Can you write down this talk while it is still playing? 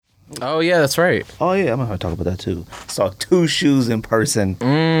Oh, yeah, that's right. Oh, yeah, I'm going to talk about that, too. Saw 2 shoes in person.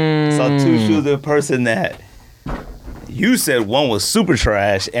 Saw 2 shoes in person that you said one was super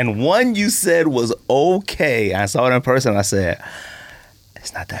trash, and one you said was okay. I saw it in person, I said,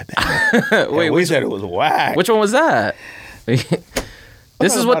 it's not that bad. Wait, we said it was whack. Which one was that?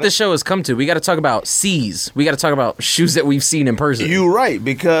 This is what this show has come to. We got to talk about C's. We got to talk about shoes that we've seen in person. You're right,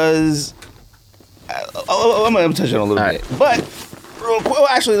 because I'm going to touch on it a little bit. But, real quick, well,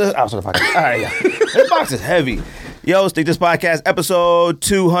 actually, let's the podcast. All right, yeah. This box is heavy. Yo, Stick This Podcast, episode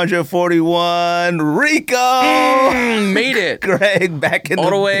 241. Rico! Made it. Greg, back in all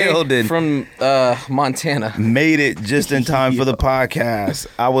the way building. From Montana. Made it just in time for the podcast.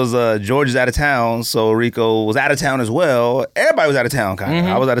 I was, George is out of town, so Rico was out of town as well. Everybody was out of town, kind of.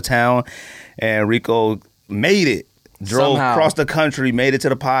 I was out of town, and Rico made it. Drove across the country, made it to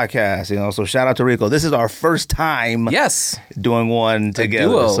the podcast, so shout out to Rico. This is our first time doing one together.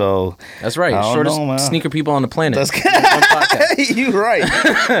 Duo. So that's right. Shortest sneaker people on the planet. You're right.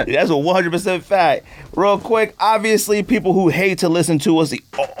 That's a 100% fact. Real quick, obviously, people who hate to listen to us,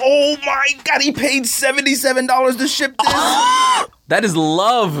 oh my God, he paid $77 to ship this. That is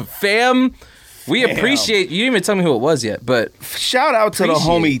love, fam. We appreciate, you didn't even tell me who it was yet, but shout out to the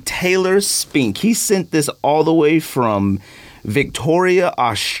homie Taylor Spink. He sent this all the way from Victoria,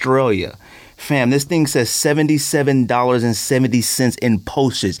 Australia. Fam, this thing says $77.70 in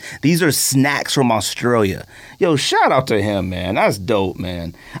postage. These are snacks from Australia. Yo, shout out to him, man. That's dope,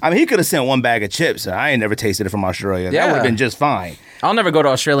 man. I mean, he could have sent one bag of chips. I ain't never tasted it from Australia. That would have been just fine. I'll never go to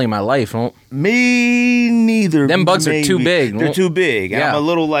Australia in my life. Me neither. Them bugs are too big. They're too big. And I'm a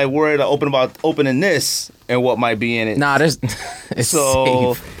little worried about opening this and what might be in it. Nah, it's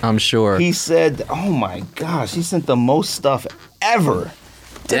safe, I'm sure. He said, oh my gosh, he sent the most stuff ever.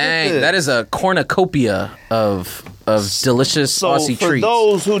 Dang, that is a cornucopia of delicious Aussie treats. For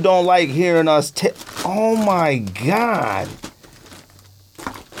those who don't like hearing us, oh my God.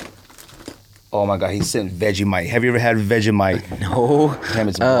 Oh my God, he sent Vegemite. Have you ever had Vegemite? No. Damn,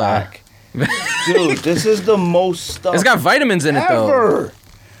 it's black. Dude, this is the most stuff. It's got vitamins in it, though.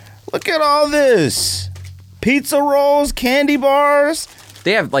 Look at all this. Pizza rolls, candy bars.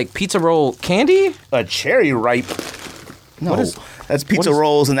 They have, pizza roll candy? A cherry ripe. No, that's pizza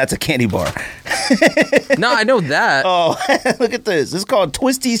rolls and that's a candy bar. No, I know that. Oh, look at this. This is called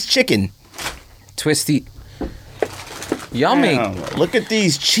Twisty's Chicken. Twisty. Look at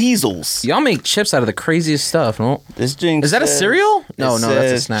these Cheezels. Y'all make chips out of the craziest stuff, no? This thing is that a cereal? No,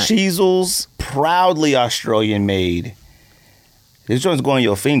 that's a snack. Cheezels, proudly Australian made. This joint's going on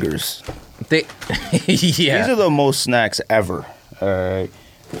your fingers. Yeah. These are the most snacks ever. All right.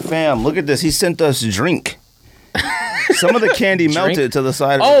 Fam, look at this. He sent us drink. Some of the candy melted to the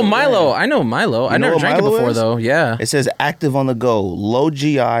side of the Milo. I know Milo. I never drank it before, though. Yeah. It says active on the go. Low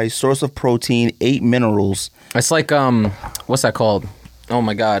GI, source of protein, 8 minerals. It's like, what's that called? Oh,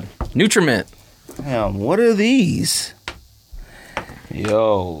 my God. Nutriment. Damn, what are these?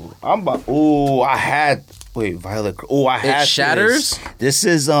 Yo, Violet. Oh, I had It shatters? This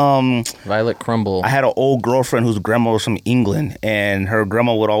is, Violet Crumble. I had an old girlfriend whose grandma was from England, and her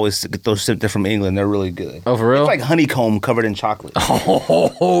grandma would always get those shipped from England. They're really good. Oh, for real? It's like honeycomb covered in chocolate.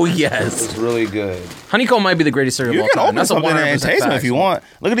 Oh, yes. It's really good. Honeycomb might be the greatest cereal of all time. You can open something and taste them if you want.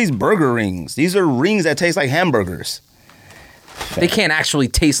 Look at these burger rings. These are rings that taste like hamburgers. They can't actually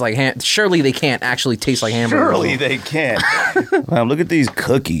taste like surely they can't actually taste like hamburgers. Surely they can't. Look at these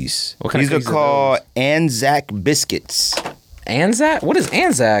cookies. What kind of cookies are called Anzac biscuits. Anzac? What is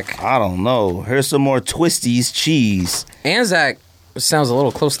Anzac? I don't know. Here's some more Twisties cheese. Anzac sounds a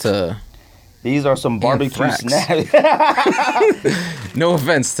little close to... These are some barbecue snacks. No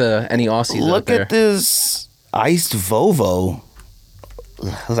offense to any Aussies Look out there. at this iced Vovo.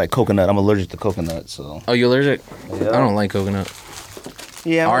 It's like coconut. I'm allergic to coconut, so. Oh, you allergic? Yeah. I don't like coconut.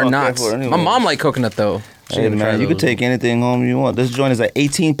 Yeah, I'm not. Anyway. My mom liked coconut though. Hey man, you could take anything home you want. This joint is an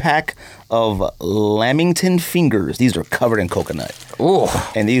 18-pack of Lamington fingers. These are covered in coconut. Ooh.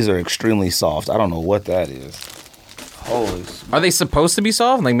 And these are extremely soft. I don't know what that is. Holy smokes. Are they supposed to be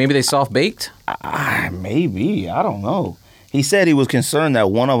soft? Like maybe they soft baked? Maybe. I don't know. He said he was concerned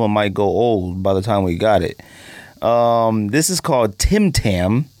that one of them might go old by the time we got it. This is called Tim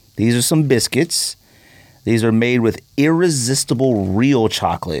Tam. These are some biscuits. These are made with irresistible real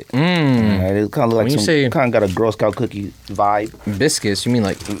chocolate. Right, it kind of look like kind of got a Girl Scout cookie vibe. Biscuits? You mean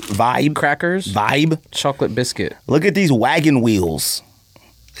like vibe crackers? Vibe chocolate biscuit. Look at these wagon wheels.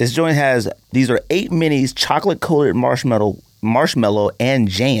 This joint these are 8 minis, chocolate coated marshmallow and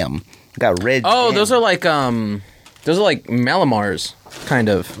jam. Got red. Oh, jam. those are like Malamars, kind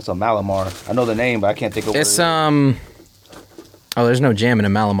of. It's a Malamar. I know the name, but I can't think of what it's. Oh, there's no jam in a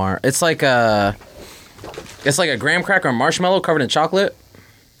Malamar. It's like a graham cracker and marshmallow covered in chocolate.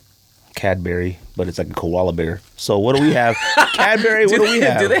 Cadbury, but it's like a koala bear. So what do we have? Cadbury, what do we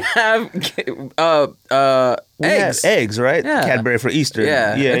have? Do they have eggs? Have eggs, right? Yeah. Cadbury for Easter.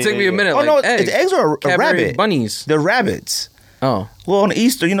 Yeah. It took me a minute. Oh, like, no, eggs. it's eggs or a Cadbury rabbit? Bunnies. They're rabbits. Oh. Well, on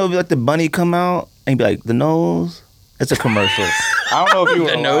Easter, you know, like the bunny come out and be like, the nose. It's a commercial. I don't know if you were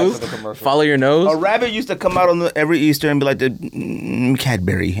The alive nose? for the commercial. Follow your nose? A rabbit used to come out on every Easter and be like the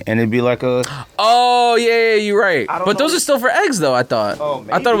Cadbury, and it'd be like a. Oh yeah, you're right. I don't But know. those are still for eggs, though. I thought. Oh,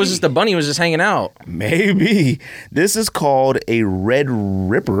 I thought it was maybe. just the bunny was just hanging out. Maybe this is called a Red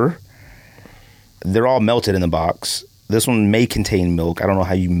Ripper. They're all melted in the box. This one may contain milk. I don't know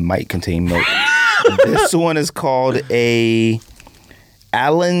how you might contain milk. This one is called a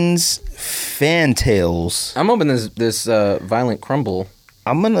Allen's Fantails. I'm hoping this violent crumble.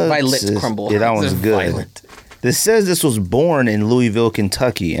 I'm gonna Violet crumble. Yeah, that one's It's good. violent. This says this was born in Louisville,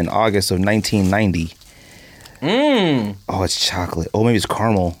 Kentucky, in August of 1990. Oh, it's chocolate. Oh, maybe it's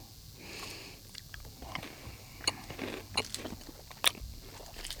caramel.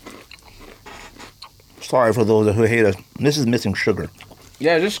 Sorry for those who hate us. This is missing sugar.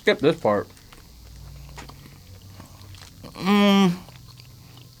 Yeah, just skip this part.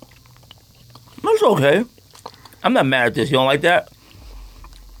 That's okay. I'm not mad at this. You don't like that?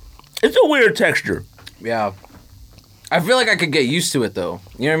 It's a weird texture. Yeah. I feel like I could get used to it, though.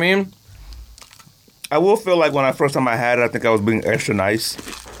 You know what I mean? I will feel like when first time I had it, I think I was being extra nice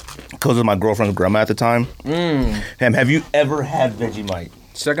because of my girlfriend's grandma at the time. Ham, have you ever had Vegemite?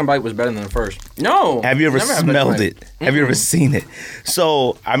 Second bite was better than the first. No. Have you ever never had smelled Vegemite. it? Have you ever seen it?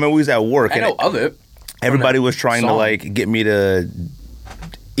 So I remember we was at work I and know of it. everybody was trying to song. like get me to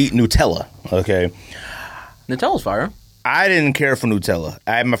eat Nutella. Okay, Nutella's fire. I didn't care for Nutella.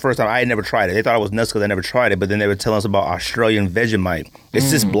 My first time, I had never tried it. They thought I was nuts because I never tried it. But then they were telling us about Australian Vegemite. It's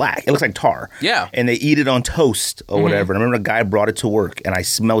just black. It looks like tar. Yeah. And they eat it on toast or whatever. And I remember a guy brought it to work, and I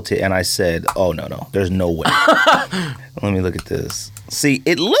smelt it, and I said, "Oh no, there's no way." Let me look at this. See,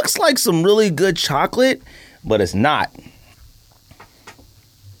 it looks like some really good chocolate, but it's not.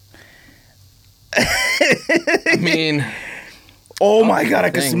 I mean, Oh my god,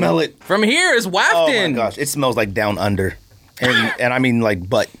 I can Dang. smell it. from here is Oh wafting. my gosh, it smells like down under, and I mean like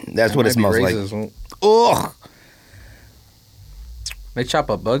butt. That's what it Might be smells like. racist. Ugh. They chop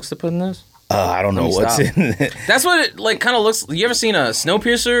up bugs to put in this? I don't know Let me what's stop. in it. That's what it like kind of looks. You ever seen a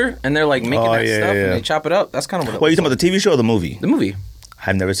Snowpiercer and they're like making Oh, that yeah, stuff yeah. and they chop it up? That's kind of what it Wait, you looks talking about the TV show or the movie? like. The movie.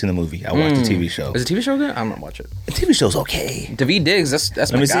 I've never seen the movie. I watched the TV show. Is the TV show good? I'm gonna watch it. The TV show's okay. David Diggs, that's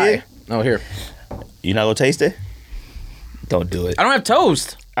Let my me see guy. it. Oh, here. You not gonna taste it? Don't do it. I don't have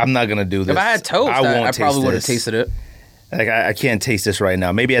toast. I'm not gonna do this. If I had toast, I won't I probably would have taste tasted it. this. Like I can't taste this right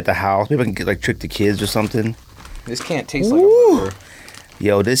now. Maybe at the house. Maybe I can get, like trick the kids or something. This can't taste like a Woo. burger.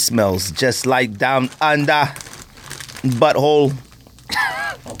 Yo, this smells just like down under butthole.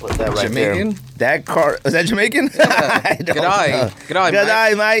 I'll put that right Jamaican? there. That car is that Jamaican? I don't Good eye. know. Good eye, Good mate.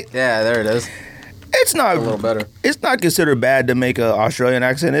 eye, mate. Yeah, there it is. It's not A little better. It's not considered bad to make an Australian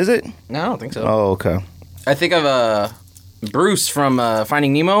accent, is it? No, I don't think so. Oh, okay. I think of Bruce from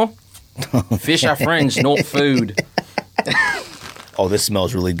Finding Nemo. Fish are friends, not food. Oh, this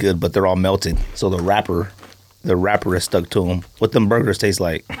smells really good, but they're all melted. So the wrapper is stuck to them. What them burgers taste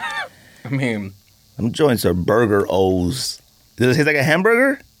like? I mean, Them joints are burger O's. Does it taste like a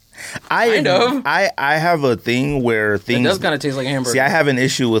hamburger? Kind of. I have a thing where it things does kind of taste like a hamburger. See, I have an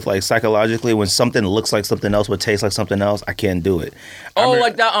issue with like psychologically when something looks like something else but tastes like something else. I can't do it. Oh,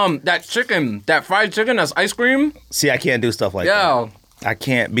 like that chicken, that fried chicken that's ice cream. See, I can't do stuff like that. Yeah. I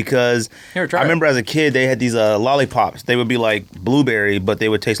can't because Here, try I it. remember as a kid they had these lollipops. They would be like blueberry, but they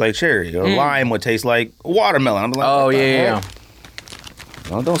would taste like cherry, or lime would taste like watermelon. I'm like, Oh what the yeah.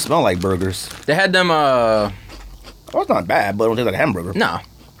 heck? Well, it don't smell like burgers. They had them. Oh, it's not bad, but it don't taste like a hamburger. No,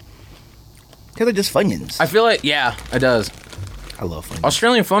 Because they're just Funyuns. I feel like it does. I love Funyuns.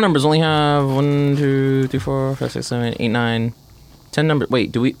 Australian phone numbers only have 1, 2, 3, 4, 5, 6, 7, 8, 9, 10 numbers.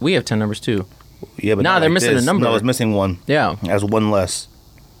 Wait, do we have 10 numbers too? Yeah, but Nah, not they're like missing a this. number. No, it's missing one. Yeah, That's one less.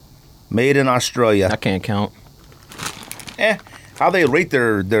 Made in Australia. I can't count. How they rate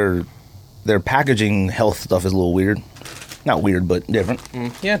their packaging health stuff is a little weird. Not weird, but different.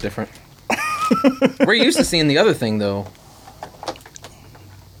 Yeah, different. We're used to seeing the other thing though.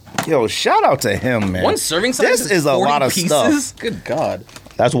 Yo, shout out to him, man. One serving size. This is a 40 lot of pieces? stuff. Good God.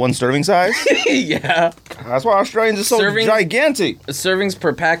 That's one serving size? Yeah. That's why Australians are so Serving- gigantic. Servings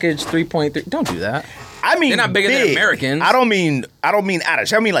per package 3.3. Don't do that. I mean, They're not bigger than big. Americans. I don't mean out of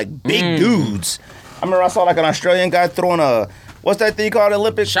shape. I mean like big dudes. I remember I saw like an Australian guy throwing a What's that thing called?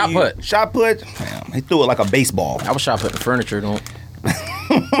 Olympics? Shot put. Shot put. Damn, he threw it like a baseball. I was shot putting furniture. Don't.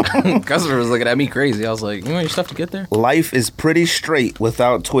 Customer was looking at me crazy. I was like, "You want your stuff to get there?" Life is pretty straight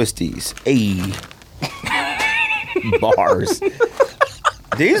without twisties. Ayy. Bars.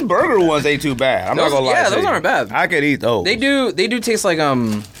 These burger ones ain't too bad. I'm not gonna lie. Yeah, those aren't bad. I could eat those. They do taste like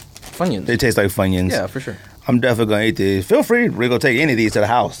Funyuns. They taste like Funyuns. Yeah, for sure. I'm definitely gonna eat these. Feel free to go take any of these to the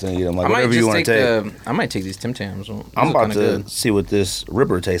house and eat them. Like whatever you want to take. I might take these Tim Tams. I'm about to see what this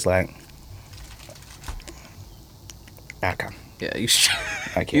Ripper tastes like. Okay. Yeah,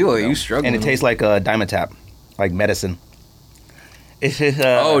 I can't. You struggling. And it tastes like Dimetap, like medicine. It's just,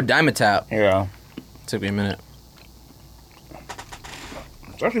 Dimetap. Yeah. Took me a minute.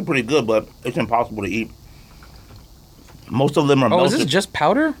 It's actually pretty good, but it's impossible to eat. Most of them are melted. Is this just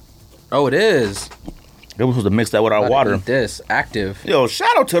powder? Oh, it is. They were supposed to mix that with our water. This active. Yo,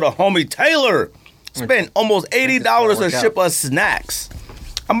 shout out to the homie Taylor. Spent almost $80 to ship us snacks.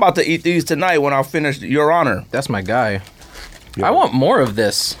 I'm about to eat these tonight when I finish Your Honor. That's my guy. I want more of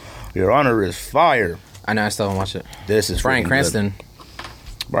this. Your Honor is fire. I know, I still haven't watched it. This is Bryan Cranston.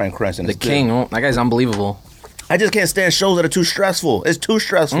 Bryan Cranston the is king. good. Oh, that guy's unbelievable. I just can't stand shows that are too stressful. It's too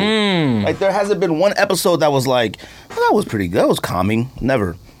stressful. Like, there hasn't been one episode that was like, well, that was pretty good. That was calming.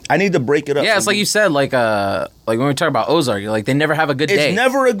 Never. I need to break it up. Yeah, it's like you said, like when we talk about Ozark, like they never have a good day. It's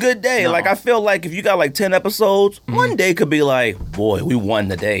never a good day. No. Like, I feel like if you got like 10 episodes, one day could be like, boy, we won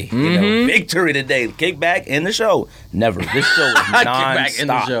the day. You know, victory today. Kick back in the show. Never. This show is non-stop. Kick back in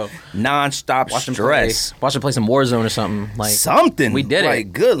the show. Non-stop stress. Watch them play some Warzone or something. Like something. We did it.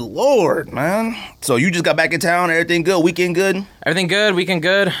 Like, good Lord, man. So you just got back in town. Everything good? Weekend good? Everything good. Weekend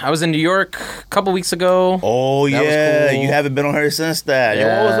good. I was in New York a couple weeks ago. Oh, that was cool. You haven't been on her since that. Yeah.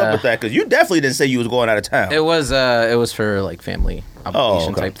 Yo, what was up with that? Because you definitely didn't say you was going out of town. It was for like family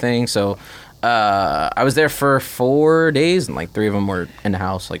obligation type thing. So I was there for 4 days, and like 3 of them were in the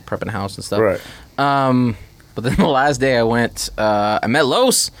house, like prepping the house and stuff. Right. But then the last day I went, I met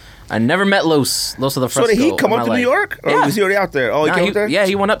Los. I never met Los of the Fresco. So did he come up to New York? Or was he already out there? Oh, he came up there? Yeah,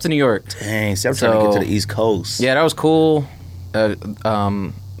 he went up to New York. Dang, see, I'm trying to get to the East Coast. Yeah, that was cool.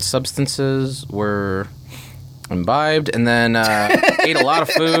 Substances were imbibed, and then ate a lot of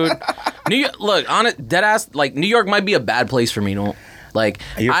food. New York, look, on it, dead ass. Like, New York might be a bad place for me. No, like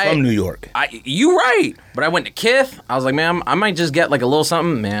you're from New York. You right, but I went to Kith. I was like, man, I might just get like a little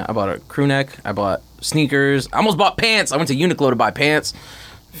something. Man, I bought a crew neck. I bought sneakers. I almost bought pants. I went to Uniqlo to buy pants.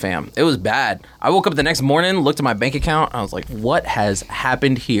 Fam, it was bad. I woke up the next morning, looked at my bank account. I was like, what has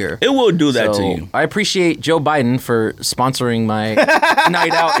happened here? It will do that to you. I appreciate Joe Biden for sponsoring my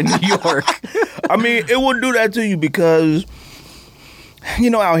night out in New York. I mean, it will do that to you because, you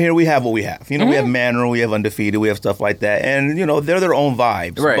know, out here we have what we have. You know, we have Manor, we have Undefeated, we have stuff like that. And, you know, they're their own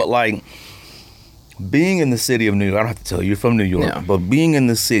vibes. Right. But, like, being in the city of New York, I don't have to tell you, you're from New York, but being in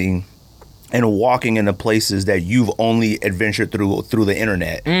the city and walking into places that you've only adventured through the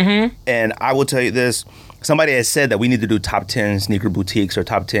internet. And I will tell you this, somebody has said that we need to do top 10 sneaker boutiques or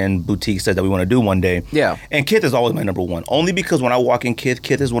top 10 boutiques that we want to do one day. Yeah. And Kith is always my number one. Only because when I walk in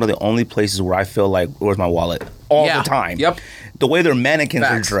Kith is one of the only places where I feel like, where's my wallet? All the time. Yep. The way their mannequins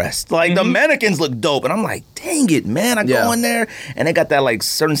are dressed. Like, the mannequins look dope. And I'm like, dang it, man. I go in there, and they got that, like,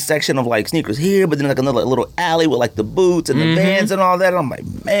 certain section of, like, sneakers here, but then, like, another little alley with, like, the boots and the Vans and all that. And I'm like,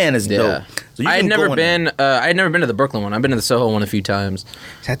 man, it's dope. So I had never been to the Brooklyn one. I've been to the Soho one a few times.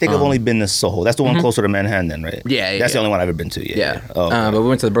 I think I've only been to Soho. That's the one closer to Manhattan, then, right? Yeah, That's the only one I've ever been to. Yeah. Oh, okay. But we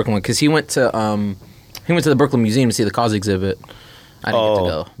went to the Brooklyn one because he went to the Brooklyn Museum to see the Cause exhibit. I didn't get to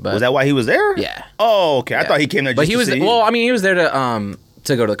go. But was that why he was there? Yeah. Oh, okay. I thought he came there just to see. Well, I mean, he was there to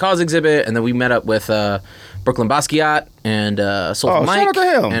go to the Cause exhibit, and then we met up with Brooklyn Basquiat and Soulful Mike shout out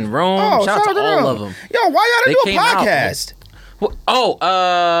to him. and Rome. Shout out to all of them. Yo, why y'all didn't do a podcast?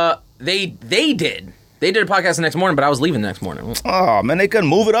 They did. They did a podcast the next morning, but I was leaving the next morning. Oh, man, they couldn't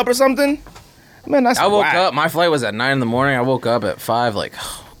move it up or something? Man, that's I woke up. My flight was at 9 in the morning. I woke up at 5, like,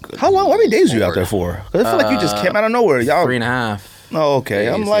 how long? How many days were you out there for? Because I feel like you just came out of nowhere. Y'all 3.5. Oh, okay.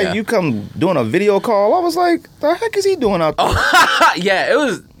 days, I'm like, you come doing a video call. I was like, the heck is he doing out there?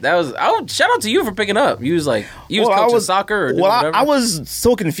 Yeah, shout out to you for picking up. You was coaching soccer or doing whatever? I was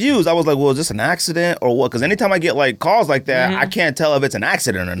so confused. I was like, well, is this an accident or what? Because anytime I get like calls like that, I can't tell if it's an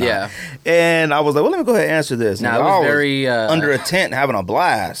accident or not. Yeah. And I was like, well, let me go ahead and answer this. Nah, it was very under a tent having a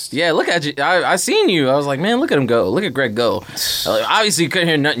blast. Yeah, look at you. I seen you. I was like, man, look at him go. Look at Greg go. Obviously, you couldn't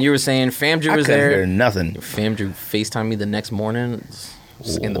hear nothing you were saying. Fam Drew was there. I couldn't hear nothing. Fam Drew FaceTimed me the next morning.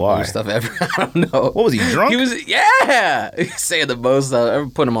 Saying the most stuff ever. I don't know. What was he, drunk? He was, saying the most stuff. I ever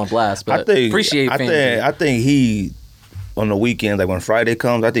put him on blast, but appreciate Fam Drew. I think he, on the weekends, like when Friday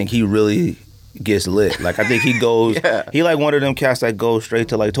comes, I think he really gets lit. Like I think he goes, he like one of them cats that goes straight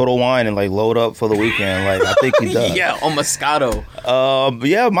to like Total Wine and like load up for the weekend. Like I think he does. Yeah, on Moscato. But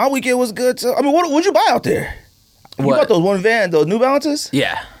yeah, my weekend was good too. I mean, what'd you buy out there? You bought those those New Balances?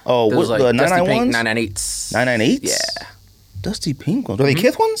 Yeah. Oh, what, like the 991s? 998s. 998s? Yeah. Dusty pink ones. Are they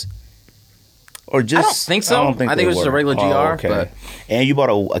Kith ones? Or just? I don't think so. I think it was just a regular GR. Okay. But and you bought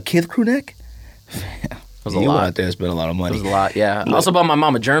a Kith crew neck? It was a you lot. out there spent a lot of money. It was a lot, yeah. I also bought my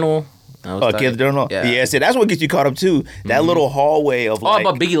mom a journal. Kith journal? Yeah, see, that's what gets you caught up too. That little hallway of I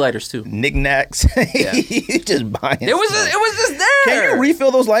bought Biggie lighters too. Knickknacks. Yeah. You just buying It was just there. Can you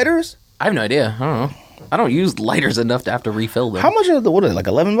refill those lighters? I have no idea. I don't know. I don't use lighters enough to have to refill them. How much are what are they, like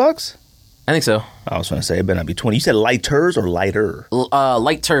 $11? I think so. I was going to say it better not be 20. You said lighters or lighter?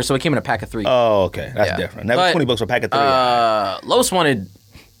 Lighter, so it came in a pack of 3. Oh, okay. That's different. That was $20 for a pack of 3. Los wanted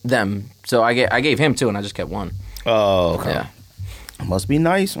them, so I gave him 2 and I just kept 1. Oh, okay. Yeah. Must be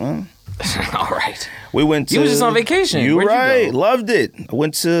nice, man. All right. We went to... You was just on vacation. You Where'd right. You go? Loved it. I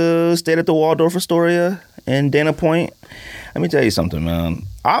went to... Stayed at the Waldorf Astoria in Dana Point. Let me tell you something, man.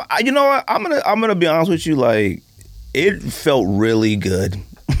 You know what? I'm gonna be honest with you. Like, it felt really good.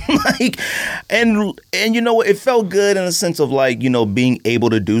 Like, and you know what? It felt good in the sense of like, you know, being able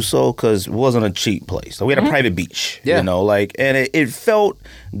to do so because it wasn't a cheap place. So we had a private beach. Yeah. You know, like, and it felt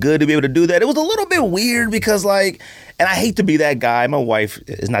good to be able to do that. It was a little bit weird because like, and I hate to be that guy. My wife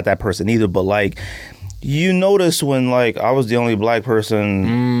is not that person either, but like, you notice when like I was the only black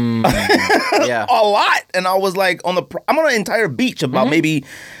person Yeah. a lot. And I was like I'm on an entire beach about maybe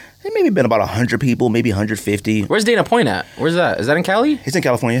been about 100 people, maybe 150. Where's Dana Point at? Where's that? Is that in Cali? It's in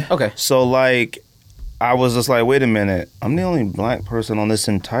California. Okay. So like I was just like, wait a minute, I'm the only black person on this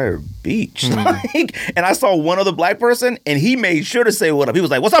entire beach. Like, and I saw one other black person and he made sure to say what up. He was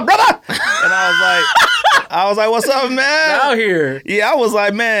like, what's up, brother? And I was like, what's up, man? Out here. Yeah, I was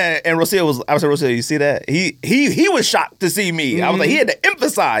like, man. And I was like, Rocio, you see that? He was shocked to see me. I was like, he had to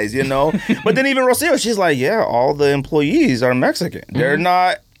emphasize, you know? But then even Rocio, she's like, yeah, all the employees are Mexican. They're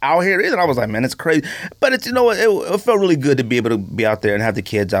not out here either. I was like, man, it's crazy. But it's, you know, it felt really good to be able to be out there and have the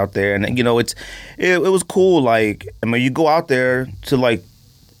kids out there. And, you know, it was cool. Like, I mean, you go out there to like,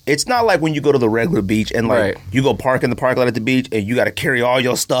 it's not like when you go to the regular beach and like you go park in the parking lot at the beach and you got to carry all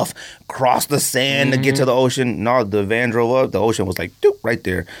your stuff, cross the sand to get to the ocean. No, the van drove up. The ocean was like, doop, right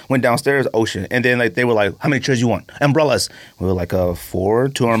there. Went downstairs, ocean. And then like they were like, how many chairs you want? Umbrellas. We were like, 4,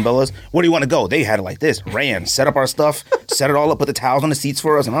 2 umbrellas. Where do you want to go? They had it like this. Ran, set up our stuff, set it all up, put the towels on the seats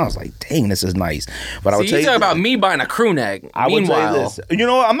for us. And I was like, dang, this is nice. But I would tell you, talk about me buying a crew neck. I would tell you this. You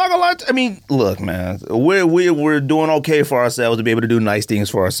know what? I'm not gonna lie. I mean, look, man, we're doing okay for ourselves to be able to do nice things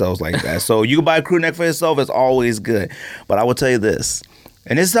for ourselves like that. So you can buy a crew neck for yourself. It's always good. But I will tell you this.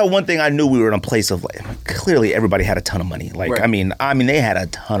 And this is how one thing I knew we were in a place of like, clearly everybody had a ton of money. Like, I mean, they had a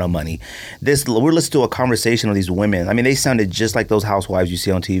ton of money. We're listening to a conversation of these women. I mean, they sounded just like those housewives you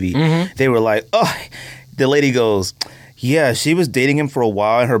see on TV. They were like, oh, the lady goes, yeah, she was dating him for a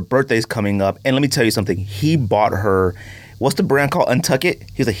while and her birthday's coming up. And let me tell you something. He bought her, what's the brand called? Untuck It?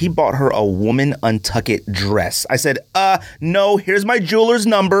 He was like, he bought her a woman Untuck It dress. I said, no, here's my jeweler's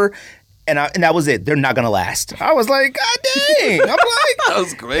number. And that was it. They're not gonna last. I was like, God dang! I'm like, that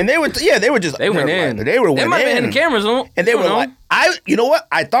was great. And they went in. They went in. They might have been in the cameras, though. And they were like, you know what?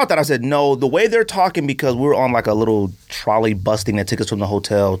 I thought that. I said, no. The way they're talking, because we were on like a little trolley bus thing that took us from the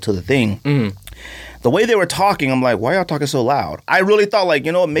hotel to the thing. The way they were talking, I'm like, why are y'all talking so loud? I really thought, like,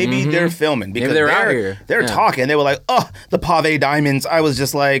 you know, maybe they're filming because they're out here. They're talking. They were like, oh, the pave diamonds. I was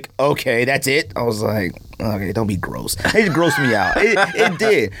just like, okay, that's it. I was like, okay, don't be gross. It grossed me out. It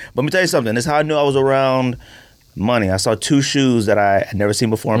did. But let me tell you something. This is how I knew I was around money. I saw 2 shoes that I had never seen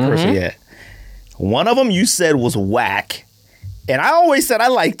before in person yet. One of them you said was whack, and I always said I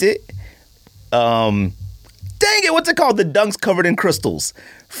liked it. Dang it, what's it called? The Dunks covered in crystals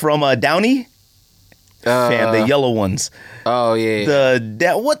from Downey. Fam, the yellow ones. Oh yeah.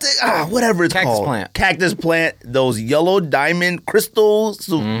 Whatever it's called. Cactus plant. Those yellow diamond crystals.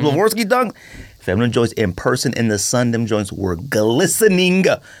 Swarovski dunk. Fam, them joints in person in the sun. Them joints were glistening.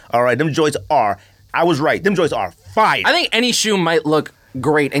 All right, them joints are. I was right. Them joints are fire. I think any shoe might look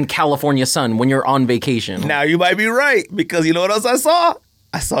great in California sun when you're on vacation. Now you might be right because you know what else I saw?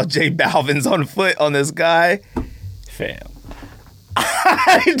 I saw J Balvin's on foot on this guy. Fam.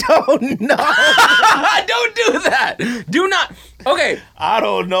 I don't know. Don't do that. Do not. Okay. I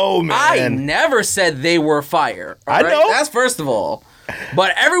don't know, man. I never said they were fire. I know. That's first of all.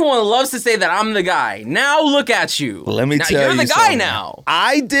 But everyone loves to say that I'm the guy. Now look at you. Let me tell you you're the guy something. now.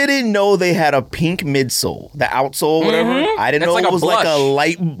 I didn't know they had a pink midsole, the outsole, whatever. I didn't know it was like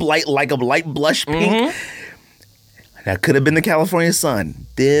a light blush pink. That could have been the California sun.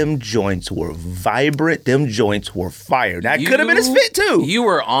 Them joints were vibrant. Them joints were fire. That could have been his fit too. You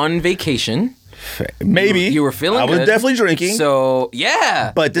were on vacation. Maybe. You were feeling good. I was definitely drinking. So,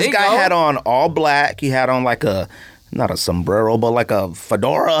 yeah. But this guy had on all black. He had on like not a sombrero, but like a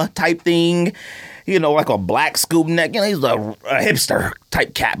fedora type thing. You know, like a black scoop neck. You know, he's a hipster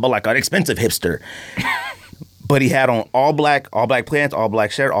type cat, but like an expensive hipster. But he had on all black pants, all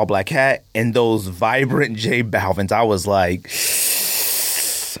black shirt, all black hat, and those vibrant J Balvins. I was like,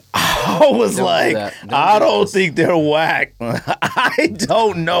 I don't think they're whack. I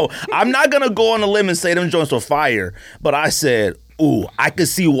don't know. I'm not going to go on a limb and say them joints were fire, but I said, ooh, I could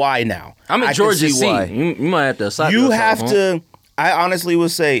see why now. I'm in Georgia C. You might have to stop to. I honestly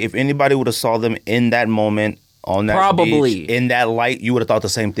would say if anybody would have saw them in that moment, on that beach, in that light, you would have thought the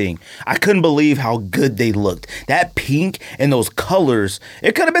same thing. I couldn't believe how good they looked. That pink and those colors.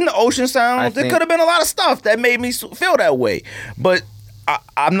 It could have been the ocean sounds. It could have been a lot of stuff that made me feel that way. But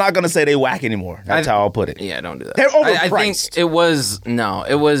I'm not going to say they whack anymore. That's how I'll put it. Yeah, don't do that. They're overpriced. I think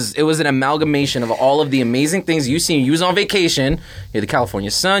it was an amalgamation of all of the amazing things you seen. You was on vacation. You had the California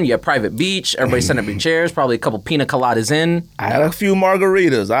sun. You had private beach. Everybody set up your chairs. Probably a couple pina coladas in. I had a few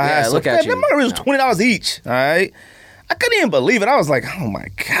margaritas. Look at you. Them margaritas $20 each. All right. I couldn't even believe it. I was like, oh my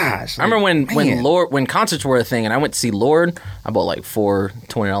gosh. I remember when concerts were a thing and I went to see Lord, I bought like 4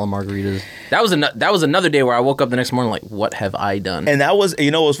 $20 margaritas. That was another day where I woke up the next morning like, what have I done? And that was,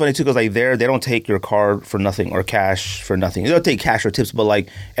 you know what was funny too, because like they don't take your card for nothing or cash for nothing. They don't take cash or tips, but like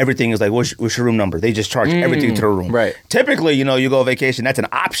everything is like, what's your room number? They just charge everything to the room. Right. Typically, you know, you go on vacation, that's an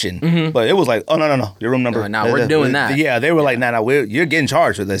option. But it was like, oh, no, your room number. No, we're doing that. Yeah, they were like, no, you're getting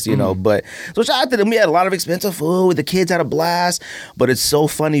charged for this, you know. But so shout out to them. We had a lot of expensive food. The kids had a blast. But it's so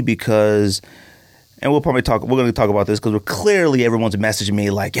funny because, and we're going to talk about this because clearly everyone's messaging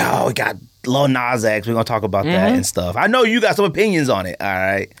me like, yo, we got Lil Nas X. We're going to talk about that and stuff. I know you got some opinions on it, all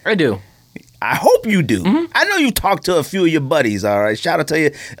right? I do. I hope you do. I know you talk to a few of your buddies, all right? Shout out to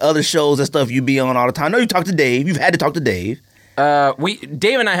your other shows and stuff you be on all the time. I know you talk to Dave. You've had to talk to Dave.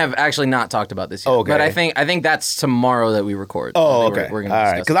 Dave and I have actually not talked about this yet. Okay. But I think that's tomorrow that we record. Oh, okay. We're gonna all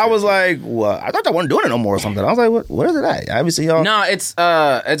right. Because I was like, well, I thought I wasn't doing it no more or something. I was like, what is it at? I haven't seen y'all. No, it's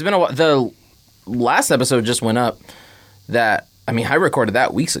been a while. The last episode just went up. I recorded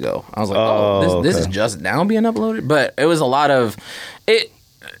that weeks ago. I was like, this is just now being uploaded. But it was a lot of it.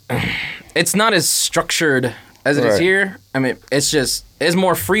 It's not as structured as it is here. I mean, it's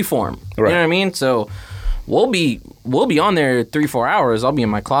more freeform. You know what I mean? So. We'll be on there 3-4 hours. I'll be in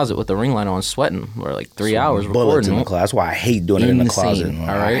my closet with the ring light on, sweating. We're like 3 hours bullets recording. In the closet. That's why I hate doing it in the closet. All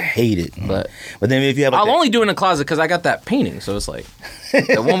right, I hate it. But then if you have, I'll only do it in the closet because I got that painting. So it's like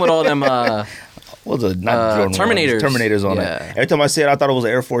the one with all them. Terminators on it. Every time I say it, I thought it was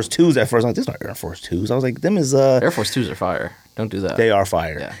Air Force 2s at first. I'm like, this is not Air Force 2s. I was like, them is Air Force 2s are fire. Don't do that. They are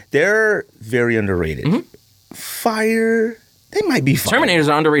fire. Yeah. They're very underrated. Fire. They might be fire. Terminators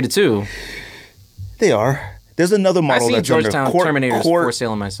are underrated too. They are. There's another model that's Georgetown under Terminators for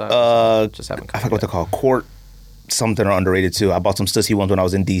sale on my side. Just haven't. I forgot what they're called. Court something are underrated too. I bought some stussy ones when I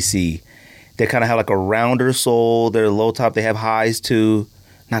was in DC. They kind of have like a rounder sole. They're low top. They have highs too.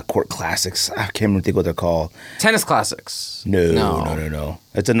 Not Court Classics. I can't even think what they're called. Tennis Classics. No.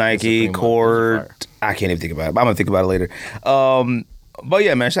 It's a Nike Court. I can't even think about it. I'm gonna think about it later. But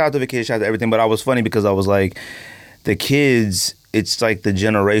yeah, man. Shout out to Vacation. Shout out to everything. But I was funny because I was like, the kids. It's like the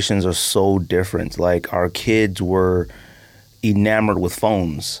generations are so different. Like our kids were enamored with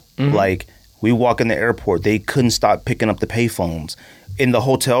phones. Like we walk in the airport, they couldn't stop picking up the pay phones. In the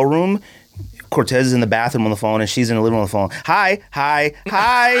hotel room, Cortez is in the bathroom on the phone and she's in the living room on the phone. Hi.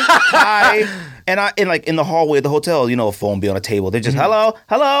 And like in the hallway of the hotel, you know, a phone be on a table. They're just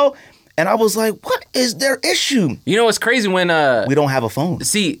hello. And I was like, what is their issue? You know what's crazy when we don't have a phone.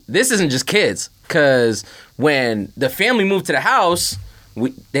 See, this isn't just kids. Because when the family moved to the house,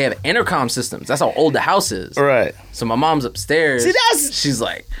 they have intercom systems. That's how old the house is. Right. So my mom's upstairs. See, she's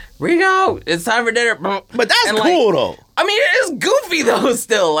like, Rico, it's time for dinner. But that's cool, though. I mean, it is goofy, though,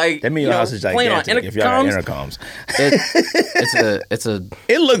 still. Like, that means your house is gigantic if y'all got intercoms.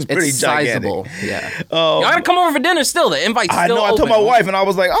 It looks pretty gigantic. Sizable. Yeah. Y'all gotta come over for dinner still. The invite's still open. I told my wife, and I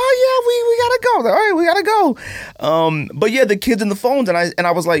was like, oh, yeah, we gotta go. All right, we gotta go. But yeah, the kids and the phones, and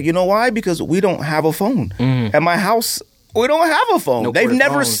I was like, you know why? Because we don't have a phone. At my house, we don't have a phone. They've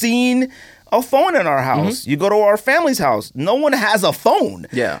never seen a phone in our house. You go to our family's house. No one has a phone.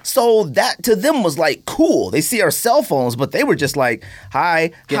 Yeah. So that to them was like cool. They see our cell phones, but they were just like,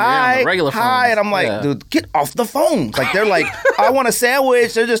 hi, Getting around hi, the regular hi. phones. And I'm like, Yeah. dude, get off the phones. Like they're like, I want a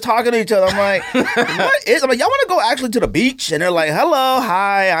sandwich. They're just talking to each other. I'm like, what is? I'm like, y'all want to go actually to the beach? And they're like, hello,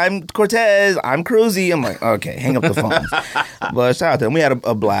 hi, I'm Cortez. I'm Cruzy. I'm like, okay, hang up the phones. But shout out to them. We had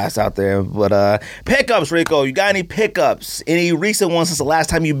a blast out there. But pickups, Rico. You got any pickups? Any recent ones since the last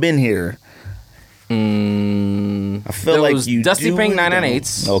time you've been here? I feel like you Dusty do Pink know.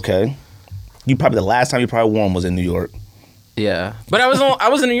 998s. Okay. You probably the last time you probably wore them was in New York. Yeah, but I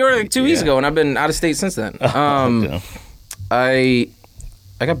was in New York like 2 weeks ago, and I've been out of state since then. Okay. I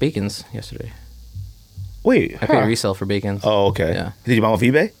got Bacons yesterday. Wait, I paid resale for Bacons. Oh, okay. Yeah. Did you buy them off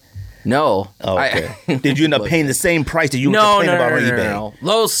eBay? No. Oh, okay. Did you end up paying the same price that you were No, complaining no, about on no, eBay?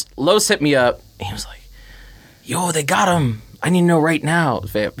 no. Los hit me up. He was like, "Yo, they got them. I need to know right now."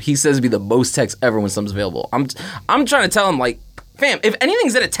 Fam, he says to be the most text ever when something's available. I'm trying to tell him like, fam, if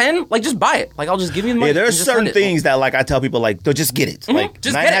anything's at a 10, like just buy it. Like I'll just give you the money. Yeah, there are and just send certain it. things that like I tell people like, just get it. Like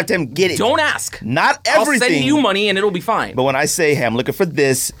Just nine get out of 10, get it. Don't ask. Not everything. I'll send you money and it'll be fine. But when I say, hey, I'm looking for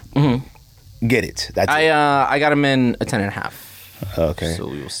this, get it. That's it. I got him in a 10.5. Okay. So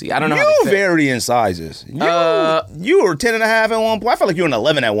we will see. I don't know how You they fit. vary in sizes. You were 10 and a half at one point. I felt like you were an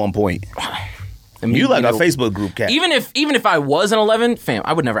 11 at one point. I mean, You like know, a Facebook group cat. Even if I was an 11, fam,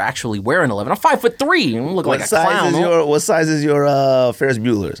 I would never actually wear an 11. I'm 5'3" and look like a clown. What size is your Ferris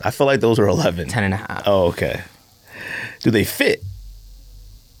Bueller's? I feel like those are 11. 10.5. Oh, okay. Do they fit?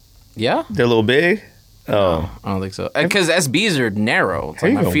 Yeah? They're a little big? Oh. I don't think so. Because SBs are narrow. It's Have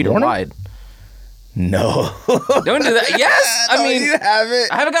like you my even feet are worn 'em? wide. No. Don't do that. Yes! No, I mean, you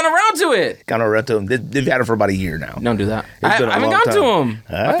haven't. I haven't gotten around to it. Gone around to them. They've had it for about a year now. Don't do that. It's I been a haven't long gone to time.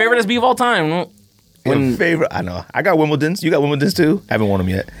 them. My favorite SB of all time. Your favorite? I know. I got Wimbledon's. You got Wimbledon's too? Haven't worn them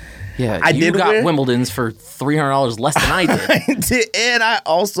yet. Yeah, I you did got wear- Wimbledon's for $300 less than I did. I did. And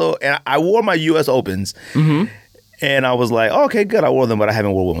I wore my U.S. Opens. And I was like, oh, okay, good. I wore them, but I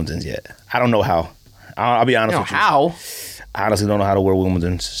haven't worn Wimbledon's yet. I don't know how. I'll be honest You know with you. how? I honestly don't know how to wear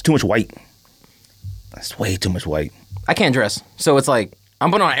Wimbledon's. It's too much white. That's way too much white. I can't dress. So it's like,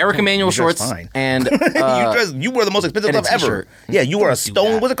 I'm putting on Eric Emanuel You dress shorts fine. and You wear the most expensive and a stuff ever. t-shirt. Yeah, you wear a Don't do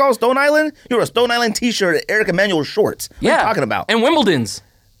Stone, that. what's it called? Stone Island? You wear a Stone Island t-shirt and Eric Emanuel shorts. What are you talking about? And Wimbledon's.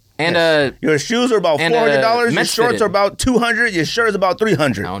 And Your shoes are about and, $400. Your Mets shorts fitted. are about $200. Your shirt is about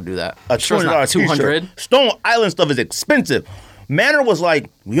 $300. I don't do that. A Shirt's $200 not t-shirt. $200. Stone Island stuff is expensive. Manor was like,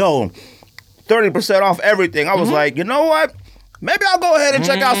 yo, 30% off everything. I was like, you know what? Maybe I'll go ahead and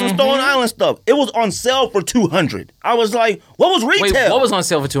check out some Stone Island stuff. It was on sale for $200. I was like, what was retail? Wait, what was on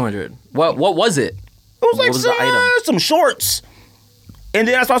sale for $200? What was it? It was like what was the item? some shorts. And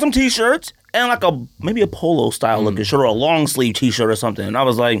then I saw some t-shirts and like maybe a polo style looking shirt or a long sleeve t-shirt or something. And I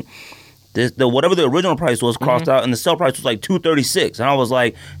was like, whatever the original price was crossed out, and the sale price was like $236. And I was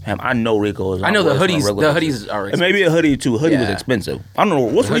like, man, I know Rico is. I know the hoodies. The hoodies are and maybe a hoodie too. Hoodie was Yeah. expensive. I don't know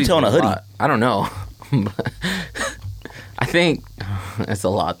what's The hoodies retail on a were hoodie. lot. I don't know. I think it's a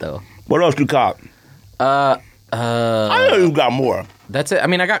lot though. What else you caught? I know you got more. That's it. I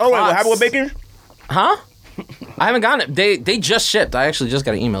mean, I got. Oh wait, what Crocs. happened with bacon? Huh? I haven't gotten it. They just shipped. I actually just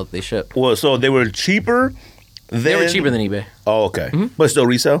got an email that they shipped. Well, so they were cheaper. They were cheaper than eBay. Oh, okay, but still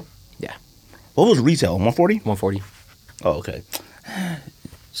resale. Yeah, What was retail? 140. 140. Oh, okay.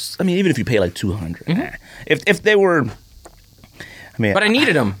 I mean, even if you pay like 200, if they were, I mean, But I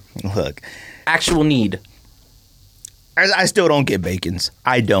needed them. look, Actual need. I still don't get bacons.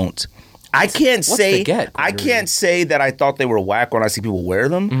 I don't. I can't say to get, I Gregory? can't say that I thought they were whack when I see people wear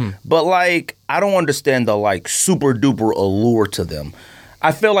them, but like I don't understand the like super duper allure to them.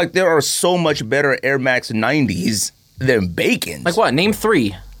 I feel like there are so much better Air Max 90s than bacons. Like what? Name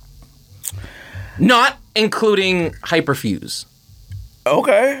 3. Not including Hyperfuse.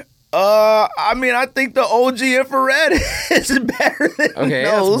 Okay. I mean, I think the OG infrared is better than Okay,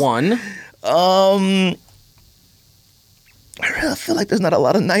 those. that's 1. I really feel like there's not a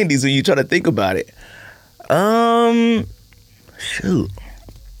lot of 90s when you try to think about it. Shoot.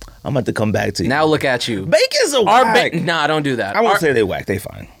 I'm about to come back to you. Now look at you. Bacon's a whack. Nah, don't do that. I won't say they whack. They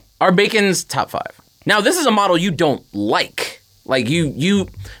fine. Our bacon's top 5. Now, this is a model you don't like. Like, you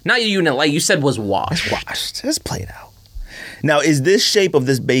didn't like, you said was washed. Washed. Let's play it out. Now, is this shape of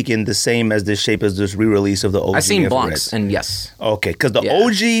this bacon the same as this shape as this re-release of the OG I've seen infrared? Blancs, and yes. Okay, because the Yeah.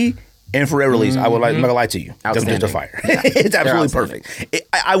 OG infrared release, I'm not gonna lie to you. Outstanding. They're fire. It's absolutely outstanding. perfect.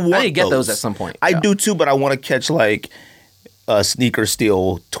 I want I need to get those at some point. I Yeah. do too, but I want to catch like a sneaker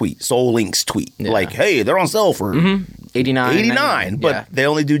steel tweet, Soul Link's tweet. Yeah. Like, hey, they're on sale for 89. 89, but yeah. they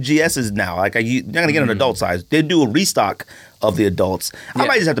only do GSs now. Like you're not gonna get an adult size. They do a restock of the adults. I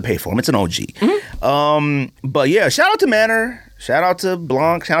might just have to pay for them. It's an OG. But yeah, shout out to Manor. Shout out to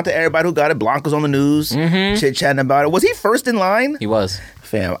Blanc. Shout out to everybody who got it. Blanc was on the news, chit chatting about it. Was he first in line? He was.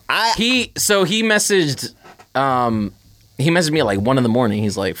 Fam, he messaged me at like 1 a.m.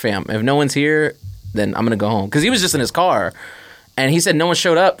 He's like, fam, if no one's here, then I'm gonna go home, because he was just in his car, and he said no one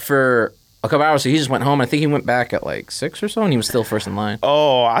showed up for a couple hours, so he just went home. I think he went back at like 6 or so, and he was still first in line.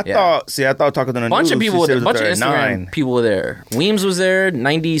 Oh, I thought talking to the bunch news, of people, a bunch of Instagram 9. people were there. Weems was there.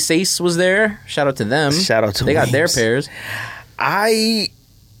 90 Sace was there. Shout out to them. Shout out to they Weems. got their pairs. I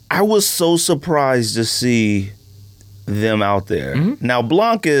was so surprised to see them out there. Now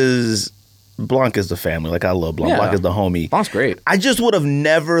Blanc is the family. Like, I love Blanc. Yeah. Blanc is the homie. Blanc's great. I just would have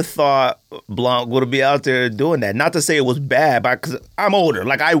never thought Blanc would be out there doing that. Not to say it was bad, because I'm older.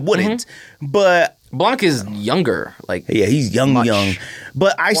 Like, I wouldn't. But Blanc is younger. Like, yeah, he's young.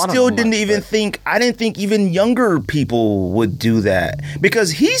 But I still didn't even think. I didn't think even younger people would do that,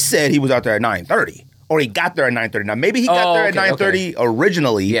 because he said he was out there at 9:30. Or he got there at 9:30. Now, maybe he got there at 9:30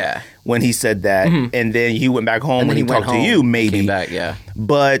 originally. Yeah. When he said that, and then he went back home and he talked to you. Maybe came back, yeah.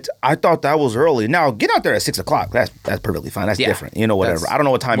 But I thought that was early. Now, get out there at 6 o'clock. That's perfectly fine. That's different. You know, whatever. I don't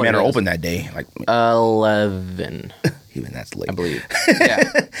know what time Manor opened that day. Like 11. Even that's late, I believe. Yeah. I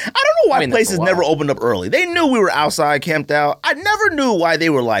don't know why places never opened up early. They knew we were outside, camped out. I never knew why they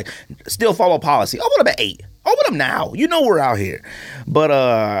were like, still follow policy. Open up at 8. Open up now. You know we're out here. But,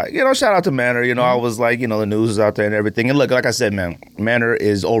 shout out to Manor. You know, I was like, the news is out there and everything. And look, like I said, man, Manor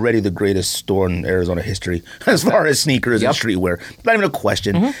is already the greatest store in Arizona history as far as sneakers and streetwear. Not even a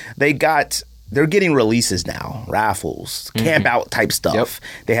question. They're getting releases now, raffles, camp out type stuff.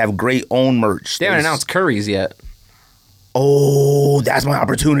 They have great own merch. They haven't announced Curry's yet. Oh, that's my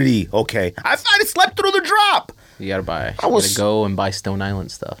opportunity. Okay. I slept through the drop. You gotta buy. You gotta go and buy Stone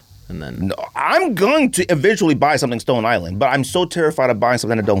Island stuff. And then no, I'm going to eventually buy something Stone Island, but I'm so terrified of buying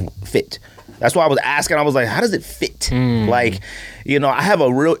something that don't fit. That's why I was asking. I was like, how does it fit? Like, I have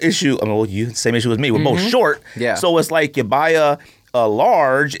a real issue. I mean, same issue as me. We're both short. Yeah. So it's like you buy a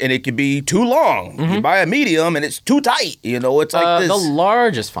large and it could be too long. You buy a medium and it's too tight. It's like this. The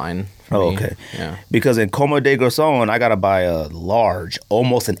large is fine. Oh, okay. Yeah. Because in Como de Garçon, I got to buy a large,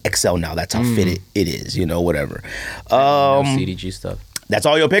 almost an XL now. That's how fit it is, whatever. No CDG stuff. That's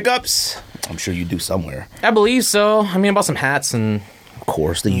all your pickups? I'm sure you do somewhere. I believe so. I mean, I bought some hats and... Of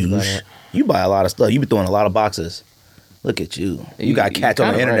course, the use. You buy a lot of stuff. You be throwing a lot of boxes. Look at you. You got cats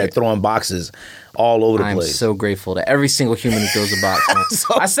on the internet throwing boxes all over the place. I'm so grateful to every single human who throws a box.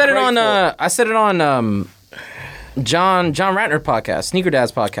 So I said it on John Ratner podcast, Sneaker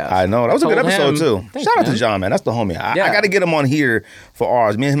Dad's podcast. I know. That was a good episode, too. Thanks, Shout out to John, man. That's the homie. I got to get him on here for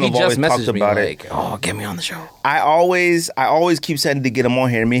ours. Me and him have always talked about it. Oh, get me on the show. I always keep saying to get him on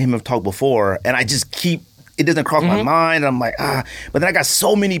here. Me and him have talked before, and I just keep... It doesn't cross my mind. I'm like, But then I got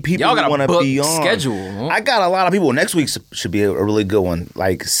so many people who want to be on. Schedule. I got a lot of people. Next week should be a really good one.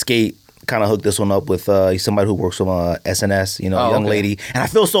 Like Skate kind of hooked this one up with somebody who works from SNS, a young lady. And I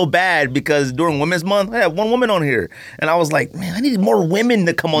feel so bad because during Women's Month, I had one woman on here. And I was like, man, I need more women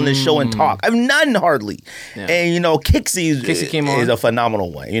to come on this show and talk. I've none hardly. Yeah. And, Kixie came on. Is a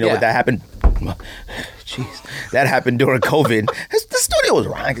phenomenal one. What that happened? Jeez, that happened during COVID. The studio was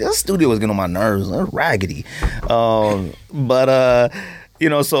raggedy. The studio was getting on my nerves. It was raggedy. So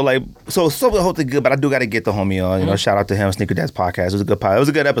hopefully good. But I do got to get the homie on. Shout out to him. Sneaker Dad's podcast. It was a good podcast. It was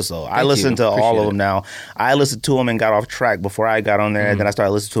a good episode. I listened to all of them now. I listened to him and got off track before I got on there. And then I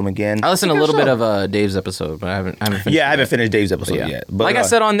started listening to him again. I listened a little bit of Dave's episode, but I haven't finished. Yeah, I haven't finished Dave's episode yet. But like I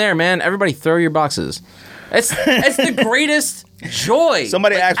said on there, man, everybody throw your boxes. It's the greatest joy.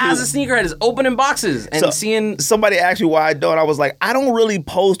 Somebody asked me, as a sneakerhead, is opening boxes and seeing. Somebody asked me why I don't. I was like, I don't really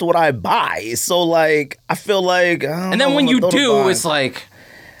post what I buy. So like, I feel like. And then when you do, it's like.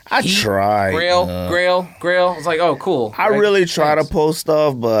 I try. Grail. It's like, oh, cool. I really try to post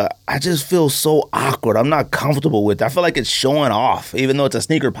stuff, but I just feel so awkward. I'm not comfortable with it. I feel like it's showing off, even though it's a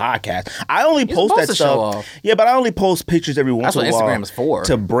sneaker podcast. I only post that stuff. Yeah, but I only post pictures every once in a while. That's what Instagram is for.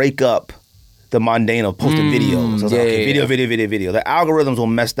 To break up the mundane of posting videos. Video. The algorithms will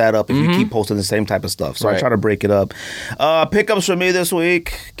mess that up if you keep posting the same type of stuff. So I try to break it up. Pickups for me this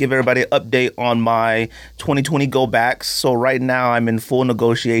week. Give everybody an update on my 2020 go backs. So right now I'm in full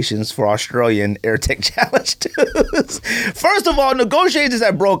negotiations for Australian AirTech Challenge 2s. First of all, negotiations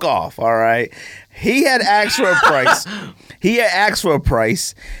that broke off. All right. He had asked for a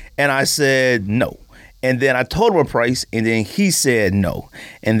price. And I said no. And then I told him a price, and then he said no.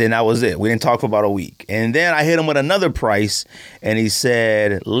 And then that was it. We didn't talk for about a week. And then I hit him with another price, and he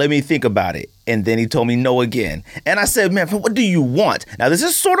said, let me think about it. And then he told me no again. And I said, man, what do you want? Now, this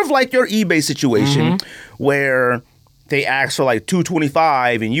is sort of like your eBay situation where they ask for like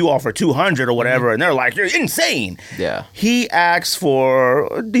 $225 and you offer $200 or whatever, and they're like, you're insane. Yeah. He asked for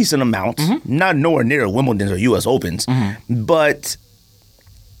a decent amount, not nowhere near Wimbledon's or U.S. Opens, but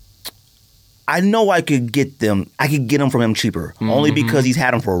I know I could get them from him cheaper, only because he's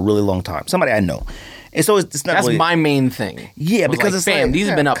had them for a really long time. Somebody I know. And so it's not That's really, my main thing. Yeah, because like, it's fam, like, these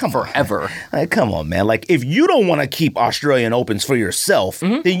have been up come on. forever. Like, come on, man. Like, if you don't want to keep Australian Opens for yourself,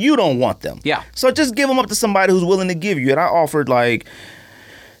 then you don't want them. Yeah. So just give them up to somebody who's willing to give you. And I offered like,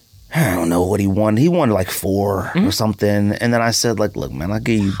 I don't know what he wanted. He wanted like 4 or something. And then I said, like, look, man, I'll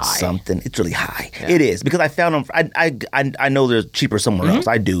give you something. It's really high. Yeah. It is. Because I found them. I know they're cheaper somewhere else.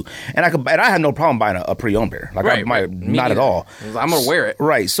 I do. And I have no problem buying a pre-owned pair. Like, not at all. I'm going to wear it.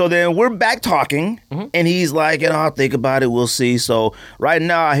 Right. So then we're back talking. And he's like, I'll think about it. We'll see. So right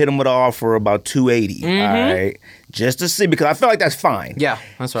now I hit him with an offer about $280. All right. Just to see. Because I feel like that's fine. Yeah.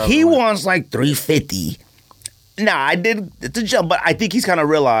 That's what he wants like $350. Nah, it's a jump, but I think he's kind of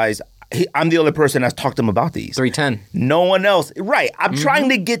realized I'm the only person that's talked to him about these. 310. No one else. Right. I'm trying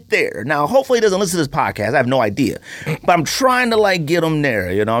to get there. Now, hopefully he doesn't listen to this podcast. I have no idea. But I'm trying to, like, get him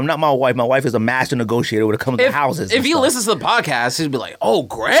there. You know, I'm not my wife. My wife is a master negotiator when it comes to houses. If he listens to the podcast, he'd be like, oh,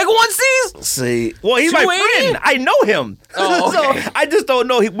 Greg wants these? See. Well, he's my friend. I know him. Oh, okay. So I just don't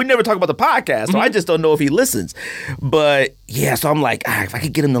know. We never talk about the podcast, so I just don't know if he listens. But, yeah, so I'm like, if I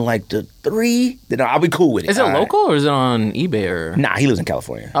could get him to, like, the 3, then I'll be cool with it. Is it local or is it on eBay? Or? Nah, he lives in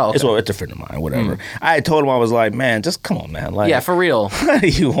California. Oh, okay. It's a friend of mine, whatever. I had told him, I was like, man, just come on, man. Like, yeah, for real. What do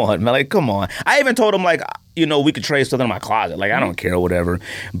you want, man? Like, come on. I even told him, like, you know, we could trade something in my closet. Like, I don't care or whatever.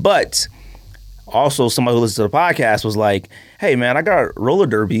 But also somebody who listens to the podcast was like, hey, man, I got roller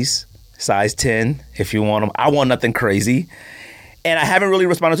derbies, size 10, if you want them. I want nothing crazy. And I haven't really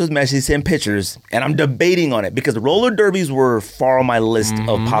responded to his message. He sent pictures, and I'm debating on it because the roller derbies were far on my list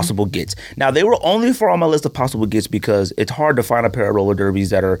of possible gets. Now, they were only far on my list of possible gets because it's hard to find a pair of roller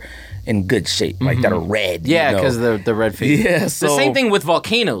derbies that are in good shape, like that are red. Yeah, because the red feet. Yeah, so the same thing with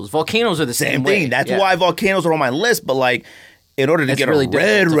volcanoes. Volcanoes are the same thing. way. That's why volcanoes are on my list, but like, in order to get really a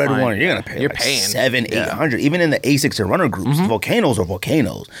red one, you're gonna pay paying $700-800. Even in the A6 and runner groups, volcanoes are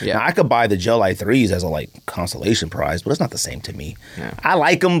volcanoes. Yeah. Now I could buy the Gel Light 3s as a like consolation prize, but it's not the same to me. Yeah. I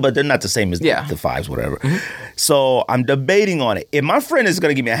like them, but they're not the same as the 5s, whatever. So I'm debating on it. If my friend is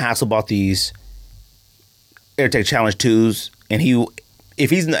gonna give me a hassle about these AirTech Challenge 2s, and if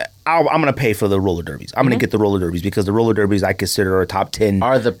he's not, I'm gonna pay for the roller derbies. I'm gonna get the roller derbies because the roller derbies I consider a top 10.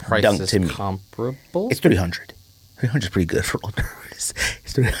 Are the dunk prices to me. comparable? It's $300. $300 is pretty good for roller derbies.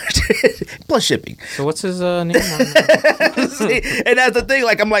 It's $300 plus shipping. So what's his name on it? See, and that's the thing.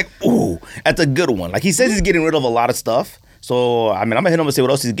 Like, I'm like, ooh, that's a good one. Like, he says he's getting rid of a lot of stuff. So, I mean, I'm gonna hit him and see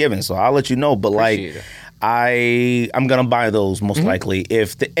what else he's giving. So I'll let you know. But Appreciate like, it. I'm gonna buy those most likely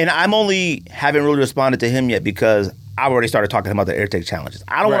and I'm only haven't really responded to him yet because I've already started talking about the AirTech challenges.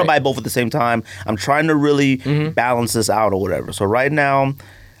 I don't want to buy both at the same time. I'm trying to really balance this out or whatever. So right now,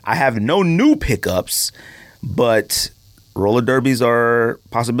 I have no new pickups, but roller derbies are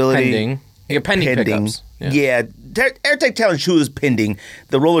possibility. Pending. You get pending pickups. Yeah. AirTech Challenge 2 is pending.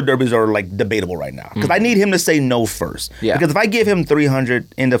 The roller derbies are like debatable right now because I need him to say no first. Yeah. Because if I give him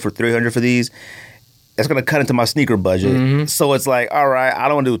end up for $300 for these, it's going to cut into my sneaker budget. So it's like, all right, I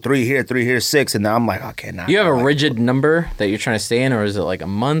don't want to do 3 here, 6. And now I'm like, okay, now. You have a rigid number that you're trying to stay in, or is it like a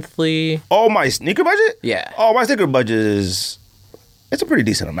monthly? Oh, my sneaker budget? Yeah. Oh, my sneaker budget it's a pretty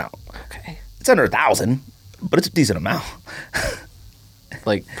decent amount. Okay. It's under $1,000, but it's a decent amount.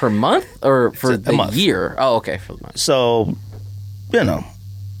 Like per month or for the month. year? Oh, okay, for the month. So, you know,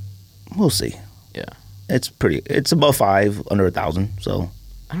 we'll see. Yeah. It's above 5, under 1,000. So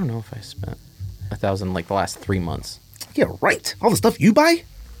I don't know if I spent 1,000 like the last 3 months. Yeah, right. All the stuff you buy?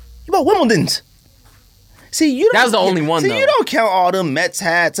 You bought Wimbledon's. See, that was the only one, though. You don't count all them Mets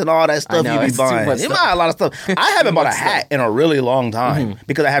hats and all that stuff you be buying. You buy a lot of stuff. I haven't bought a hat in a really long time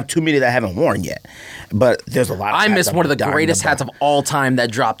because I have too many that I haven't worn yet. But there's a lot of I hats missed one of the greatest hats of all time that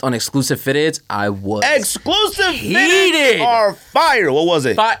dropped on exclusive fitteds. I was exclusive heated. Fitteds are fire. What was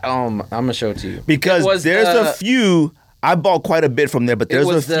it? I'm gonna show it to you because there's a few. I bought quite a bit from there, but there's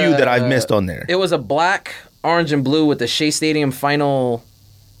a few that I've missed on there. It was a black, orange, and blue with the Shea Stadium final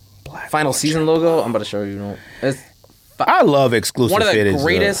season logo. I'm about to show you. I love exclusive fitteds. One of the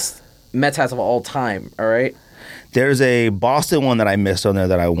greatest Mets hats of all time. All right. There's a Boston one that I missed on there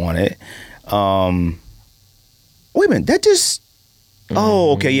that I wanted. Wait a minute, that just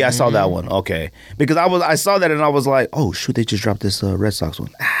Oh, okay, yeah, I saw that one. Okay, because I saw that and I was like, oh shoot, they just dropped this Red Sox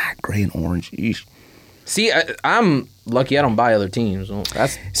one. Gray and orange. Eesh. See, I'm lucky I don't buy other teams.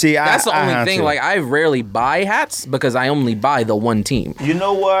 That's the I only thing. to. Like, I rarely buy hats because I only buy the one team. You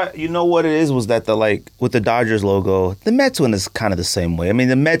know what? You know what it is was that with the Dodgers logo, the Mets one is kind of the same way. I mean,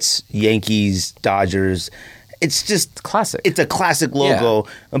 the Mets, Yankees, Dodgers. It's just classic. It's a classic logo,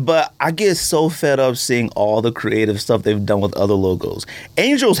 but I get so fed up seeing all the creative stuff they've done with other logos.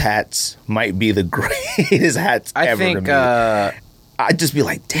 Angels hats might be the greatest hats I ever think, to me. I'd just be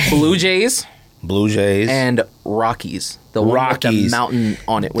like, dang. Blue Jays and Rockies. The one with the mountain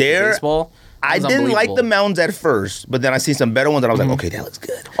on it with the baseball. I didn't like the mountains at first, but then I seen some better ones and I was like, okay, that looks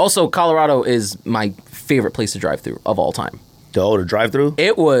good. Also, Colorado is my favorite place to drive through of all time. To drive through?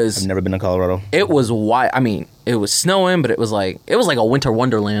 I've never been to Colorado. It was I mean, it was snowing, but it was like a winter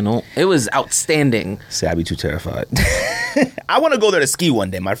wonderland. It was outstanding. See, I'd be too terrified. I want to go there to ski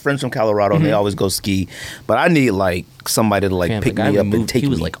one day. My friends from Colorado, and they always go ski, but I need like somebody to pick me up and take me. He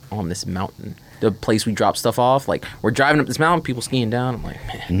was like on this mountain, the place we drop stuff off. Like, we're driving up this mountain, people skiing down. I'm like,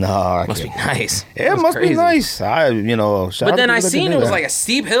 man, no, must be nice. Yeah, it must be nice. But then I seen it was like a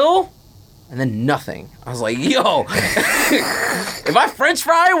steep hill. And then nothing. I was like, yo, if I French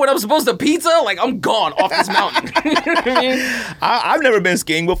fry when I'm supposed to pizza, like, I'm gone off this mountain. You know what I mean? I've never been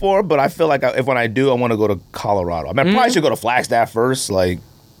skiing before, but I feel like when I do, I want to go to Colorado. I mean, I probably should go to Flagstaff first. Like,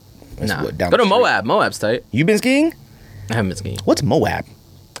 go to Moab. Moab's tight. You been skiing? I haven't been skiing. What's Moab?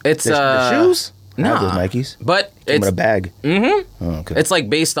 It's the shoes? No, those Nikes. But it's a bag. Mm-hmm. Oh, okay. It's like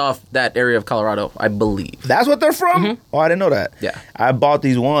based off that area of Colorado, I believe. That's what they're from? Mm-hmm. Oh, I didn't know that. Yeah. I bought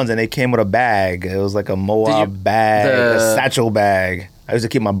these ones and they came with a bag. It was like a Moab bag, a satchel bag. I used to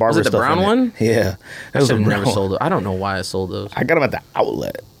keep my barber stuff in it. Was it the brown one? Yeah. I should have never sold it. I don't know why I sold those. I got them at the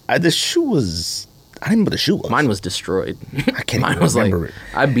outlet. The shoe was... I didn't know what the shoe was. Mine was destroyed. I can't even remember it.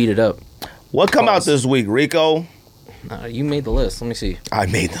 I beat it up. What come out this week, Rico? You made the list. Let me see. I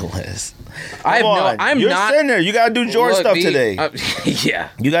made the list. You're not sitting there. You gotta do George stuff today. Yeah.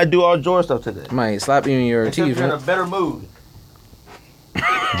 You gotta do all George stuff today. Might slap you in your teeth. You're in a better mood.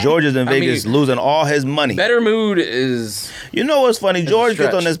 George is in Vegas losing all his money. Better mood is... You know what's funny? George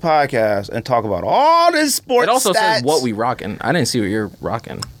gets on this podcast and talk about all this sports. It also stats. says what we rocking. I didn't see what you're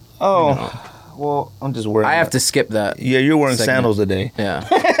rocking. Oh. Well, I'm just wearing... I have to skip that. Yeah, you're wearing sandals today. Yeah.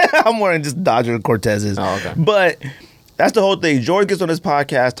 I'm wearing just Dodger Cortezes. Oh, okay. But that's the whole thing. George gets on this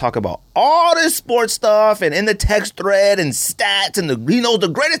podcast, talk about all this sports stuff and in the text thread and stats and he knows the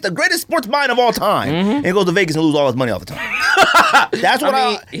greatest sports mind of all time. Mm-hmm. And he goes to Vegas and loses all his money all the time. That's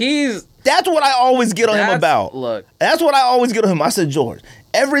what That's what I always get on him about. Look. That's what I always get on him. I said, George,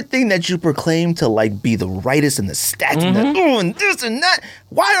 everything that you proclaim to like be the rightest in the stats and this and that,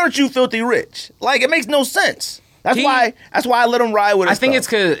 why aren't you filthy rich? Like, it makes no sense. That's why I let him ride with his it's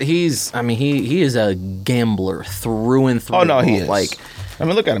because he is a gambler through and through. Oh, no, he is. Like, I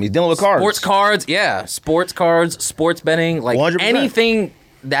mean, look at him. He's dealing with cards. Sports cards, sports betting, like 100%. Anything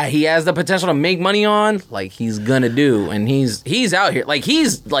that he has the potential to make money on, like, he's gonna do. And he's out here. Like,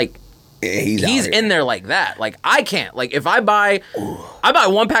 he's in there like that. Like, I can't. Like, if I buy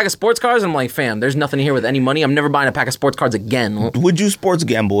one pack of sports cards, I'm like, fam, there's nothing here with any money. I'm never buying a pack of sports cards again. Would you sports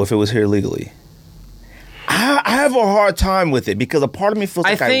gamble if it was here legally? I have a hard time with it because a part of me feels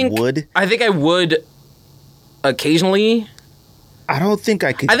like I would. I think I would occasionally. I don't think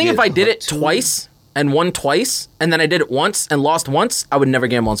I could. I think if I did it twice and won twice, and then I did it once and lost once, I would never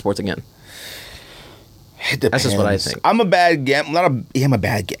gamble on sports again. It depends. That's just what I think. I'm a bad gambler.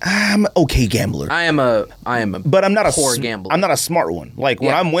 I'm an okay gambler. I am a but I'm not a poor gambler. I'm not a smart one. Like,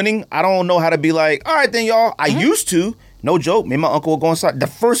 when I'm winning, I don't know how to be like, all right then, y'all. I used to. No joke. Me and my uncle will go inside. The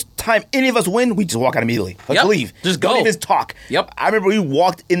first time any of us win, we just walk out immediately. Let's leave. Just go. Don't even talk. Yep. I remember we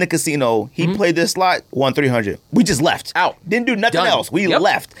walked in the casino. He played this slot, won 300. We just left. Out. Didn't do nothing else. We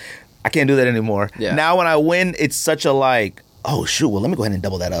left. I can't do that anymore. Yeah. Now when I win, it's such a like, oh shoot, well let me go ahead and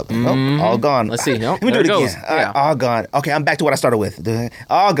double that up. Oh, all gone. Let's see. Let me do it again. All gone. Okay, I'm back to what I started with.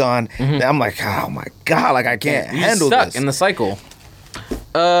 All gone. Then I'm like, oh my God, like I can't handle stuck this. In the cycle.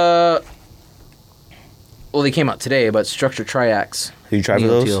 Well, they came out today, but Structure Triax. Did you try for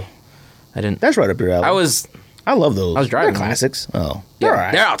those? Teal. I didn't. That's right up your alley. I love those. I was driving. They're classics. Oh. They're all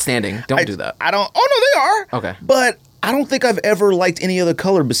right. They're outstanding. Don't do that. Oh, no, they are. Okay. But I don't think I've ever liked any other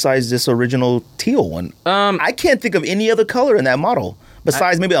color besides this original teal one. I can't think of any other color in that model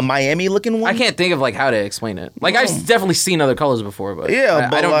besides maybe a Miami-looking one. I can't think of like how to explain it. Like, I've definitely seen other colors before, but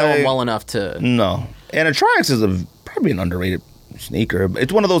I don't know them well enough to... No. And a Triax is probably an underrated sneaker.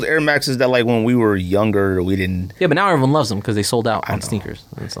 It's one of those Air Maxes that, like, when we were younger, we didn't... Yeah, but now everyone loves them because they sold out on sneakers.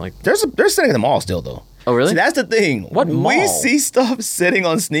 It's like... They're selling them all still, though. Oh, really? See, that's the thing. What We mall? see stuff sitting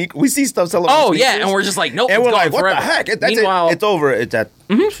on sneak. We see stuff selling on Oh, sneakers. yeah, and we're just like, nope, And it's we're gone like, what forever. the heck? That's Meanwhile, it. It's over. It's at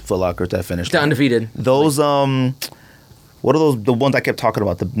Foot Locker. It's at Finish the Line. undefeated. Those, what are those, the ones I kept talking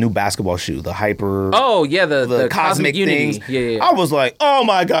about, the new basketball shoe, the hyper, Oh, yeah, the cosmic Unity. things. Yeah. I was like, oh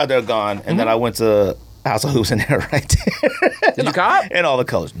my God, they're gone. And then I went to House of Hoops and they're right there. Did you cop? And all the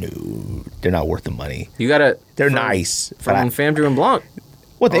colors, no, they're not worth the money. You got it. They're nice. From Fam Drew and Blanc.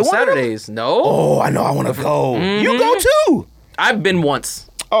 What, they On want them? Saturdays. No. Oh, I know. I want to go. You go too. I've been once.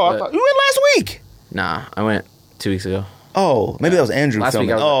 Oh, I thought you went last week. Nah, I went 2 weeks ago. Oh, maybe that was Andrew Last filming.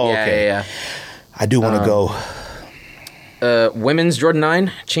 week I was, Oh, yeah, okay. yeah. I do want to go. Women's Jordan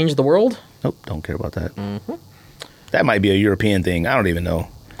 9 changed the world. Nope, don't care about that. That might be a European thing. I don't even know.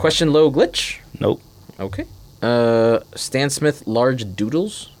 Question low glitch. Nope. Okay. Stan Smith large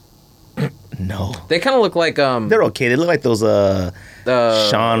doodles. No. They kind of look like They're okay. They look like those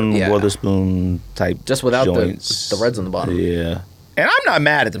Sean yeah. Witherspoon type just without joints. the reds on the bottom. Yeah. And I'm not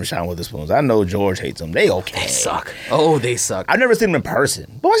mad at them Sean Witherspoons. I know George hates them. They okay. They suck. Oh, they suck. I've never seen them in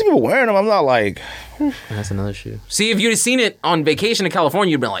person. But I see people wearing them. I'm not like, That's another shoe. See, if you'd have seen it on vacation in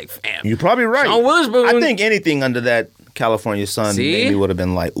California, you'd been like, fam. you're probably right. Sean Witherspoon. I think anything under that California sun See? maybe would have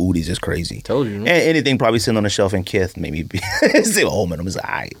been like, ooh, these is crazy. Told you. And anything probably sitting on the shelf in Kith maybe be still home and them is all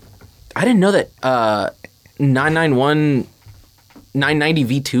right. I didn't know that 991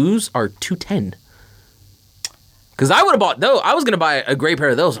 990 V2s are 210. Because I would have bought those. I was going to buy a great pair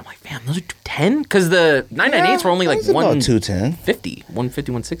of those. I'm like, man, those are 210? Because the 998s were only like 210. 150,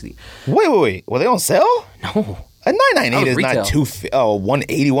 160. Wait. Well, they don't sell? No. A 998 is retail. not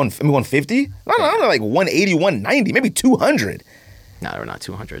 180, 150? No, they're like 180, 190, maybe 200. No, they were not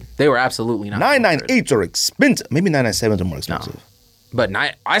 200. They were absolutely not 200. 998s are expensive. Maybe 997s are more expensive. But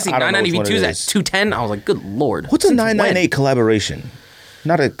I see I don't know 990 which one it V2s at is. 210. I was like, good lord. What's a Since 998 when? collaboration?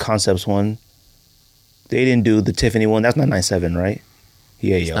 Not a Concepts one. They didn't do the Tiffany one. That's 997, right?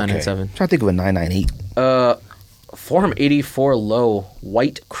 Yeah, okay. 997. I'm trying to think of a 998. Forum 84 low,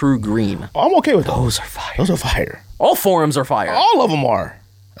 white crew green. Oh, I'm okay with those. Those are fire. Those are fire. All forums are fire. All of them are.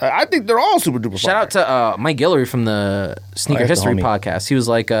 I think they're all super duper Shout out to Mike Guillory from the Sneaker that's the History homie. podcast. He was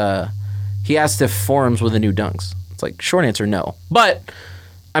like, he asked if forums were the new dunks. It's like, short answer, no. But,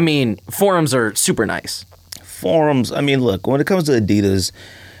 I mean, forums are super nice. Forums. I mean, look, when it comes to Adidas,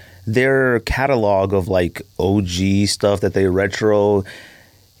 their catalog of like OG stuff that they retro,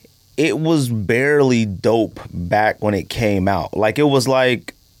 it was barely dope back when it came out. Like it was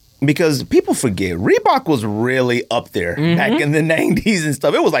like, because people forget, Reebok was really up there back in the 90s and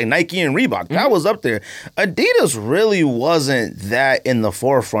stuff. It was like Nike and Reebok. That was up there. Adidas really wasn't that in the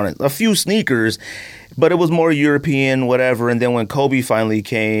forefront. A few sneakers, but it was more European, whatever. And then when Kobe finally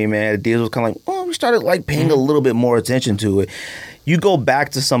came, and Adidas was kind of like, well, we started like paying a little bit more attention to it. You go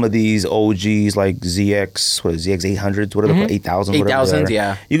back to some of these OGs like ZX 800s, whatever, 8,000s, whatever. 8,000s,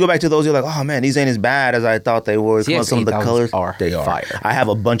 yeah. You go back to those, you're like, oh man, these ain't as bad as I thought they were. ZX Some of the 8,000s colors, are they are fire. I have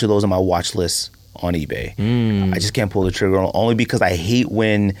a bunch of those on my watch list on eBay. I just can't pull the trigger on only because I hate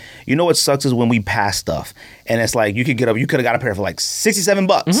when, you know what sucks is when we pass stuff and it's like you could have got a pair for like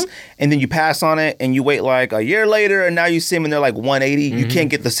 $67 and then you pass on it and you wait like a year later and now you see them and they're like 180. You can't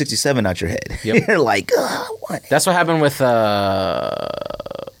get the 67 out your head. Yep. You're like, what? That's what happened with,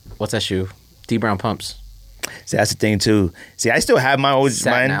 what's that shoe? D Brown Pumps. See, that's the thing too. See, I still have my old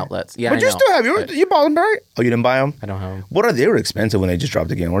Satin mine. outlets. Yeah, but I you know. still have yours. You bought them, right? Oh, you didn't buy them? I don't have them. What are they? Were expensive when they just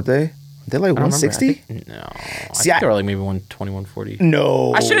dropped again, weren't they? They're like I don't remember. 160. No. See, I think they were like maybe 120, 140.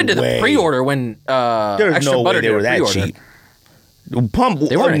 No, I should have did way. the pre-order when There's Extra no Butter way they did were a that pre-order. cheap. Pump.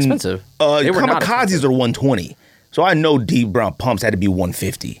 They weren't expensive. They were not Kamikazes expensive. are 120. So I know Deep Brown pumps had to be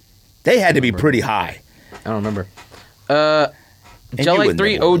 150. They had to be pretty high. I don't remember. And you Gel wouldn't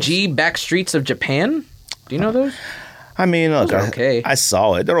 3 know OG Back Streets of Japan. Do you know those? I mean, look, Those are okay. I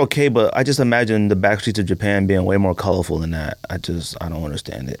saw it. They're okay, but I just imagine the back streets of Japan being way more colorful than that. I don't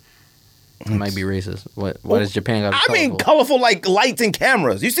understand it. It might be racist. Why does Japan got? I mean, colorful like lights and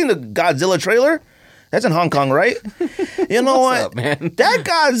cameras. You seen the Godzilla trailer? That's in Hong Kong, right? You know What's what? up, man? That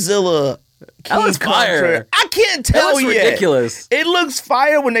Godzilla. That looks King Kong fire. trailer, I can't It tell looks yet. ridiculous. It looks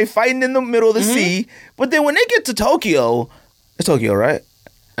fire when they fighting in the middle of the sea, but then when they get to Tokyo, it's Tokyo, right?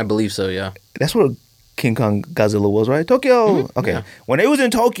 I believe so. Yeah. That's where King Kong Godzilla was, right? Tokyo. Okay. Yeah. When they was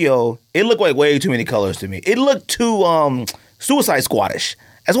in Tokyo, it looked like way too many colors to me. It looked too Suicide Squadish.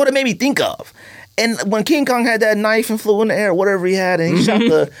 That's what it made me think of. And when King Kong had that knife and flew in the air, whatever he had, and he shot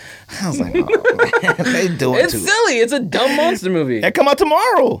the, I was like, oh man, they doing It's too. silly. It's a dumb monster movie. That come out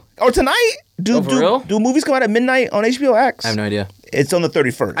tomorrow or tonight. For real? Do movies come out at midnight on HBO X? I have no idea. It's on the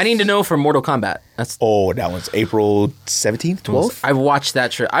 31st. I need to know for Mortal Kombat. That one's April 17th, 12th? I've watched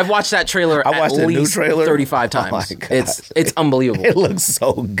that trailer. I've watched that trailer I watched at the new least trailer 35 times. Oh my God. It's unbelievable. It looks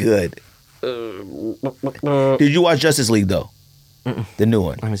so good. Did you watch Justice League, though? The new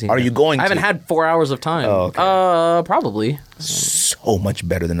one. Are you going to? I haven't had 4 hours of time. Oh, okay. Probably. So much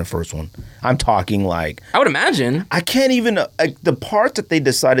better than the first one. I'm talking like... I would imagine. I can't even... the parts that they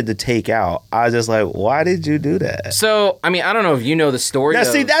decided to take out, I was just like, why did you do that? So, I mean, I don't know if you know the story. Now,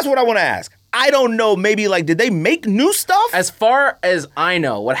 see, that's what I want to ask. I don't know. Maybe, like, did they make new stuff? As far as I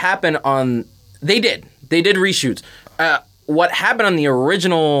know, what happened on... They did reshoots. What happened on the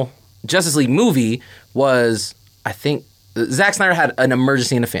original Justice League movie was, I think... Zack Snyder had an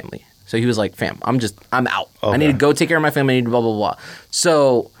emergency in the family. So he was like, fam, I'm out. Okay. I need to go take care of my family. I need to blah, blah, blah.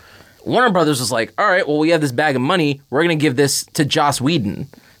 So Warner Brothers was like, all right, well, we have this bag of money. We're going to give this to Joss Whedon.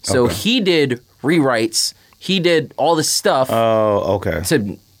 So he did rewrites. He did all this stuff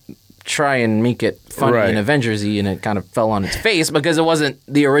to try and make it funny and Avengers-y, and it kind of fell on its face because it wasn't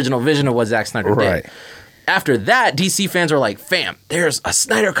the original vision of what Zack Snyder did. After that, DC fans were like, fam, there's a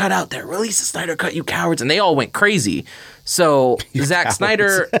Snyder Cut out there. Release a Snyder Cut, you cowards. And they all went crazy. So Zack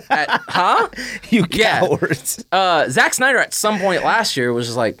Snyder... You cowards. Zack Snyder at some point last year was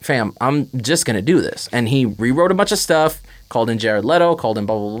just like, fam, I'm just going to do this. And he rewrote a bunch of stuff, called in Jared Leto, called in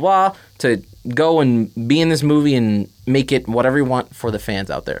blah, blah, blah, blah, to go and be in this movie and make it whatever you want for the fans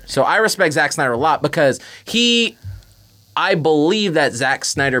out there. So I respect Zack Snyder a lot because I believe that Zack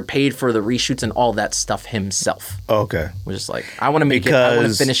Snyder paid for the reshoots and all that stuff himself. Okay. Which is like, I want to make it. I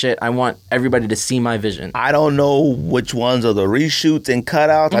want to finish it. I want everybody to see my vision. I don't know which ones are the reshoots and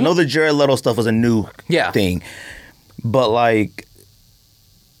cutouts. Mm-hmm. I know the Jared Leto stuff was a new thing. But like,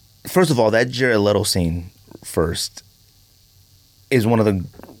 first of all, that Jared Leto scene first is one of the,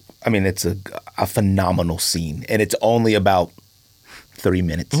 I mean, it's a phenomenal scene. And it's only about 3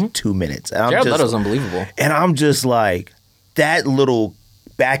 minutes, 2 minutes. And Jared Leto's unbelievable. And I'm just like, that little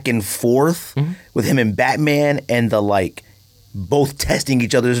back and forth with him and Batman and the like both testing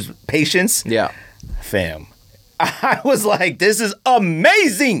each other's patience. Yeah. Fam. I was like, this is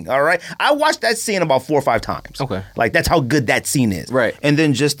amazing. All right. I watched that scene about 4 or 5 times. Okay. Like, that's how good that scene is. Right. And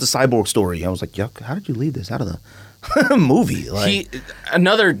then just the cyborg story. I was like, yuck, how did you leave this out of the movie? Like,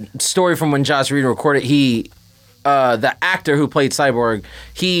 another story from when Joss Whedon recorded, the actor who played Cyborg,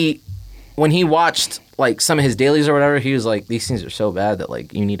 when he watched like some of his dailies or whatever, he was like, "These scenes are so bad that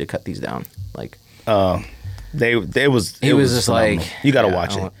like you need to cut these down." Like, he was just phenomenal. Like, you got to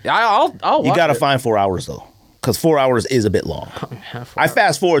watch it. I'll watch you got to find 4 hours though, because 4 hours is a bit long. I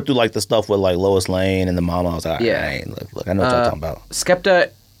fast forward through like the stuff with like Lois Lane and the mama. I was like, look, I know what y'all talking about.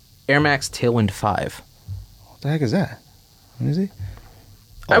 Skepta Air Max Tailwind 5. What the heck is that? Let me see.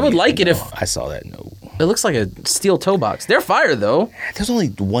 I would like it if I saw that. No, it looks like a steel toe box. They're fire though. There's only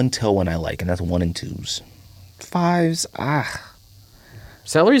one toe one I like, and that's 1 and 2s. 5s,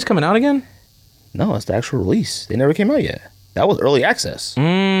 Celery's coming out again? No, it's the actual release. They never came out yet. That was early access.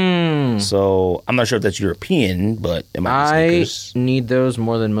 So I'm not sure if that's European, but it might be sneakers. I need those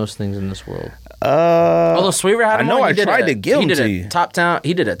more than most things in this world. Although Sweaver had them, I tried to give them to you.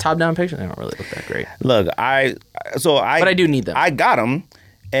 He did a top-down picture. They don't really look that great. Look, but I do need them. I got them.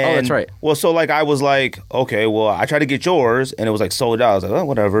 And, that's right. Well, so like I was like, okay, well, I tried to get yours, and it was like sold out. I was like, oh,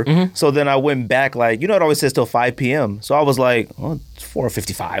 whatever. Mm-hmm. So then I went back, like, it always says till 5 p.m. So I was like, oh, it's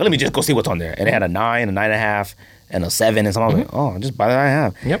 4:55. Let me just go see what's on there. And it had a 9, a 9.5, and a 7, and so I was like, oh, just buy the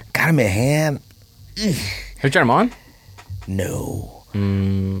 9.5. Yep. Got them in hand. Have you tried them on? No.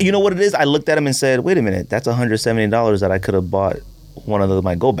 You know what it is? I looked at them and said, wait a minute, that's $170 that I could have bought one of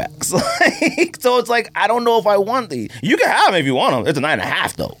my go backs. So it's like, I don't know if I want these. You can have them if you want them. It's a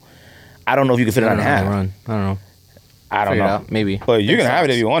 9.5 though. I don't know if you can fit it on a half. I don't know. Maybe. But you can have it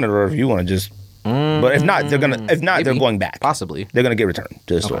if you want it, or if you want to just. But if not, they're going back. Possibly. They're gonna get returned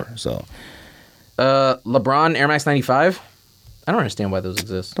to the store. So. LeBron Air Max 95. I don't understand why those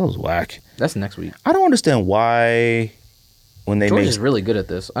exist. That was whack. That's next week. I don't understand why when they George is really good at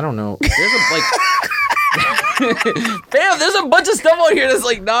this. I don't know. There's Fam, there's a bunch of stuff on here that's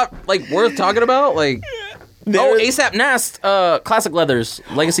like not like worth talking about. Like, ASAP Nast, classic leathers,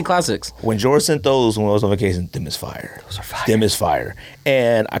 legacy classics. When George sent those when I was on vacation, them is fire. Those are fire. Them is fire.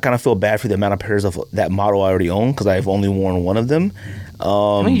 And I kind of feel bad for the amount of pairs of that model I already own because I've only worn one of them.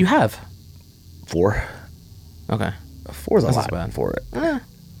 How many do you have? 4. Okay. 4 is a lot for it.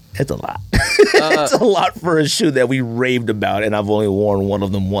 It's a lot. It's a lot for a shoe that we raved about, and I've only worn one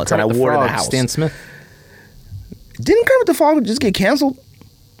of them once, and I wore it in the house. Stan Smith. Didn't Kermit the Frog just get canceled?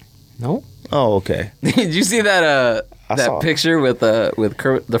 No. Oh, okay. Did you see that picture with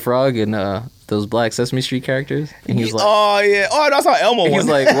Kermit the Frog and the those Black Sesame Street characters. And he was like, oh yeah, oh that's how Elmo was. He's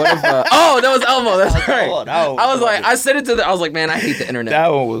like, what if? Oh, that was Elmo. That's right. that was I was like, funny. I said it to the. I was like, man, I hate the internet. That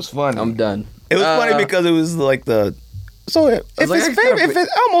one was funny. I'm done. It was funny because it was like the. So if like,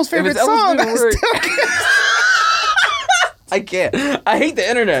 it's Elmo's favorite song, I still can't. I can't. I hate the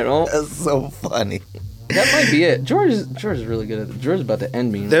internet. Oh. That's so funny. That might be it. George is really good at it. George is about to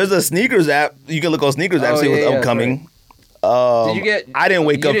end me. There's a sneakers app. You can look on sneakers app, see what's upcoming. Did you get? I didn't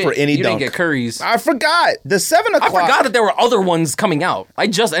wake up for any You dunk. didn't get Curry's. I forgot. The 7 o'clock. I forgot that there were other ones coming out. I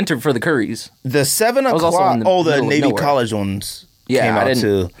just entered for the Curry's. The 7 was also o'clock. in the The middle of Navy nowhere. College ones Yeah, came out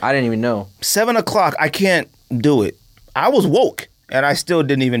too. I didn't even know. 7 o'clock. I can't do it. I was woke and I still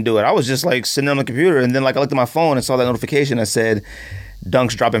didn't even do it. I was just like sitting on the computer and then like I looked at my phone and saw that notification that said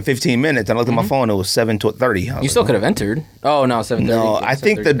Dunks drop in 15 minutes. And I looked at my phone. It was 7:30. You still could have entered. Oh no, 7:30. No, Yeah, I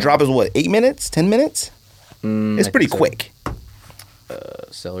think the 7:30. drop is what, 8 minutes, 10 minutes. It's I pretty think so. quick.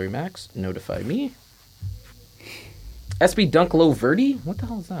 Celery Max, notify me. SB Dunk Low Verdi? What the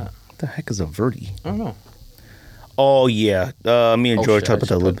hell is that? What the heck is a Verdi? I don't know. Oh yeah, me and George talked about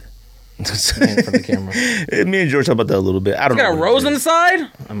that a little bit. In front of the camera. Me and George talked about that a little bit. I don't It's know. got a what it rose is. on the side?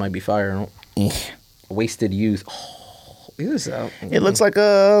 I might be fire. I don't- Eh. Wasted youth. Oh, look at this out. It looks like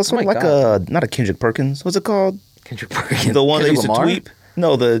a sort Oh of my like God. a not a Kendrick Perkins. What's it called? Kendrick Perkins. The one that Kendrick used Lamar? to tweet.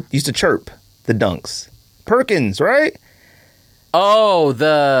 No, the used to chirp the dunks. Perkins, right? Oh,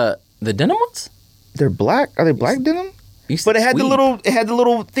 the denim ones? They're black. Are they black denim? Used But to it had the tweet.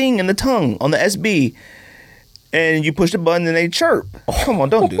 little thing in the tongue on the SB, and you push the button and they chirp. Oh, come on,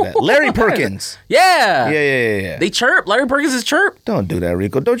 don't do that. Larry Perkins. Yeah. Yeah. They chirp. Larry Perkins is chirp. Don't do that,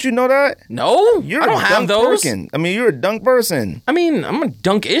 Rico. Don't you know that? No, You're I don't a have dunk those. Perkin. I mean, you're a dunk person. I mean, I'm a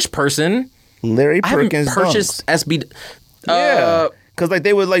dunk-ish person. Larry I haven't Perkins purchased dunks. SB. Yeah. Because like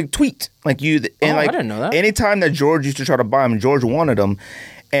they would like tweet like you and Oh, like I didn't know that. anytime that George used to try to buy them, George wanted them,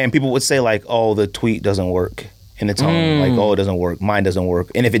 and people would say like, "Oh, the tweet doesn't work," in the tone like, "Oh, it doesn't work, mine doesn't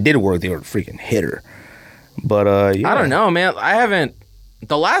work," and if it did work, they were a freaking hitter. But yeah. I don't know, man. I haven't.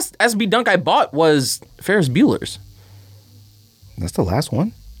 The last SB dunk I bought was Ferris Bueller's. That's the last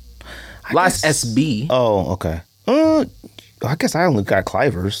one. Last SB. Oh, okay. I guess I only got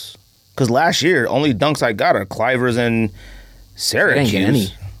Clivers because last year only dunks I got are Clivers and I Syracuse. didn't get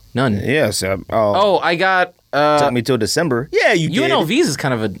any. None. Yes. Oh, I got. Took me till December. Yeah, you did. UNLV's is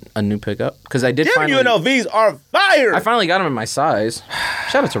kind of a new pickup because I did Them finally. UNLVs are fire. I finally got them in my size.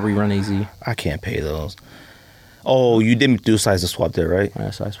 Shout out to Rerun AZ. I can't pay those. Oh, you didn't do size to swap there, right?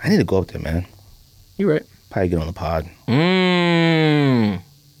 My size. I need to go up there, man. You right. Probably get on the pod.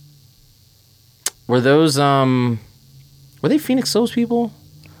 Were those were they Phoenix So's people?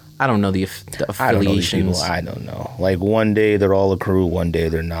 I don't know the I don't know these affiliations. people. I don't know. Like one day they're all a crew, one day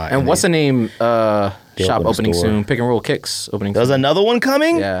they're not. And what's the name? Shop open a opening store. soon. Pick and Roll Kicks opening. There's soon. another one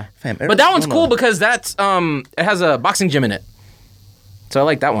coming? Yeah. Fam, But that one's no, cool no. because that's it has a boxing gym in it. So I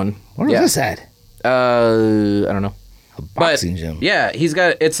like that one. Where is yeah. this at? I don't know. A boxing gym. Yeah, he's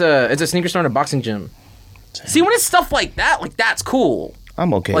got it's a sneaker store and a boxing gym. See, when it's stuff like that's cool.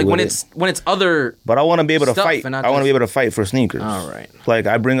 I'm okay Like with when it's other. But I want to be able to stuff fight. and I not want to just- be able to fight for sneakers. All right. Like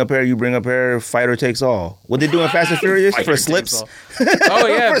I bring a pair, you bring a pair, fighter takes all. What they do in Fast and Furious Fighter for takes slips? all. Oh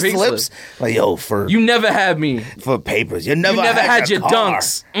yeah, for pink slips? slip. Like yo, for You never had me. for papers. You never never had your your car.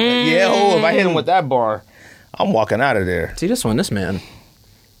 dunks. Yeah, oh, if I hit him with that bar, I'm walking out of there. See this man.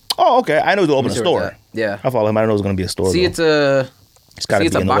 Oh, okay. I know to open a See where it's store. at. Yeah. I follow him. I didn't know it was going to be a store. See, though. it's gotta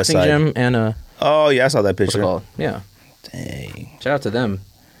it's be a on the west boxing side. gym and a Oh, yeah, I saw that what's it picture. called? Yeah. Dang. Shout out to them.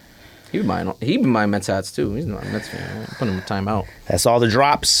 He be buying Mets hats too. He's not a Mets fan. Put him in timeout. That's all the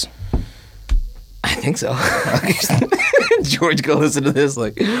drops. I think so. George, go listen to this.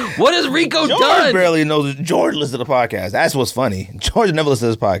 Like, what has Rico George done? barely knows. George listens to the podcast. That's what's funny. George never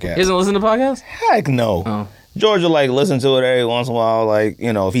listens to this podcast. He doesn't listen to podcasts? Heck no. Oh. George will like listen to it every once in a while. Like,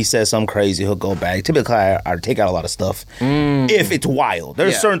 you know, if he says something crazy, he'll go back. Typically, I take out a lot of stuff if it's wild.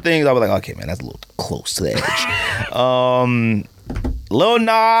 There's Yeah. certain things I'll be like, okay, man, that's a little close to the edge. Lil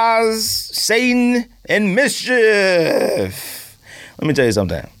Nas, Satan, and Mischief. Let me tell you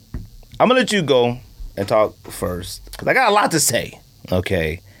something. I'm gonna let you go and talk first because I got a lot to say.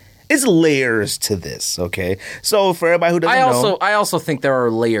 Okay, it's layers to this. Okay, so for everybody who doesn't know, I also think there are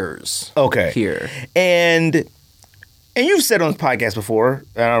layers. okay, Here. and you've said on this podcast before,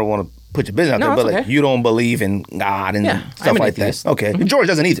 and I don't want to put your business out No, there, but it's like okay. you don't believe in God and Yeah, stuff I'm an like that. atheist. Okay, George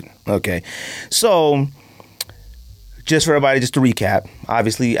doesn't either. Okay, so just for everybody, just to recap,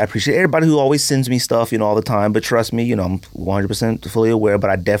 obviously I appreciate everybody who always sends me stuff, you know, all the time. But trust me, you know, I'm 100% fully aware,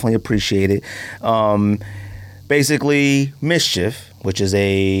 but I definitely appreciate it. Basically, Mischief, which is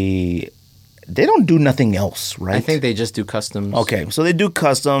a they don't do nothing else, right? I think they just do customs. Okay, so they do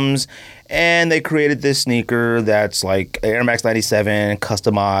customs, and they created this sneaker that's like Air Max 97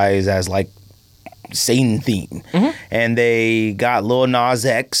 customized as like Satan theme. And they got Lil Nas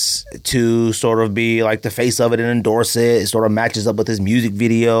X to sort of be like the face of it and endorse it. It sort of matches up with his music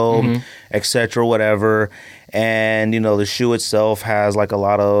video, etc., whatever. And, the shoe itself has like a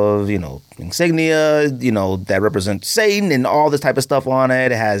lot of, insignia, that represent Satan and all this type of stuff on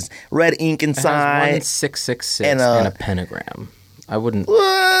it. It has red ink inside. It has 1666 and a pentagram. I wouldn't.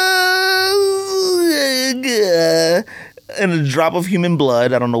 And a drop of human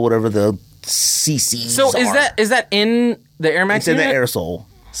blood. I don't know, whatever the CCs So is that in the Air Max It's in the unit? air sole.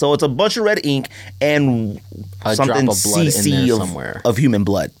 So it's a bunch of red ink and A something drop of blood in CC there of, somewhere. of human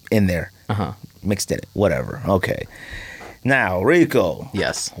blood in there. Uh-huh. Mixed in it. Whatever. Okay. Now, Rico.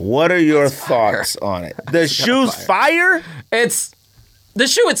 Yes. What are your thoughts on it? The shoe's fire? The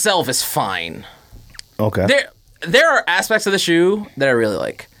shoe itself is fine. Okay. There are aspects of the shoe that I really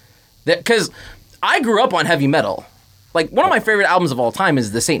like. Because I grew up on heavy metal. Like, one of my favorite albums of all time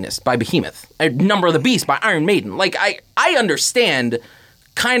is The Satanist by Behemoth. Number of the Beast by Iron Maiden. Like, I understand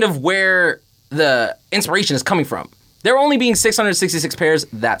kind of where the inspiration is coming from. There only being 666 pairs,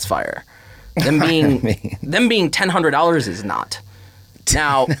 that's fire. Them being $1,000 is not.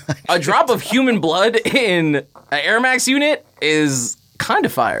 Now, a drop of human blood in an Air Max unit is kind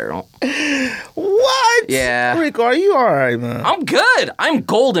of fire. What? Yeah. Rico, are you all right, man? I'm good. I'm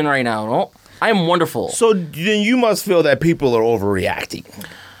golden right now. I am wonderful. So then you must feel that people are overreacting.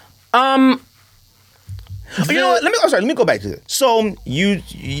 You know what? Let me go back to this. So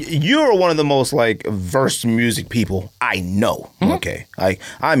you're one of the most like versed music people I know. Okay,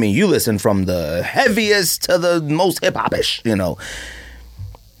 I mean you listen from the heaviest to the most hip hopish.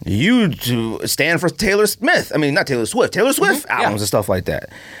 You stand for Taylor Smith. I mean not Taylor Swift. Taylor Swift albums and stuff like that.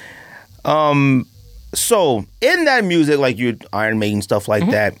 So in that music, like your Iron Maiden stuff like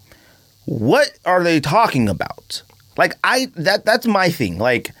that, what are they talking about? Like that's my thing.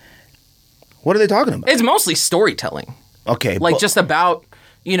 Like. What are they talking about? It's mostly storytelling. Okay. Like, just about,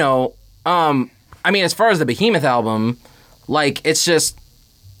 I mean, as far as the Behemoth album, like, it's just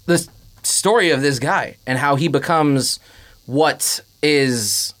the story of this guy and how he becomes what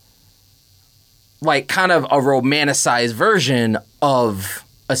is, like, kind of a romanticized version of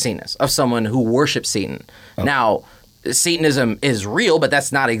a Satanist, of someone who worships Satan. Okay. Now, Satanism is real, but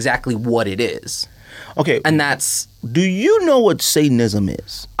that's not exactly what it is. Okay. And that's... Do you know what Satanism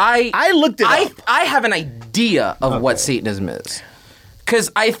is? I looked it up. I have an idea of what Satanism is.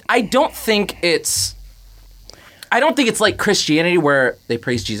 Because I don't think it's... I don't think it's like Christianity where they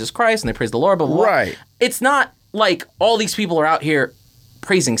praise Jesus Christ and they praise the Lord, blah, blah, blah. Right. It's not like all these people are out here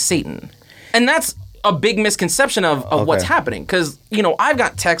praising Satan. And that's a big misconception of what's happening. Because, I've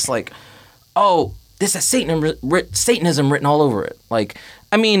got texts like, oh, this has Satanism written all over it. Like,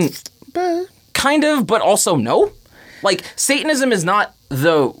 I mean... Kind of, but also no. Like, Satanism is not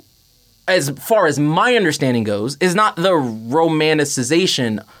as far as my understanding goes, is not the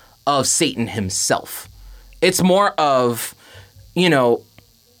romanticization of Satan himself. It's more of,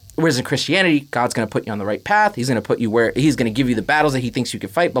 whereas in Christianity, God's going to put you on the right path. He's going to put you where he's going to give you the battles that he thinks you can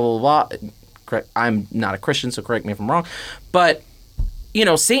fight, blah, blah, blah. Correct. I'm not a Christian, so correct me if I'm wrong. But,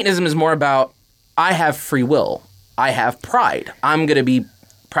 Satanism is more about, I have free will. I have pride. I'm going to be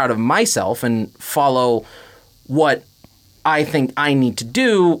proud of myself and follow what I think I need to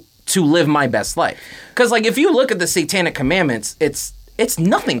do to live my best life. Because, like, if you look at the Satanic Commandments, it's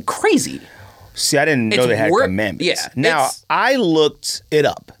nothing crazy. See, I didn't know they had commandments. Yeah. Now, I looked it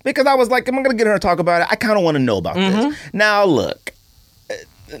up because I was like, I'm going to get her to talk about it. I kind of want to know about this. Now, look.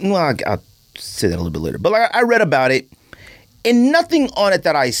 Well, I'll say that a little bit later. But I read about it, and nothing on it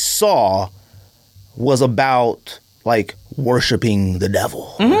that I saw was about, like, worshiping the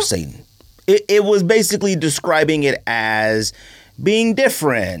devil or Satan. It was basically describing it as being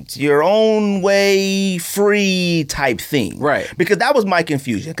different, your own way, free type thing. Right. Because that was my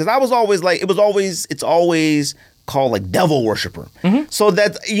confusion. Because I was always like, it's always called like devil worshiper. So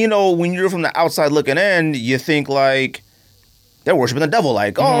that, when you're from the outside looking in, you think like they're worshiping the devil,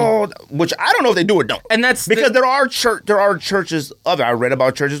 like, which I don't know if they do or don't. And that's because there are churches of it. I read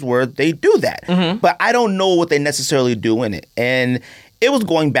about churches where they do that, but I don't know what they necessarily do in it. And it was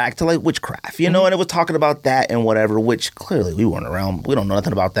going back to like witchcraft, and it was talking about that and whatever. Which clearly we weren't around. We don't know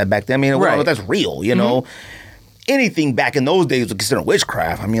nothing about that back then. I mean, we don't know if that's real. Anything back in those days was considered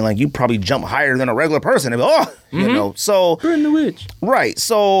witchcraft. I mean, like you probably jump higher than a regular person. And So burn the witch, right?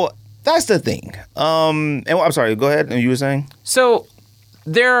 So. That's the thing. And I'm sorry, go ahead. You were saying? So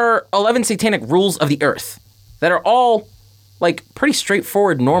there are 11 satanic rules of the earth that are all like pretty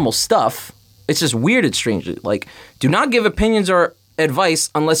straightforward, normal stuff. It's just weirded strangely. Like, do not give opinions or advice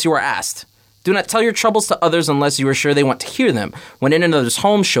unless you are asked. Do not tell your troubles to others unless you are sure they want to hear them. When in another's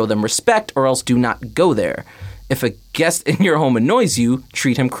home, show them respect, or else do not go there. If a guest in your home annoys you,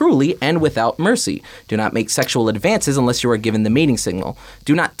 treat him cruelly and without mercy. Do not make sexual advances unless you are given the mating signal.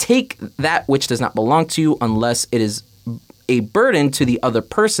 Do not take that which does not belong to you unless it is a burden to the other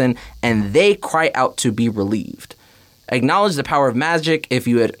person and they cry out to be relieved. Acknowledge the power of magic if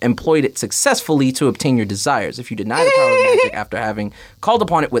you had employed it successfully to obtain your desires. If you deny the power of magic after having called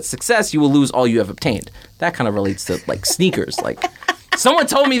upon it with success, you will lose all you have obtained. That kind of relates to, like, sneakers. Like, someone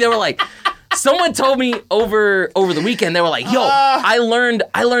told me over the weekend, they were like, yo, I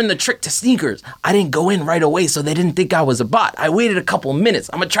learned the trick to sneakers. I didn't go in right away, so they didn't think I was a bot. I waited a couple minutes.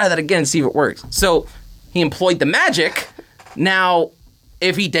 I'm going to try that again and see if it works. So he employed the magic. Now,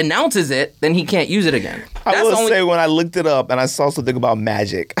 if he denounces it, then he can't use it again. I will say, when I looked it up and I saw something about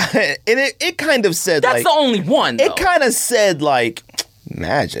magic, and it kind of said, that's like... That's the only one, though. It kind of said, like,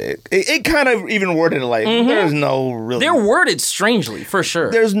 magic. It kind of even worded it like, there's no real... They're worded strangely, for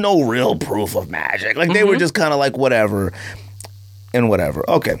sure. There's no real proof of magic. Like, they were just kind of like, whatever, and whatever.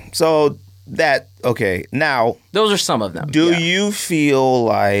 Okay, so now... Those are some of them. Do you feel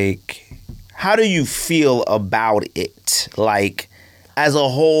like... How do you feel about it? Like... as a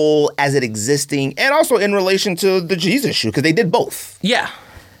whole, as it existing, and also in relation to the Jesus shoe, because they did both. Yeah.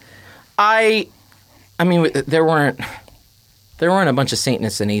 I mean, there weren't a bunch of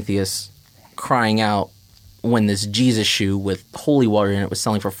Satanists and atheists crying out when this Jesus shoe with holy water in it was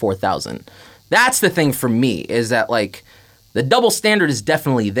selling for $4,000. That's the thing for me, is that, like, the double standard is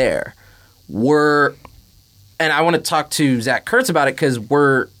definitely there. And I want to talk to Zach Kurtz about it, because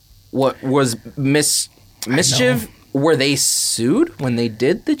what was mischief... Were they sued when they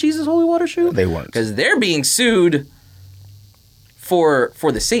did the Jesus Holy Water shoe? They weren't. Because they're being sued for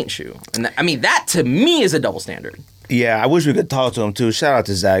the Saint shoe. And that to me is a double standard. Yeah, I wish we could talk to him too. Shout out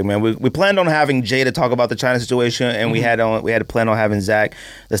to Zach, man. We planned on having Jay to talk about the China situation, and we had to plan on having Zach,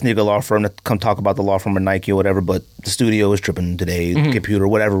 the sneaker law firm, to come talk about the law firm of Nike or whatever, but the studio was tripping today, computer,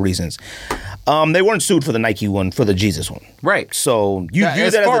 whatever reasons. They weren't sued for the Nike one, for the Jesus one. Right. So you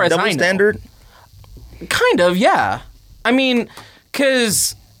view that as a double standard? Kind of, yeah. I mean,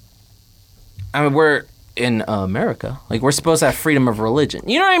 because we're in America. Like, we're supposed to have freedom of religion.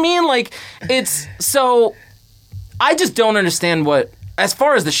 You know what I mean? Like, it's so. I just don't understand as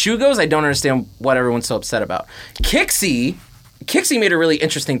far as the shoe goes, I don't understand what everyone's so upset about. Kixie made a really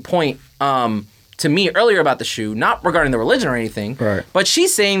interesting point to me earlier about the shoe, not regarding the religion or anything, right? But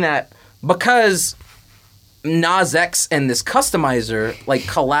she's saying that because Nas X and this customizer like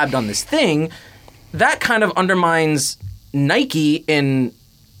collabed on this thing, that kind of undermines Nike in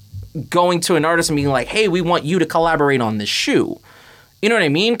going to an artist and being like, hey, we want you to collaborate on this shoe. You know what I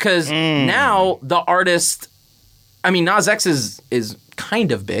mean? Because now the artist, Nas X is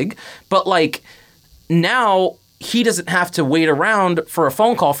kind of big, but like now he doesn't have to wait around for a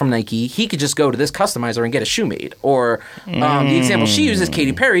phone call from Nike. He could just go to this customizer and get a shoe made. Or the example she uses,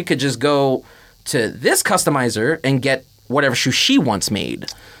 Katy Perry, could just go to this customizer and get whatever shoe she wants made.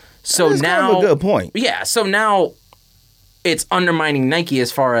 So that's now, kind of a good point. Yeah. So now it's undermining Nike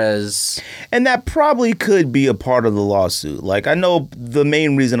as far as, and that probably could be a part of the lawsuit. Like, I know the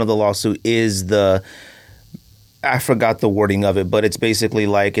main reason of the lawsuit is I forgot the wording of it, but it's basically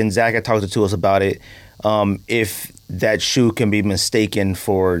like, and Zach had talked to us about it. If that shoe can be mistaken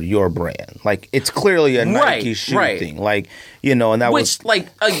for your brand, like it's clearly a Nike shoe thing, like, you know, and that was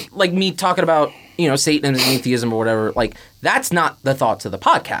like me talking about, you know, Satan and atheism or whatever. Like, that's not the thoughts of the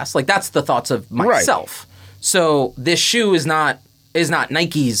podcast. Like, that's the thoughts of myself. Right. So this shoe is not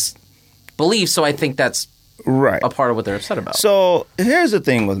Nike's belief. So I think that's a part of what they're upset about. So here's the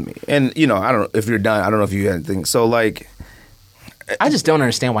thing with me, and you know, I don't know if you're done. I don't know if you had anything. So like, I just don't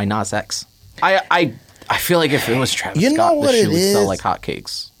understand why Nas X. I feel like if it was Travis Scott, the shoe would sell like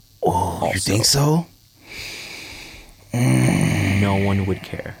hotcakes. Oh, you think so? No one would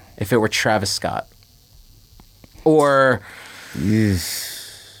care if it were Travis Scott. Or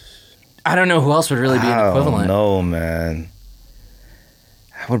I don't know who else would really be an equivalent. No, man.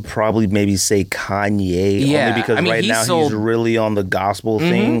 I would probably maybe say Kanye, only because right now he's really on the gospel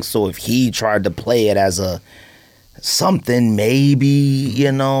thing. So if he tried to play it as a something, maybe,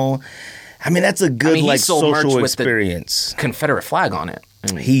 you know. I mean, that's a good like social experience. With the Confederate flag on it.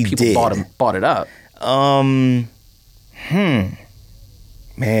 And people did. Bought it up.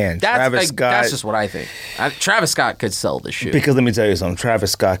 Man, Travis Scott. That's just what I think. Travis Scott could sell this shoe. Because let me tell you something.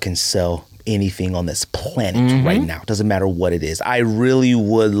 Travis Scott can sell anything on this planet right now. Doesn't matter what it is. I really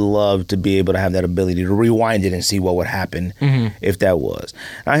would love to be able to have that ability to rewind it and see what would happen if that was.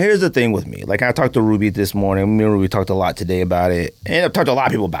 Now, here's the thing with me. Like, I talked to Ruby this morning. Me and Ruby talked a lot today about it. And I've talked to a lot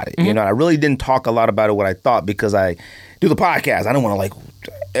of people about it. You know, I really didn't talk a lot about it what I thought because I do the podcast. I don't want to, like,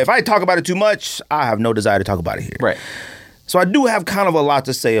 if I talk about it too much, I have no desire to talk about it here. Right. So I do have kind of a lot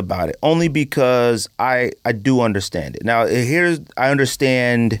to say about it, only because I do understand it. Now, I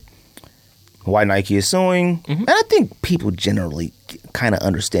understand why Nike is suing, and I think people generally kind of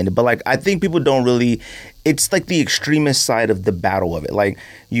understand it. But, like, I think people don't really, it's like the extremist side of the battle of it. Like,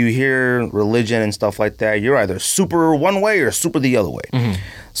 you hear religion and stuff like that, you're either super one way or super the other way.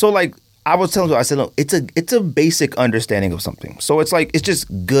 So, like, I was telling you, I said, look, it's a basic understanding of something. So it's like, it's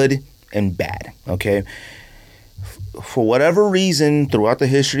just good and bad, okay? For whatever reason, throughout the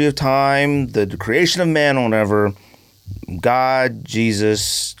history of time, the creation of man or whatever, God,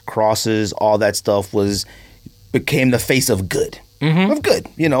 Jesus, crosses, all that stuff became the face of good. Of good,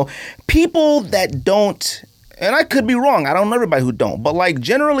 you know. People that don't, and I could be wrong, I don't know everybody who don't, but, like,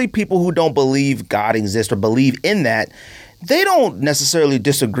 generally people who don't believe God exists or believe in that, they don't necessarily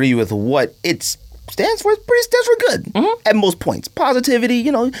disagree with what it stands for. It stands for good at most points. Positivity,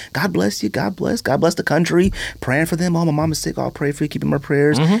 you know, God bless you, God bless the country. Praying for them. Oh, my mom is sick. I'll pray for you, keep in my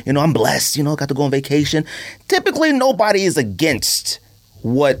prayers. You know, I'm blessed, you know, got to go on vacation. Typically, nobody is against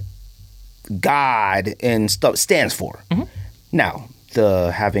what God and stuff stands for. Now,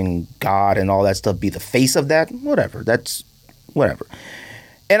 the having God and all that stuff be the face of that, whatever. That's whatever.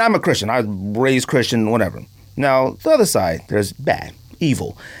 And I'm a Christian. I was raised Christian, whatever. Now, the other side, there's bad,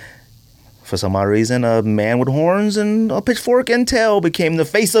 evil. For some odd reason, a man with horns and a pitchfork and tail became the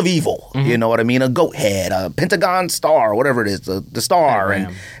face of evil. You know what I mean? A goat head, a pentagon star, whatever it is, the star Pentagram.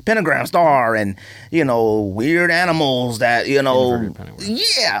 and pentagram star and, you know, weird animals that, you know,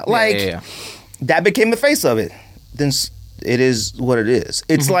 that became the face of it. Then it is what it is.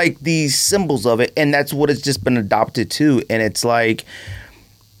 It's like these symbols of it, and that's what it's just been adopted to. And it's like,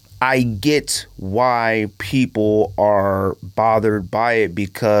 I get why people are bothered by it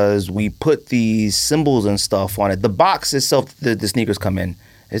because we put these symbols and stuff on it. The box itself, the sneakers come in,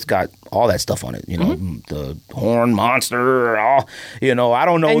 it's got all that stuff on it. You know, the horn monster, all, you know, I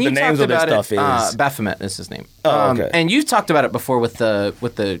don't know what the names of this stuff is. Baphomet is his name. Oh, okay. And you've talked about it before with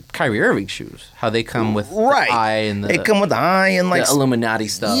the Kyrie Irving shoes, how they come with the eye and they come with the eye and, like, the Illuminati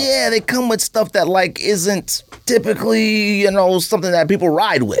stuff. Yeah, they come with stuff that, like, isn't typically, you know, something that people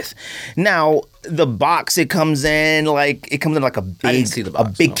ride with. Now, the box it comes in like a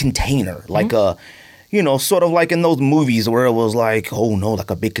big container, like a, you know, sort of like in those movies where it was like, oh no, like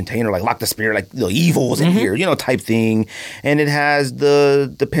a big container, like Lock the Spirit, like the evil's in here, you know, type thing. And it has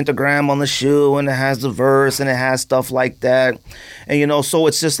the pentagram on the shoe, and it has the verse, and it has stuff like that. And, you know, so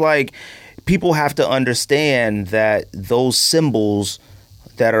it's just like people have to understand that those symbols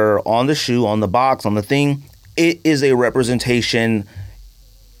that are on the shoe, on the box, on the thing, it is a representation.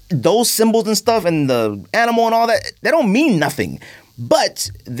 Those symbols and stuff and the animal and all that, they don't mean nothing. But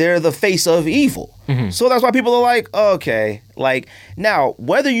they're the face of evil. So that's why people are like, okay. Like, now,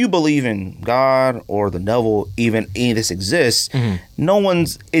 whether you believe in God or the devil, even any of this exists,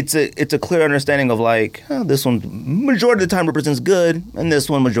 it's a clear understanding of, like, oh, this one, majority of the time represents good, and this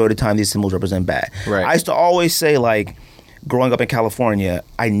one, majority of the time, these symbols represent bad. Right. I used to always say, like, growing up in California,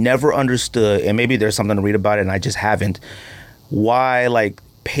 I never understood, and maybe there's something to read about it, and I just haven't, why, like,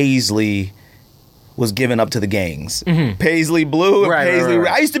 Paisley was given up to the gangs. Paisley blue and Paisley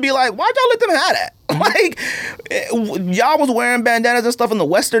red. I used to be like, why'd y'all let them have that? Like, y'all was wearing bandanas and stuff in the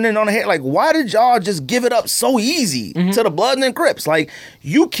Western and on the hair. Like, why did y'all just give it up so easy to the Bloods and Crips? Like,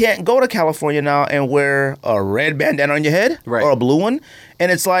 you can't go to California now and wear a red bandana on your head or a blue one.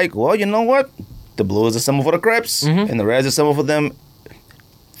 And it's like, well, you know what? The blue is a symbol for the Crips and the red is a symbol for them.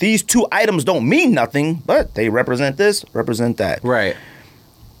 These two items don't mean nothing, but they represent this, represent that. Right.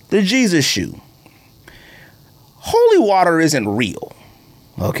 The Jesus shoe. Holy water isn't real,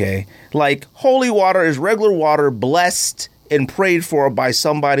 okay? Like, holy water is regular water blessed and prayed for by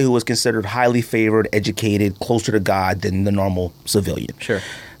somebody who was considered highly favored, educated, closer to God than the normal civilian. Sure.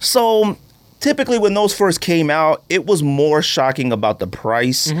 So, typically when those first came out, it was more shocking about the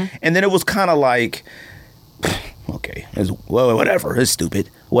price. And then it was kind of like, okay, well, whatever, it's stupid,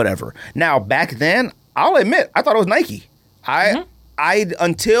 whatever. Now, back then, I'll admit, I thought it was Nike. I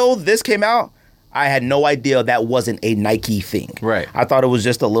until this came out, I had no idea that wasn't a Nike thing. Right. I thought it was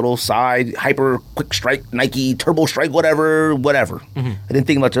just a little side, hyper, quick strike, Nike, turbo strike, whatever. I didn't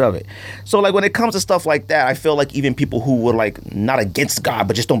think much of it. So, like, when it comes to stuff like that, I feel like even people who were, like, not against God,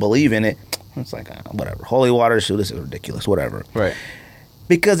 but just don't believe in it, it's like, whatever. Holy water shoe, this is ridiculous, whatever. Right.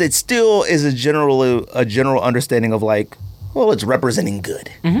 because it still is a general understanding of like, well, it's representing good.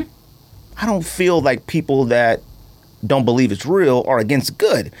 Mm-hmm. I don't feel like people that don't believe it's real are against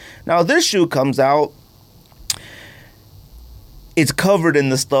good. Now, this shoe comes out, it's covered in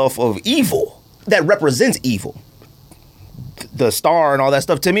the stuff of evil that represents evil. The star and all that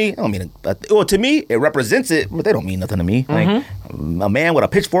stuff, to me, I don't mean it. Well, to me, it represents it, but they don't mean nothing to me. Like a man with a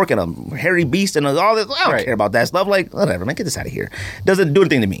pitchfork and a hairy beast and all this, I don't care about that stuff. Like, whatever, man, get this out of here. Doesn't do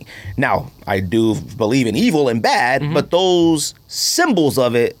anything to me. Now, I do believe in evil and bad, but those symbols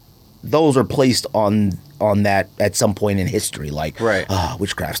of it, those are placed on that at some point in history. Like,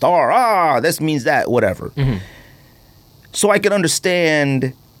 witchcraft star, this means that, whatever. So I can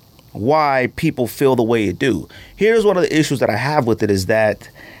understand why people feel the way it do. Here's one of the issues that I have with it is that,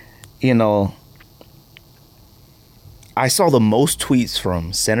 you know, I saw the most tweets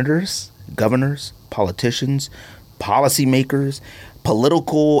from senators, governors, politicians, policymakers,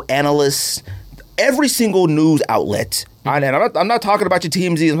 political analysts, every single news outlet. And I'm not talking about your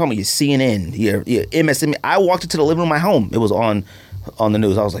TMZ, I'm talking about your CNN, your MSNBC. I walked into the living room of my home. It was on the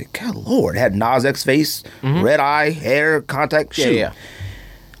news. I was like, God Lord, it had Nas X face, red eye, hair, contact, shoe. Yeah.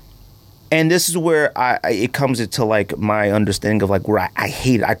 And this is where it comes into like my understanding of like where I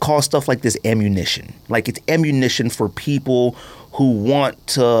hate it. I call stuff like this ammunition. Like it's ammunition for people who want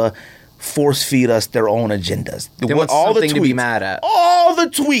to force feed us their own agendas. They want all something to be mad at. All the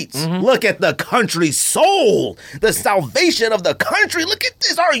tweets. Look at the country's soul. The salvation of the country. Look at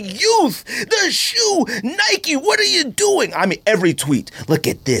this. Our youth. The shoe. Nike. What are you doing? I mean, every tweet. Look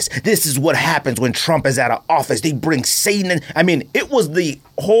at this. This is what happens when Trump is out of office. They bring Satan in. I mean, it was the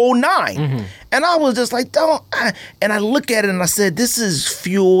whole nine. And I was just like, and I look at it and I said, this is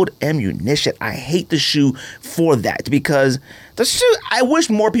fueled ammunition. I hate the shoe for that because the shoe, I wish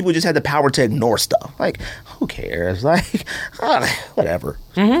more people just had the power to ignore stuff. Like, who cares? Like, whatever.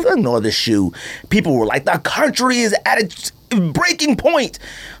 Ignore the shoe. People were like, the country is at its breaking point.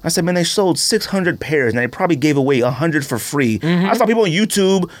 I said, man, they sold 600 pairs and they probably gave away 100 for free. I saw people on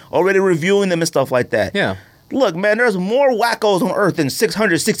YouTube already reviewing them and stuff like that. Yeah. Look, man, there's more wackos on Earth than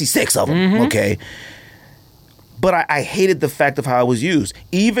 666 of them, okay? But I hated the fact of how it was used,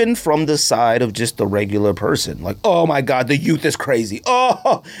 even from the side of just the regular person. Like, oh, my God, the youth is crazy.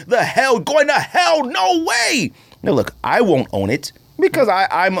 Oh, the hell, going to hell, no way. Now, look, I won't own it because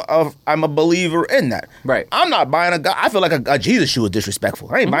I'm a believer in that. Right. I'm not buying I feel like a Jesus shoe is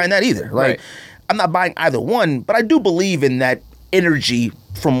disrespectful. I ain't buying that either. Like, I'm not buying either one, but I do believe in that energy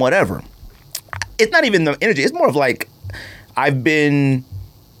from whatever. It's not even the energy. It's more of like I've been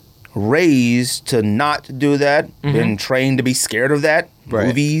raised to not do that, been trained to be scared of that.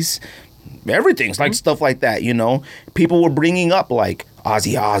 Movies, everything's like stuff like that, you know. People were bringing up like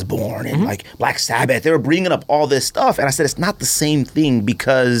Ozzy Osbourne and like Black Sabbath. They were bringing up all this stuff. And I said, it's not the same thing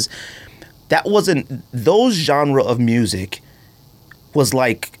because that wasn't, those genre of music was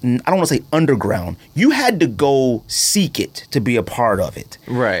like, I don't want to say underground. You had to go seek it to be a part of it.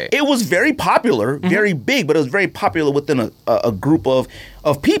 Right. It was very popular, very big, but it was very popular within a group of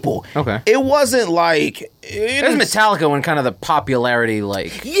people. Okay. It wasn't like... It was Metallica when kind of the popularity,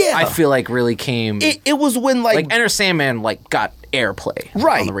 like, I feel like really came... It was when like... Like Enter Sandman, like, got airplay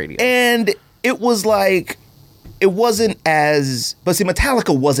on the radio. And it was like... It wasn't as... But see,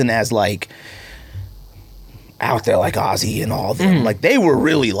 Metallica wasn't as like... out there like Ozzy and all them. Like, they were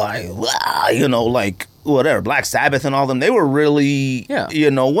really like, you know, like, whatever. Black Sabbath and all them. They were really, you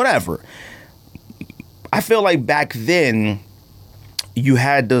know, whatever. I feel like back then, you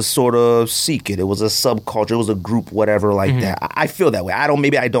had to sort of seek it. It was a subculture. It was a group, whatever, like that. I feel that way.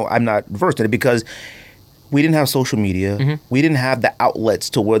 I'm not versed in it because we didn't have social media. We didn't have the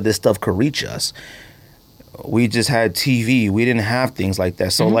outlets to where this stuff could reach us. We just had TV. We didn't have things like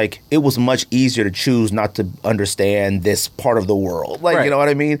that. So, like, it was much easier to choose not to understand this part of the world. Like, you know what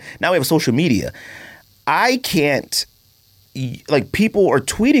I mean? Now we have social media. I can't, like, people are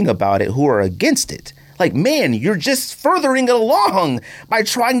tweeting about it who are against it. Like, man, you're just furthering it along by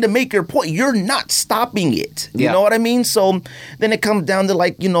trying to make your point. You're not stopping it. You know what I mean? So then it comes down to,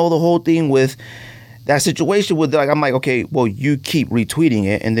 like, you know, the whole thing with that situation with, like, I'm like, okay, well, you keep retweeting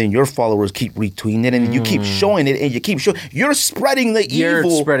it, and then your followers keep retweeting it, and you keep showing it, and you keep showing. You're spreading the evil.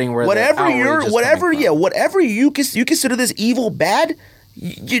 You're spreading where whatever you consider this evil bad.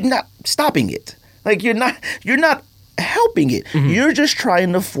 You're not stopping it. Like, you're not helping it. You're just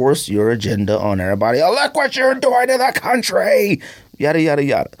trying to force your agenda on everybody. Oh, look what you're doing to the country. Yada yada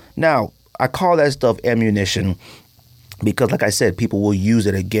yada. Now, I call that stuff ammunition because, like I said, people will use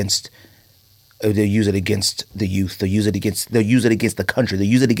it against They'll use it against the youth. They'll use it against the country. They'll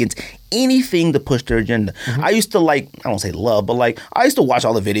use it against anything to push their agenda. I used to I don't say love, but I used to watch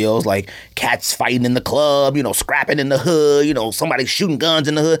all the videos like cats fighting in the club, scrapping in the hood, somebody shooting guns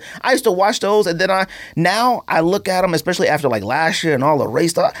in the hood. I used to watch those, and then now I look at them, especially after last year and all the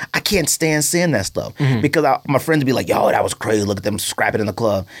race stuff. I can't stand seeing that stuff because my friends would be like, "Yo, that was crazy. Look at them scrapping in the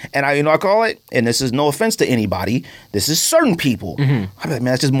club." And I call it, and this is no offense to anybody. This is certain people. I'm like, man,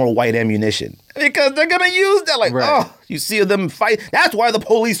 that's just more white ammunition. Because they're going to use that. You see them fight. That's why the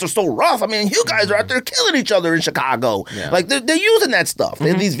police are so rough. I mean, you guys are out there killing each other in Chicago. Yeah. They're using that stuff.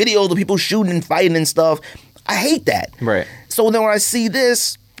 These videos of people shooting and fighting and stuff. I hate that. Right. So then when I see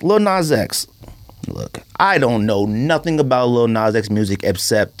this, Lil Nas X, look, I don't know nothing about Lil Nas X music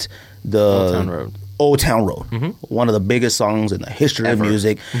except the Old Town Road. One of the biggest songs in the history of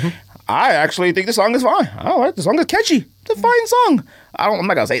music. I actually think the song is fine. I like the song is catchy. It's a fine song. I'm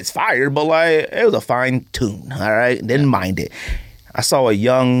not gonna say it's fire, but it was a fine tune. All right, didn't mind it. I saw a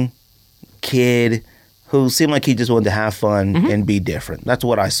young kid who seemed like he just wanted to have fun and be different. That's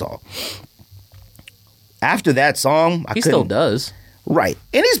what I saw. After that song, he still does, right?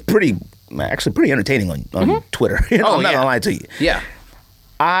 And he's pretty entertaining on Twitter. I'm not gonna lie to you. Yeah.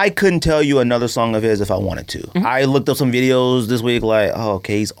 I couldn't tell you another song of his if I wanted to. I looked up some videos this week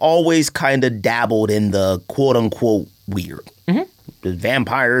okay, he's always kind of dabbled in the quote-unquote weird. There's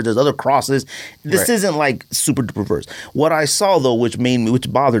vampires, there's other crosses. This isn't super duper verse. What I saw though, which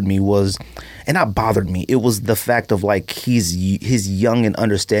bothered me was, and not bothered me, it was the fact of his young and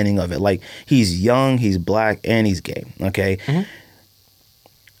understanding of it. He's young, he's black, and he's gay, okay?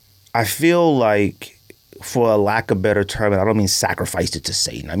 I feel like, for a lack of better term, and I don't mean sacrificed it to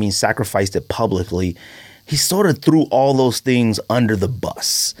Satan, I mean sacrificed it publicly. He sort of threw all those things under the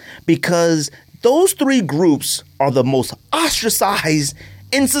bus because those three groups are the most ostracized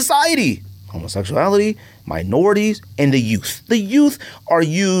in society: homosexuality, minorities, and the youth. The youth are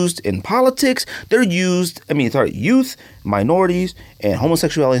used in politics. Youth, minorities, and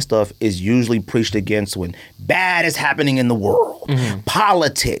homosexuality and stuff is usually preached against when bad is happening in the world.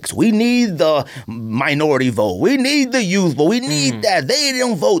 Politics. We need the minority vote. We need the youth vote. We need that. They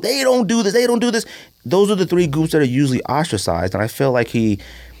don't vote. They don't do this. They don't do this. Those are the three groups that are usually ostracized, and I feel like he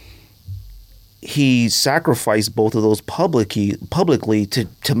sacrificed both of those publicly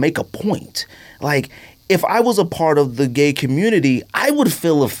to make a point. If I was a part of the gay community, I would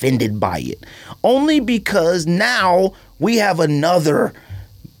feel offended by it. Only because now we have another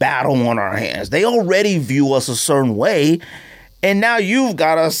battle on our hands. They already view us a certain way, and now you've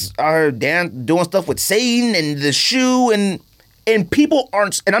got us doing stuff with Satan and the shoe, and people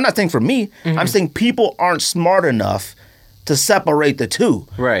aren't, and I'm not saying for me, I'm saying people aren't smart enough to separate the two.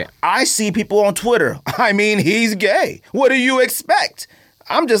 Right. I see people on Twitter, he's gay. What do you expect?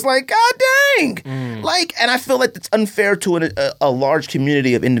 I'm just like, God dang. And I feel like it's unfair to a large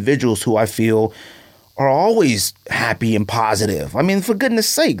community of individuals who I feel are always happy and positive. For goodness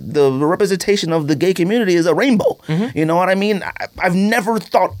sake, the representation of the gay community is a rainbow. You know what I mean? I've never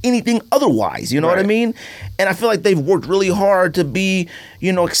thought anything otherwise. You know what I mean? And I feel like they've worked really hard to be,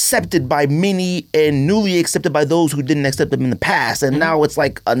 accepted by many and newly accepted by those who didn't accept them in the past. And now it's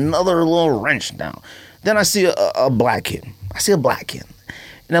like another little wrench now. Then I see a black kid.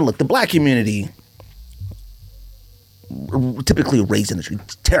 And then look, the black community typically raised in the street,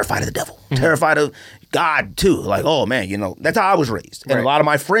 terrified of the devil, terrified of God too. Oh man, that's how I was raised. And a lot of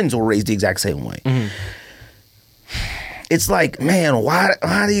my friends were raised the exact same way. It's man, why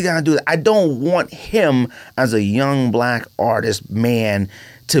do you gotta do that? I don't want him as a young black artist man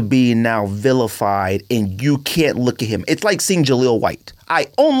to be now vilified and you can't look at him. It's like seeing Jaleel White. I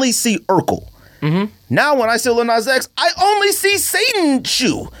only see Urkel. Now when I see Lil Nas X, I only see Satan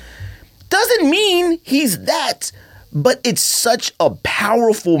shoe. Doesn't mean he's that, but it's such a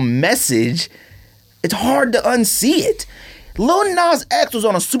powerful message, it's hard to unsee it. Lil Nas X was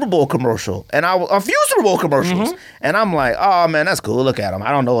on a Super Bowl commercial, and a few Super Bowl commercials, and I'm like, oh man, that's cool, look at him. I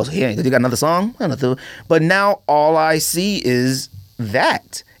don't know, he got another song? But now all I see is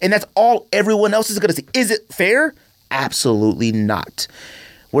that, and that's all everyone else is going to see. Is it fair? Absolutely not.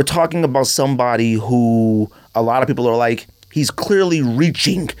 We're talking about somebody who a lot of people are like, he's clearly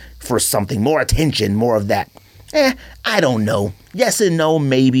reaching for something, more attention, more of that. I don't know. Yes and no,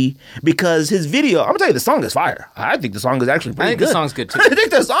 maybe. Because his video, I'm going to tell you, the song is fire. I think the song is actually pretty good. I think the song's good too. I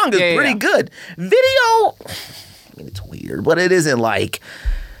think the song is pretty good. Video, it's weird, but it isn't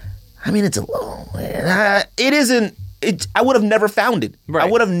it's a little, it isn't, I would have never found it. Right.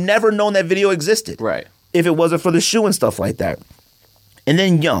 I would have never known that video existed. Right. If it wasn't for the shoe and stuff like that. And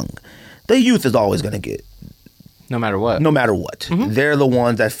then young. The youth is always going to get No matter what. No matter what. They're the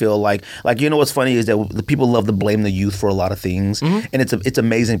ones that feel like you know what's funny is that the people love to blame the youth for a lot of things. And it's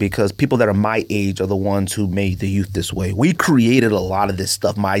amazing because people that are my age are the ones who made the youth this way. We created a lot of this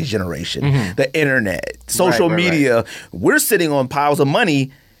stuff, my generation. The internet, social media. We're sitting on piles of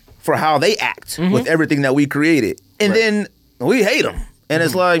money for how they act with everything that we created. And then we hate them. And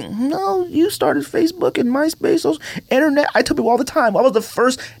it's like, no, you started Facebook and MySpace, those internet. I tell people all the time, I was the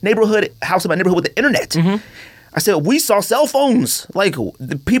first house in my neighborhood with the internet. I said, we saw cell phones. Like,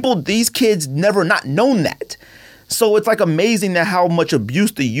 these kids never not known that. So it's like amazing that how much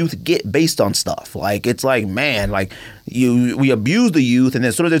abuse the youth get based on stuff. Like, it's like, man, like we abuse the youth, and then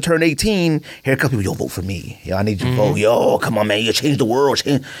as soon as they turn 18, here comes people, yo, vote for me. Yo, I need your vote. Yo, come on, man, you change the world.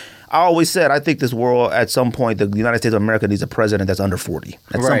 I always said, I think this world, at some point, the United States of America needs a president that's under 40.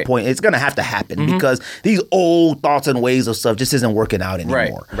 At some point, it's going to have to happen because these old thoughts and ways of stuff just isn't working out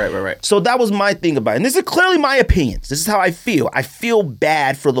anymore. Right. So that was my thing about it. And this is clearly my opinions. This is how I feel. I feel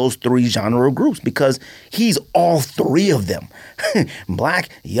bad for those three genre groups because he's all three of them. Black,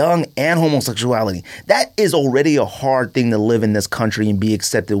 young, and homosexuality. That is already a hard thing to live in this country and be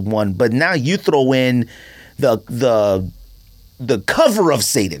accepted one. But now you throw in the cover of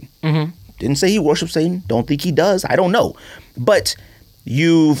Satan. Didn't say he worships Satan. Don't think he does. I don't know. But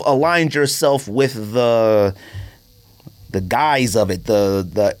you've aligned yourself with the guise of it,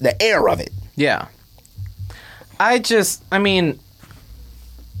 the air of it. Yeah. I mean,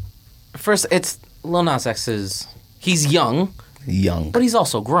 first, it's Lil Nas X he's young, but he's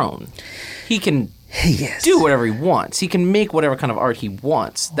also grown. He can do whatever he wants. He can make whatever kind of art he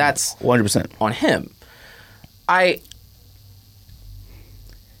wants. That's 100% on him.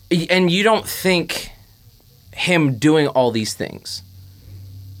 And you don't think him doing all these things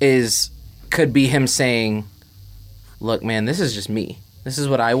could be him saying, look, man, this is just me. This is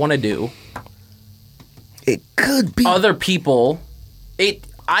what I want to do. It could be. Other people,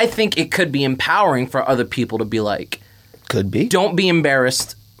 I think it could be empowering for other people to be like, could be. Don't be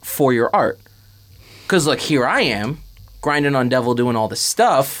embarrassed for your art. Because, look, here I am, grinding on Devil, doing all this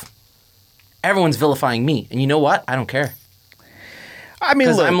stuff. Everyone's vilifying me. And you know what? I don't care. I mean,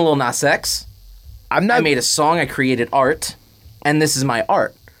 because I'm a Lil Nas X. I made a song. I created art, and this is my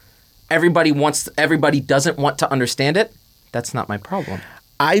art. Everybody doesn't want to understand it. That's not my problem.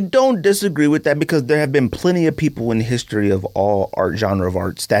 I don't disagree with that because there have been plenty of people in history of all genre of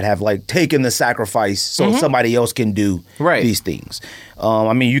arts that have like taken the sacrifice so somebody else can do these things.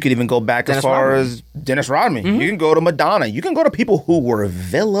 I mean, you could even go back as far as Dennis Rodman. You can go to Madonna. You can go to people who were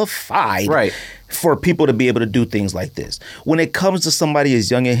vilified for people to be able to do things like this. When it comes to somebody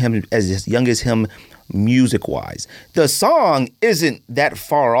as young as him, music-wise, the song isn't that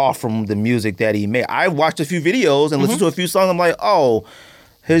far off from the music that he made. I watched a few videos and listened to a few songs. I'm like, oh,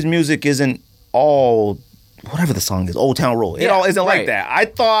 his music isn't all whatever the song is, Old Town Road. It all isn't like that. I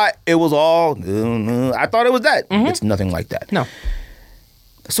thought it was all. I thought it was that. It's nothing like that. No.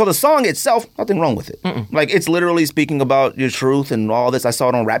 So the song itself, nothing wrong with it. Like, it's literally speaking about your truth and all this. I saw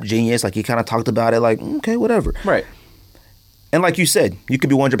it on Rap Genius. Like, he kind of talked about it. Like, okay, whatever. Right. And like you said, you could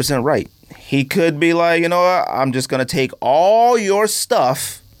be 100% right. He could be like, you know what? I'm just gonna take all your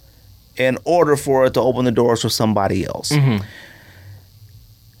stuff in order for it to open the doors for somebody else.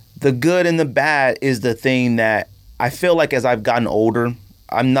 The good and the bad is the thing that I feel like as I've gotten older,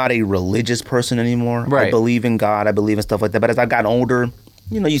 I'm not a religious person anymore. Right. I believe in God. I believe in stuff like that. But as I've gotten older,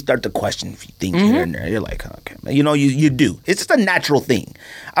 you know, you start to question a few things here and there. You're like, okay, man. You know, you do. It's just a natural thing.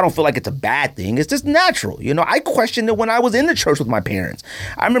 I don't feel like it's a bad thing. It's just natural. You know, I questioned it when I was in the church with my parents.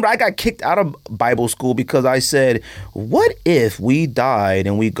 I remember I got kicked out of Bible school because I said, what if we died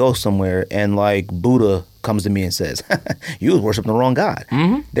and we go somewhere and like Buddha comes to me and says, you was worshiping the wrong God.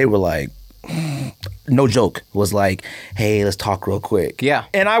 They were like, no joke, was like, hey, let's talk real quick. Yeah.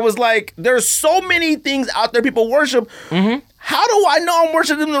 And I was like, there's so many things out there people worship. How do I know I'm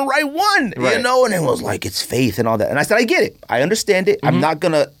worshiping the right one? Right. You know? And it was like, it's faith and all that. And I said, I get it. I understand it. I'm not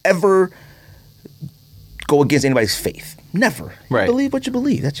going to ever go against anybody's faith. Never. Right. You believe what you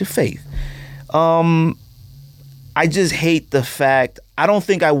believe. That's your faith. I just hate the fact, I don't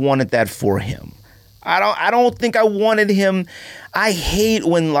think I wanted that for him. I don't think I wanted him. I hate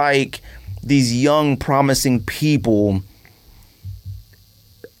when like these young promising people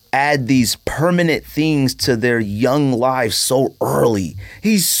add these permanent things to their young lives so early.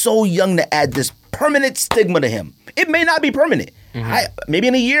 He's so young to add this permanent stigma to him. It may not be permanent. Maybe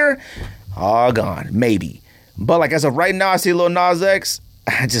in a year, gone. Maybe. But like as of right now, I see Lil Nas X.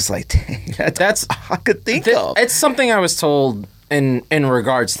 I just like, that's all I could think of. It's something I was told in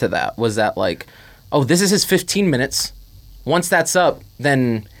regards to that, was that like, oh, this is his 15 minutes. Once that's up,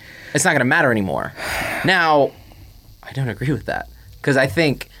 then it's not going to matter anymore. Now, I don't agree with that. Because I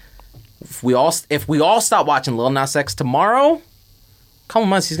think if we all stop watching Lil Nas X tomorrow, a couple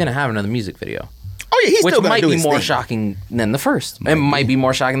months he's going to have another music video. Oh, yeah, he's which still might do be his more thing. shocking than the first. It might be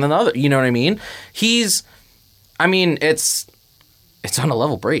more shocking than the other. You know what I mean? It's on a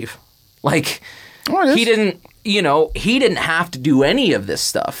level Brave. Like, he didn't have to do any of this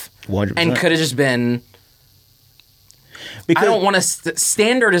stuff. 100%. And could have just been... Because, I don't want to...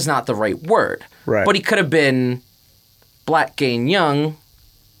 standard is not the right word. Right. But he could have been black, gay, and young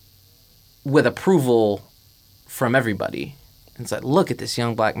with approval from everybody. And it's like, look at this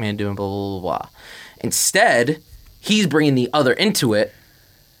young black man doing blah, blah, blah, blah. Instead, he's bringing the other into it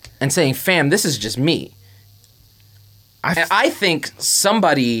and saying, fam, this is just me. I think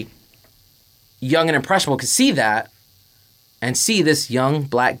somebody young and impressionable could see that and see this young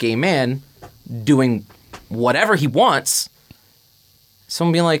black gay man doing whatever he wants.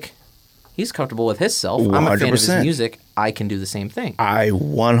 Someone being like, he's comfortable with himself. I'm a fan of his 100%. music. I can do the same thing. I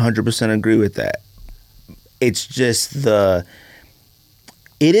 100% agree with that. It's just it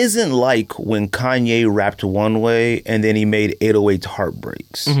isn't like when Kanye rapped one way and then he made 808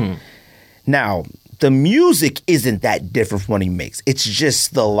 Heartbreaks. Mm-hmm. Now, the music isn't that different from what he makes. It's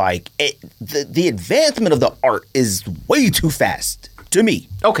just the advancement of the art is way too fast to me.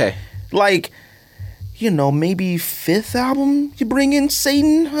 Okay. Like, maybe fifth album you bring in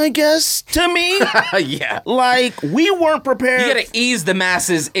Satan, I guess, to me. Yeah. Like, we weren't prepared. You gotta ease the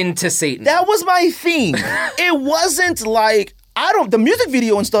masses into Satan. That was my thing. It wasn't like, the music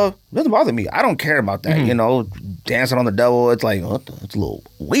video and stuff doesn't bother me. I don't care about that. Mm-hmm. Dancing on the devil, it's like, it's a little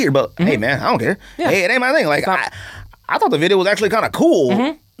weird, but hey, man, I don't care. Yeah. Hey, it ain't my thing. Like, I thought the video was actually kind of cool.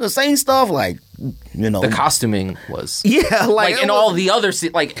 Mm-hmm. The same stuff, like, The costuming was. Yeah, like in all the other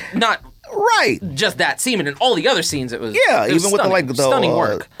scenes, like, not right. just that scene, but in all the other scenes, it was. Yeah, it was even with the stunning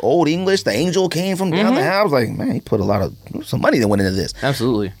work. Old English, the angel came from down the house. Like, man, he put some money that went into this.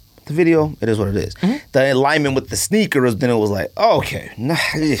 Absolutely. The video, it is what it is. Mm-hmm. The alignment with the sneakers, then it was like, okay.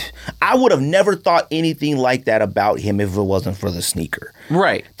 I would have never thought anything like that about him if it wasn't for the sneaker.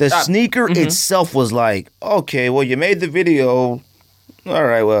 Right. The sneaker itself was like, okay, well, you made the video. All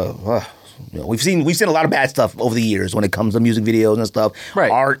right, well, we've seen a lot of bad stuff over the years when it comes to music videos and stuff,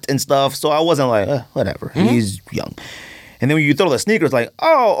 right. Art and stuff. So I wasn't like, whatever. Mm-hmm. He's young. And then when you throw the sneakers, like,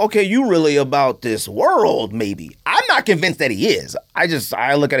 oh, okay, you really about this world, maybe. I'm not convinced that he is.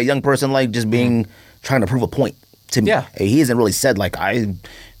 I look at a young person like just trying to prove a point to me. Yeah. Hey, he hasn't really said, like, I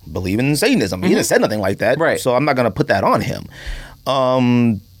believe in Satanism. Mm-hmm. He hasn't said nothing like that. Right. So I'm not going to put that on him.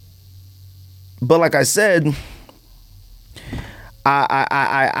 But like I said,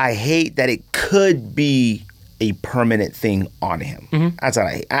 I hate that it could be a permanent thing on him. Mm-hmm. That's what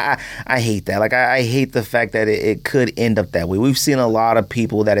I hate. I hate that. Like, I hate the fact that it could end up that way. We've seen a lot of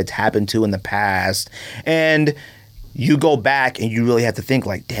people that it's happened to in the past, and you go back and you really have to think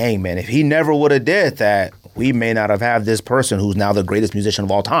like, dang, man, if he never would have did that, we may not have had this person who's now the greatest musician of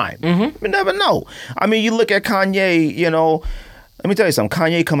all time. Mm-hmm. You never know. I mean, you look at Kanye, let me tell you something.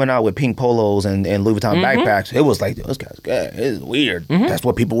 Kanye coming out with pink polos and Louis Vuitton backpacks, it was like, this guy's good. It's weird. Mm-hmm. That's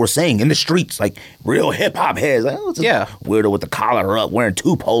what people were saying in the streets, like real hip-hop heads. Like, weirdo with the collar up, wearing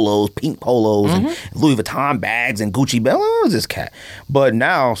two polos, pink polos, and Louis Vuitton bags and Gucci belts. Oh, this cat. But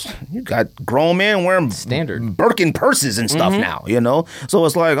now, you got grown men wearing standard Birkin purses and stuff now, So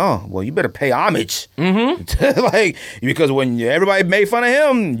it's like, oh, well, you better pay homage. Like, because when everybody made fun of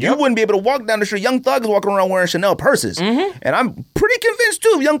him, you wouldn't be able to walk down the street. Young Thug is walking around wearing Chanel purses. And I'm pretty convinced,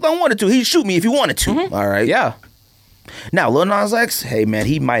 too, if Young Thug wanted to, he'd shoot me if he wanted to. All right? Yeah. Now, Lil Nas X, hey, man,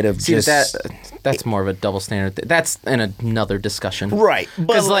 he might have just... That's more of a double standard. That's in another discussion. Right.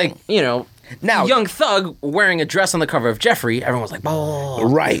 Because, now, Young Thug wearing a dress on the cover of Jeffrey, everyone was like, oh.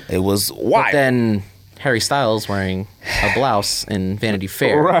 Right. It was wild. But then Harry Styles wearing a blouse in Vanity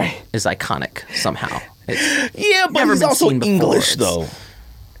Fair is iconic somehow. Yeah, but he's also English, though.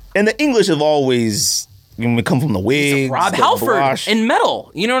 And the English have always... When we come from the wigs, Rob Halford in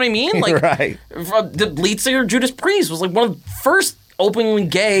metal, you know what I mean? Like, right. The lead singer Judas Priest was like one of the first openly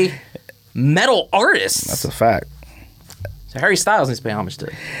gay metal artists. That's a fact. So Harry Styles needs to pay homage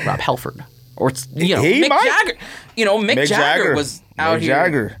to Rob Halford, or Mick Jagger. Mick Jagger was out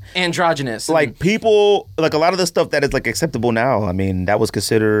here androgynous. Like, people, like a lot of the stuff that is like acceptable now. I mean, that was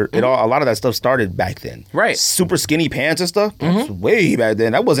considered a lot of that stuff started back then. Right. Super skinny pants and stuff. That's way back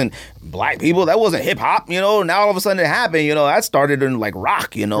then. That wasn't black people. That wasn't hip hop. Now all of a sudden it happened. That started in like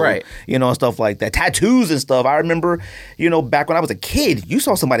rock. Right. And stuff like that. Tattoos and stuff. I remember, back when I was a kid, you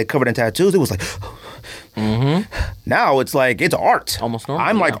saw somebody covered in tattoos. It was like, Now it's like it's art. Almost normal,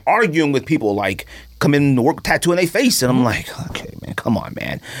 I'm like yeah. arguing with people like come in to work tattooing their face, and I'm like, okay, man, come on,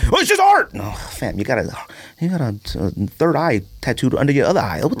 man. Well, it's just art. No, fam, you got a third eye tattooed under your other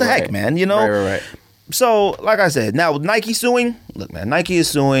eye. What the heck, man? You know. Right. So, like I said, now with Nike suing, look, man, Nike is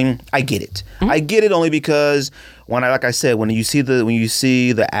suing. I get it. I get it only because when you see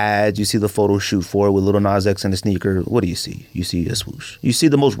the ads, you see the photo shoot for it with Lil Nas X and the sneaker. What do you see? You see a swoosh. You see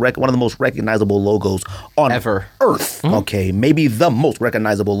one of the most recognizable logos on Ever. Earth. Okay, maybe the most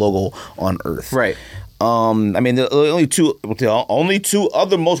recognizable logo on Earth. Right. I mean, the only two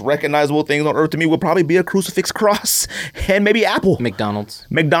other most recognizable things on Earth to me would probably be a crucifix cross and maybe Apple. McDonald's.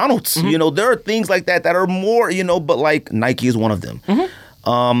 You know, there are things like that are more, you know, but like Nike is one of them.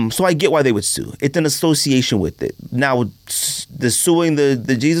 So I get why they would sue. It's an association with it. Now, the suing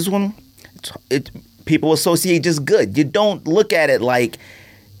the Jesus one, people associate just good. You don't look at it like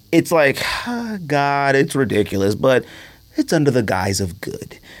it's like, God, it's ridiculous, but it's under the guise of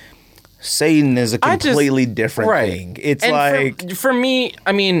good. Satan is a completely different thing. It's and like for me,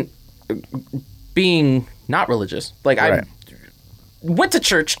 I mean, being not religious, like I went to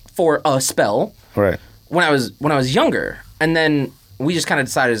church for a spell, right, when I was younger, and then we just kind of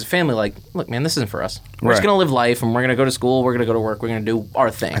decided as a family, like, look, man, this isn't for us. We're just gonna live life, and we're gonna go to school, we're gonna go to work, we're gonna do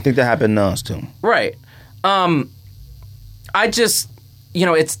our thing. I think that happened to us too. Right. I just, you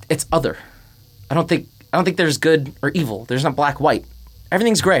know, it's other. I don't think there's good or evil. There's not black, white.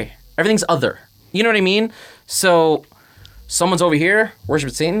 Everything's gray. Everything's other. You know what I mean? So someone's over here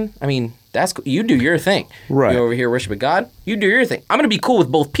worshiping Satan. I mean, that's you do your thing. Right. You're over here worshiping God. You do your thing. I'm gonna be cool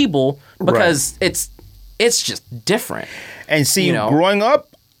with both people because it's just different. And see, you know? Growing up,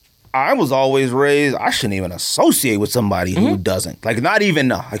 I was always raised. I shouldn't even associate with somebody who doesn't. Like, not even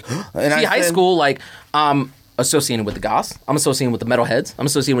like. And see, high school, like, associating with the goths. I'm associating with the metalheads. I'm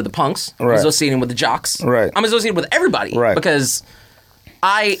associating with the punks. I'm associating with the jocks. Right. I'm associating with everybody. Right. Because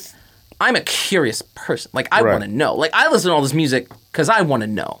I'm a curious person. Like, I want to know. Like, I listen to all this music because I want to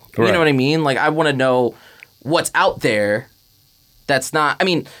know. You know what I mean? Like, I want to know what's out there that's not... I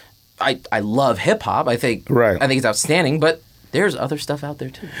mean, I love hip-hop. I think it's outstanding, but there's other stuff out there,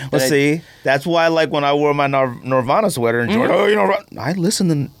 too. Let's see. That's why, like, when I wore my Nirvana sweater and I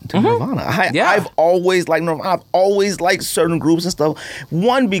listen to Nirvana. I've always liked Nirvana. I've always liked certain groups and stuff.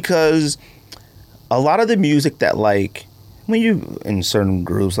 One, because a lot of the music that, like... When you in certain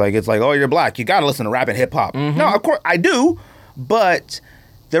groups, like it's like, oh, you're black, you gotta listen to rap and hip hop. No, of course I do, but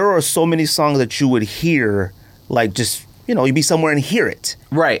there are so many songs that you would hear, like just you'd be somewhere and hear it,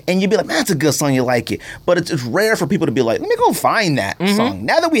 right? And you'd be like, man, that's a good song, you like it. But it's rare for people to be like, let me go find that song.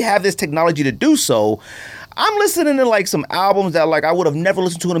 Now that we have this technology to do so, I'm listening to like some albums that like I would have never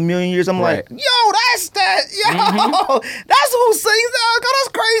listened to in a million years. I'm like, yo, that's that, that's who sings that. God, that's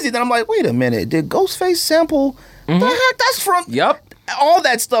crazy. Then I'm like, wait a minute, did Ghostface sample? The heck, that's from all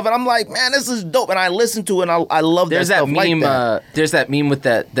that stuff, and I'm like, man, this is dope, and I listen to it, and I love that stuff meme, like that. There's that meme with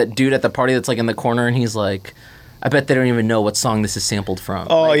that dude at the party that's like in the corner, and he's like, I bet they don't even know what song this is sampled from.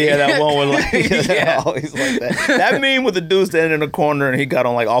 Oh, like, yeah, that one with like, always like that. That meme with the dude standing in the corner, and he got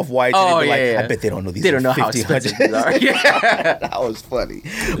on like Off-White, and he'd be like, I bet they don't know these. They don't know how expensive these are. That was funny.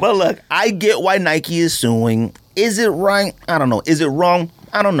 But look, I get why Nike is suing. Is it right? I don't know. Is it wrong?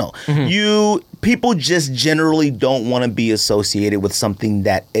 I don't know. People just generally don't want to be associated with something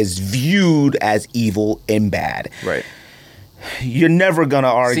that is viewed as evil and bad. Right. You're never gonna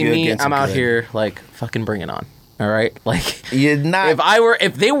argue See me, against. I'm out here like fucking bring it on. All right, like you're not.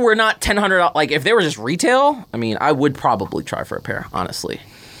 If they were not $1,000, like if they were just retail, I mean, I would probably try for a pair, honestly.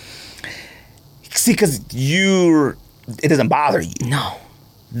 See, because it doesn't bother you. No.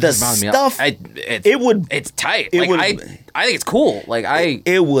 The stuff it's tight. I think it's cool. Like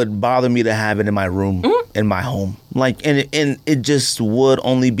it would bother me to have it in my room, in my home. Like and it just would,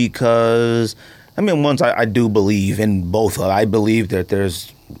 only because I mean, once I do believe in both. I believe that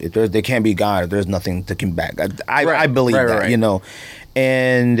there can't be God. There's nothing to come back. I believe that, you know,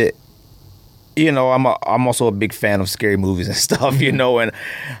 and. You know, I'm also a big fan of scary movies and stuff, you know, and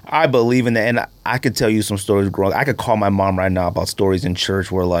I believe in that. And I could tell you some stories growing up. I could call my mom right now about stories in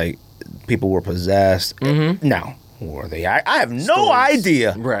church where, like, people were possessed. Now, were they? I have no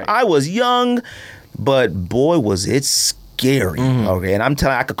idea. Right. I was young, but boy, was it scary. Okay. And I'm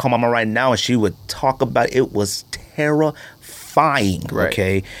telling you, I could call my mom right now and she would talk about it. It was terrifying. Right.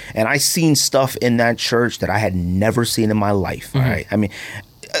 Okay. And I seen stuff in that church that I had never seen in my life. All right. I mean,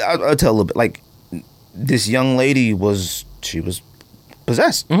 I'll tell a little bit. Like, this young lady was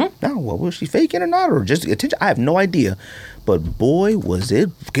possessed. Now, what was she faking or not, or just attention? I have no idea. But boy, was it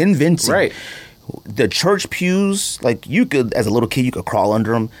convincing. Right. The church pews, like you could, as a little kid, you could crawl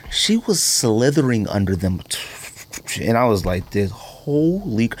under them. She was slithering under them. And I was like, this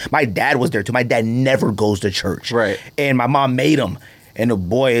holy... My dad was there too. My dad never goes to church. Right. And my mom made him. And the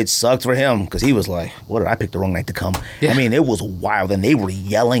boy, it sucked for him because he was like, what, I picked the wrong night to come. Yeah. I mean, it was wild. And they were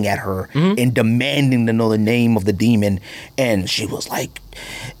yelling at her and demanding to know the name of the demon. And she was like,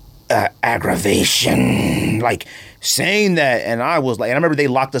 aggravation, like saying that. And I was like, and I remember they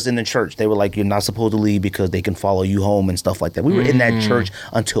locked us in the church. They were like, you're not supposed to leave because they can follow you home and stuff like that. We were in that church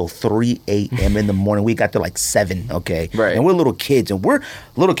until 3 a.m. in the morning. We got there like 7, okay? Right. And we're little kids, and we're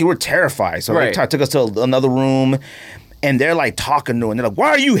terrified. So they took us to another room. And they're like talking to her, and they're like, why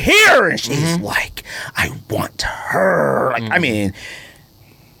are you here? And she's like, I want her. Like, I mean,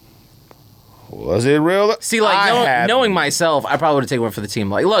 was it real? See, like, knowing myself, I probably would have taken one for the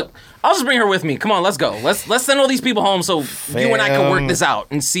team. Like, look, I'll just bring her with me. Come on, let's go. Let's send all these people home so you and I can work this out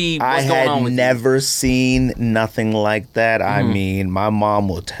and see what's going on with you. I had never seen nothing like that. I mean, my mom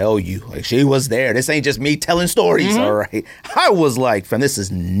will tell you. Like, she was there. This ain't just me telling stories, all right? I was like, fam, this is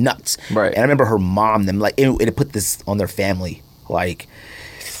nuts. Right. And I remember her mom, them, like, it put this on their family. Like,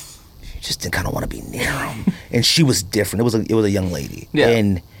 you just didn't kind of want to be near them. And she was different. It was a young lady. Yeah.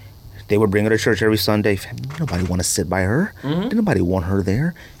 And they would bring her to church every Sunday. Nobody want to sit by her. Didn't nobody want her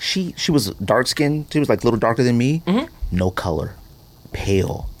there. She was dark skinned. She was like a little darker than me. No color,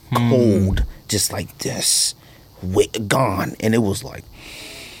 pale, cold, just like this, gone. And it was like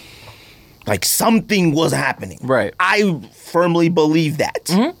something was happening. Right. I firmly believe that.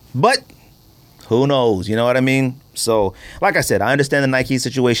 But who knows? You know what I mean? So, like I said, I understand the Nike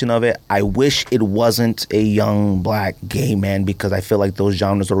situation of it. I wish it wasn't a young black gay man because I feel like those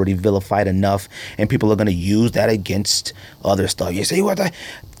genres are already vilified enough and people are going to use that against other stuff. You see what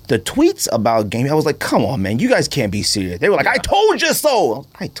the tweets about gay, I was like, come on, man, you guys can't be serious. They were like, I told you so.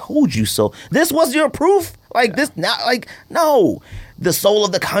 I told you so. This was your proof? Like this now, like, no. The soul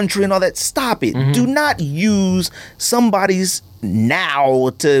of the country and all that. Stop it. Do not use somebody's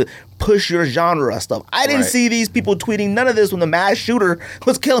now to push your genre of stuff. I didn't see these people tweeting none of this when the mass shooter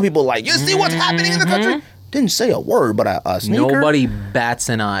was killing people. Like, you see what's happening in the country? Didn't say a word, but a sneaker. Nobody bats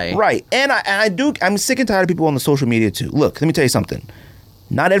an eye. Right. And I'm sick and tired of people on the social media too. Look, let me tell you something.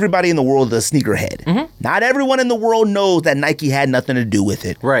 Not everybody in the world is a sneakerhead. Not everyone in the world knows that Nike had nothing to do with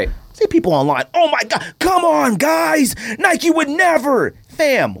it. Right. See people online, oh my God, come on, guys. Nike would never.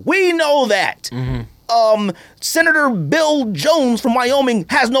 Fam, we know that. Senator Bill Jones from Wyoming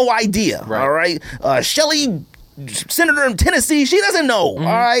has no idea. Right. All right. Shelly, senator in Tennessee, she doesn't know. All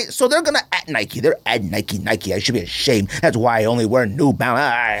right. So they're going to at Nike. They're at Nike. I should be ashamed. That's why I only wear New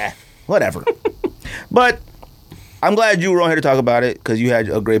Balance. Whatever. But I'm glad you were on here to talk about it because you had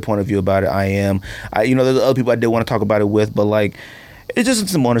a great point of view about it. There's other people I did want to talk about it with, but like, it's just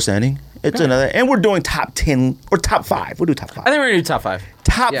some more understanding. It's another, and we're doing top 10 or top 5. We'll do top 5. I think we're gonna do top 5.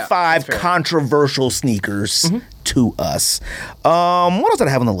 Top 5 controversial sneakers to us. What else did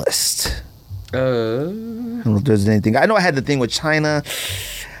I have on the list? I don't know if there's anything. I know I had the thing with China.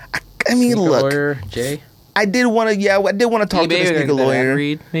 I mean, Sneaker look, Lawyer, Jay. I did want to talk to the Sneaker Lawyer.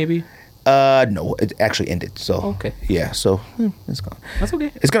 Read, maybe. No, it actually ended. So okay, yeah, so it's gone. That's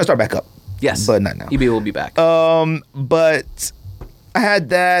okay. It's gonna start back up. Yes, but not now. eBay will be back. But I had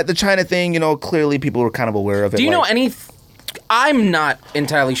that. The China thing, clearly people were kind of aware of it. Do you know any... I'm not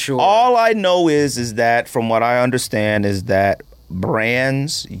entirely sure. All I know is that, from what I understand, is that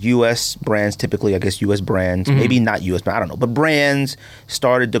brands, U.S. brands, typically, I guess U.S. brands, maybe not U.S., but I don't know, but brands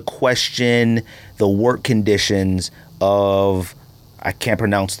started to question the work conditions of... I can't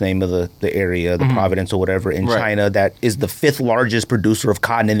pronounce the name of the area, the Providence or whatever, in China, that is the 5th largest producer of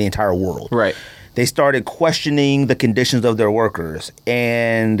cotton in the entire world. Right. They started questioning the conditions of their workers,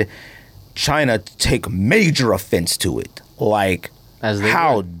 and China take major offense to it. Like,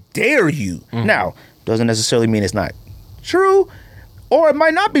 how dare you? Now, doesn't necessarily mean it's not true, or it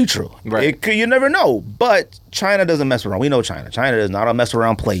might not be true. Right. You never know. But China doesn't mess around. We know China. China is not a mess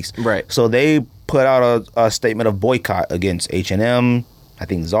around place. Right. So they put out a statement of boycott against H&M, I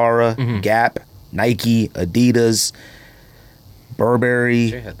think Zara, Gap, Nike, Adidas, Burberry,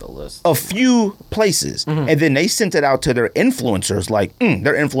 had the list. A few places. And then they sent it out to their influencers. Like,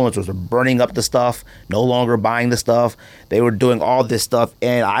 their influencers were burning up the stuff, no longer buying the stuff. They were doing all this stuff.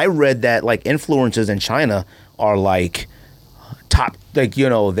 And I read that, like, influencers in China are, like, top, like, they're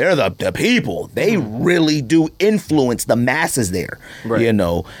the people. They really do influence the masses there,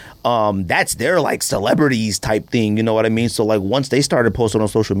 that's their, like, celebrities type thing, you know what I mean? So, like, once they started posting on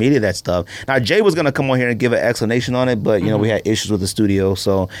social media that stuff. Now, Jay was going to come on here and give an explanation on it, but, we had issues with the studio.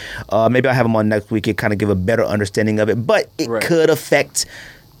 So, maybe I'll have him on next week and kind of give a better understanding of it. But it could affect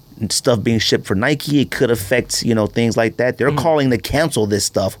stuff being shipped for Nike. It could affect, you know, things like that. They're calling to cancel this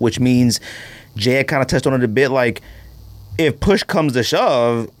stuff, which means Jay had kind of touched on it a bit. Like, if push comes to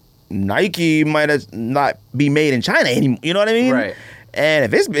shove, Nike might not be made in China anymore. You know what I mean? Right. And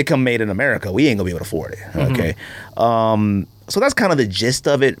if it's become made in America, we ain't gonna be able to afford it. Okay. So that's kind of the gist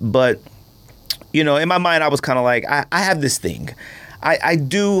of it. But, you know, in my mind, I was kind of like, I have this thing. I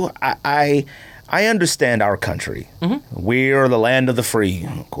understand our country. We're the land of the free,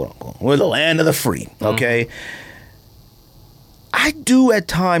 quote unquote. We're the land of the free. Okay. I do at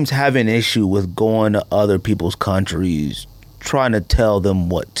times have an issue with going to other people's countries, trying to tell them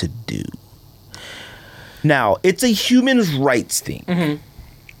what to do. Now, it's a human rights thing.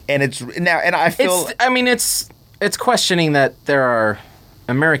 And it's now, and I feel. It's questioning that there are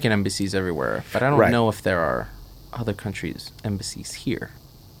American embassies everywhere, but I don't know if there are other countries' embassies here.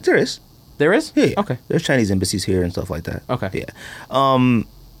 There is. There is? Yeah. Okay. There's Chinese embassies here and stuff like that. Okay. Yeah.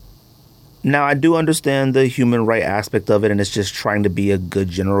 Now, I do understand the human right aspect of it, and it's just trying to be a good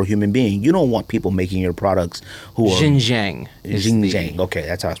general human being. You don't want people making your products who are... Xinjiang. Okay,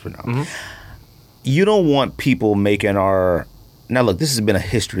 that's how it's pronounced. You don't want people making our... Now, look, this has been a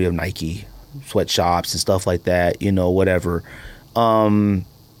history of Nike sweatshops and stuff like that, you know, whatever. I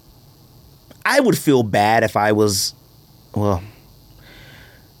would feel bad if I was... Well,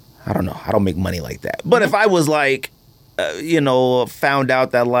 I don't know. I don't make money like that. But if I was like, you know, found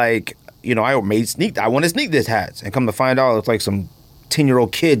out that like... You know, I want to sneak this hats, and come to find out it's like some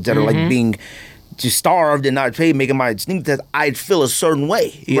 10-year-old kids that are like being just starved and not paid making my sneak hats. I'd feel a certain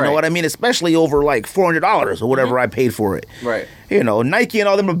way. You know what I mean? Especially over like $400 or whatever I paid for it. Right. You know, Nike and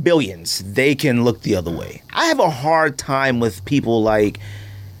all them are billions. They can look the other way. I have a hard time with people like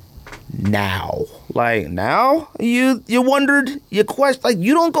now. Like now, you wondered, you questioned, like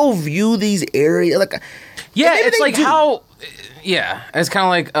you don't go view these areas like. Yeah, it's like how. Yeah, it's kind of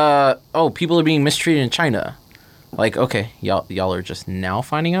like, people are being mistreated in China. Like, okay, y'all are just now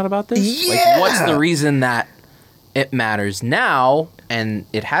finding out about this? Yeah. Like, what's the reason that it matters now and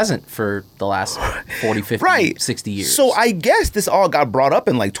it hasn't for the last 40, 50, 60 years? So I guess this all got brought up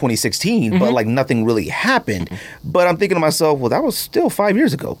in like 2016, but like nothing really happened. But I'm thinking to myself, well, that was still 5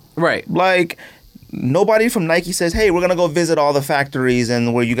 years ago. Right. Like... Nobody from Nike says, hey, we're going to go visit all the factories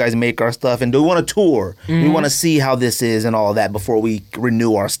and where you guys make our stuff. And do we want a tour? We want to see how this is and all that before we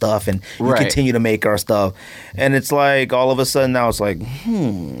renew our stuff and you continue to make our stuff. And it's like all of a sudden now it's like,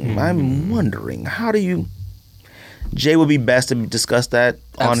 I'm wondering, how do you... Jay would be best to discuss that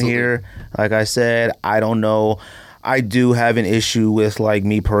on here. Like I said, I don't know. I do have an issue with, like,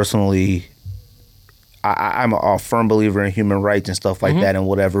 me personally... I'm a firm believer in human rights and stuff like that and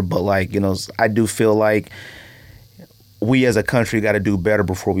whatever. But, like, you know, I do feel like we as a country got to do better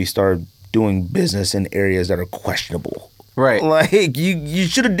before we start doing business in areas that are questionable. Right. Like, you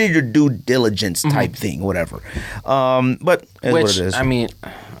should have did your due diligence type thing, whatever. But it's what it is. I mean,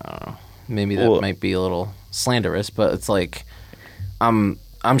 I don't know. Maybe that might be a little slanderous, but it's like, I'm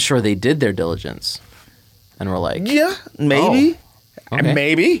sure they did their diligence. And we're like... Yeah, maybe. Oh, okay.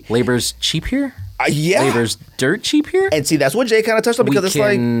 Maybe. Labor's cheap here? Yeah. Labor's dirt cheap here? And see, that's what Jay kind of touched on because it's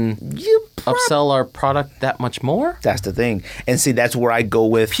like... upsell our product that much more? That's the thing. And see, that's where I go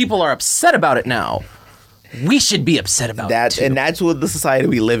with... People are upset about it now. We should be upset about it too. And that's what the society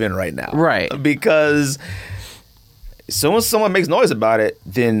we live in right now. Right. Because as soon as someone makes noise about it,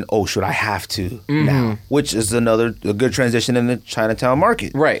 then, should I have to now? Which is a good transition in the Chinatown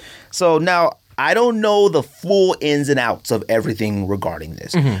market. Right. So now... I don't know the full ins and outs of everything regarding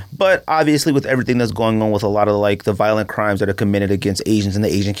this. But obviously with everything that's going on with a lot of like the violent crimes that are committed against Asians in the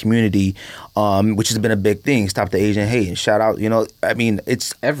Asian community, which has been a big thing. Stop the Asian hate and shout out, you know, I mean,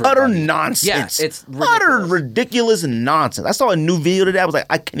 it's utter nonsense. Yeah, it's ridiculous. Utter ridiculous nonsense. I saw a new video today. I was like,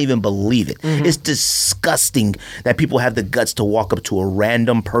 I can't even believe it. It's disgusting that people have the guts to walk up to a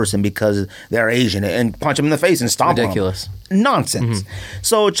random person because they're Asian and punch them in the face and stomp ridiculous. them. Nonsense.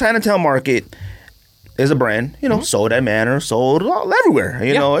 So Chinatown Market is a brand, you know, sold at Manor, sold all everywhere.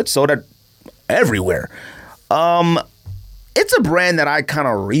 You know, it's sold at everywhere. It's a brand that I kind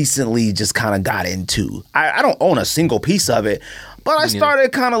of recently just kind of got into. I don't own a single piece of it, but I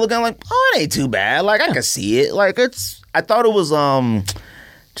started kind of looking like, it ain't too bad. Like, I can see it. Like, I thought it was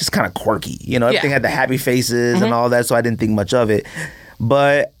just kind of quirky. You know, everything had the happy faces and all that, so I didn't think much of it.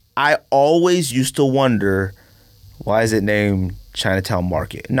 But I always used to wonder, why is it named Chinatown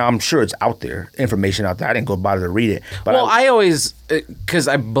Market? Now, I'm sure it's out there, information out there. I didn't go bother to read it. But I always, because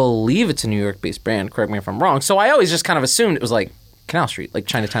I believe it's a New York-based brand, correct me if I'm wrong, so I always just kind of assumed it was like Canal Street, like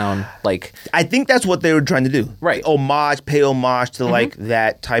Chinatown, like... I think that's what they were trying to do. Right. Pay homage to like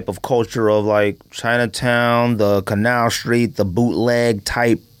that type of culture of like Chinatown, the Canal Street, the bootleg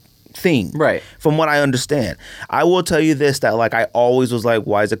type thing. Right. From what I understand. I will tell you this, that like I always was like,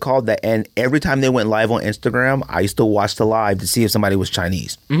 why is it called that? And every time they went live on Instagram, I used to watch the live to see if somebody was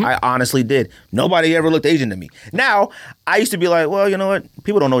Chinese. I honestly did. Nobody ever looked Asian to me. Now, I used to be like, well, you know what?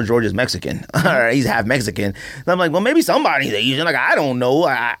 People don't know George is Mexican. Or he's half Mexican. And I'm like, well, maybe somebody's Asian. Like, I don't know.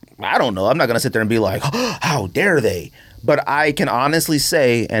 I don't know. I'm not going to sit there and be like, oh, how dare they? But I can honestly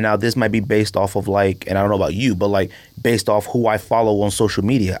say, and now this might be based off of like, and I don't know about you, but like based off who I follow on social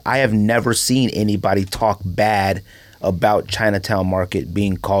media, I have never seen anybody talk bad about Chinatown Market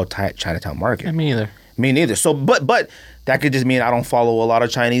being called Chinatown Market. Me neither. Me neither. So, but that could just mean I don't follow a lot of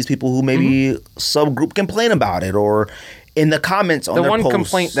Chinese people who maybe subgroup complain about it or in the comments on their posts. The one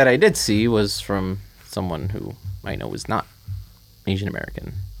complaint that I did see was from someone who I know is not Asian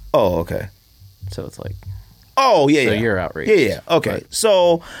American. Oh, okay. So it's like... Oh, yeah, So yeah. you're outraged. Yeah. Okay. Right.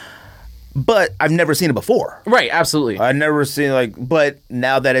 So, but I've never seen it before. Right, absolutely. I've never seen like, but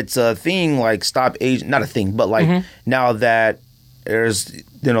now that it's a thing, like Stop Asian, not a thing, but like now that there's,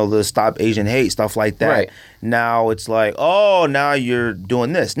 you know, the Stop Asian Hate, stuff like that. Right. Now it's like, oh, now you're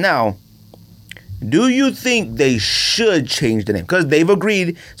doing this. Now, do you think they should change the name? Because they've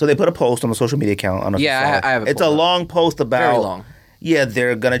agreed. So they put a post on the social media account. I don't know if you saw it. I have it. It's a long post about. Very long. Yeah,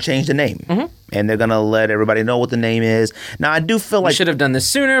 they're going to change the name. And they're going to let everybody know what the name is. Now, I do feel We like... should have done this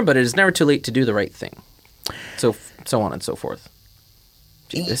sooner, but it is never too late to do the right thing. So on and so forth.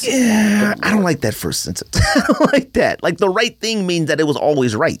 Yeah, I don't like that first sentence. I don't like that. Like, the right thing means that it was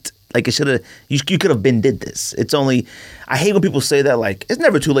always right. Like, it should have... You could have been did this. It's only... I hate when people say that, like, it's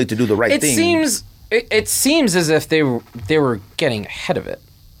never too late to do the right thing. It seems as if they were getting ahead of it.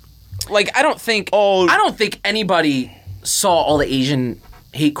 Like, I don't think anybody saw all the Asian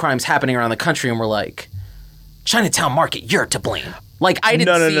hate crimes happening around the country and were like, Chinatown Market, you're to blame. Like, I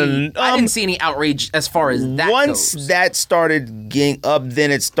didn't see any outrage as far as that once goes. That started getting up,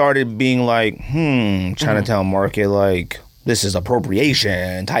 then it started being like, Chinatown Market, like, this is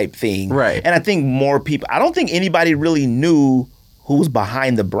appropriation type thing. Right. And I think more people, I don't think anybody really knew who was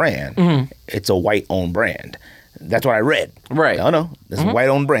behind the brand. It's a white-owned brand. That's what I read. Right. No. It's a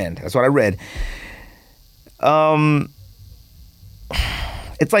white-owned brand. That's what I read.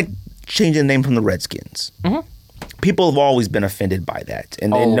 It's like changing the name from the Redskins. People have always been offended by that.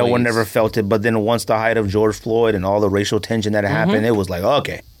 And then no one ever felt it. But then once the height of George Floyd and all the racial tension that happened, it was like,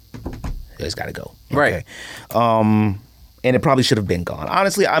 okay, it's got to go. Okay. Right. And it probably should have been gone.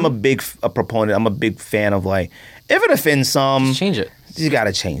 Honestly, I'm a big proponent. I'm a big fan of like, if it offends some, Just change it. You got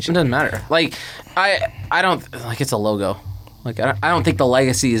to change It it. doesn't matter. Like, I don't, like, it's a logo. Like, I don't think the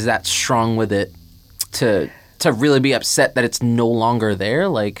legacy is that strong with it to really be upset that it's no longer there.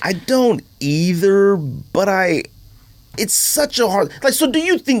 Like, I don't either, but it's such a hard... Like, so do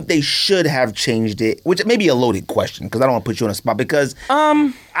you think they should have changed it? Which may be a loaded question, because I don't want to put you on a spot, because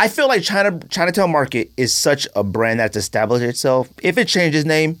I feel like Chinatown Market is such a brand that's established itself. If it changed its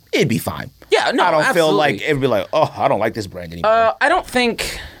name, it'd be fine. Yeah, no, I don't feel absolutely. like it'd be like, oh, I don't like this brand anymore. I don't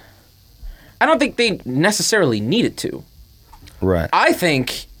think they necessarily needed to. Right. I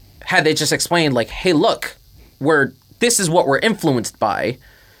think had they just explained, like, hey, look, this is what we're influenced by.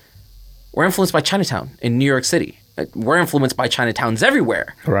 We're influenced by Chinatown in New York City. We're influenced by Chinatowns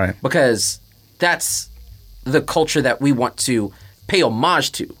everywhere. Right. Because that's the culture that we want to pay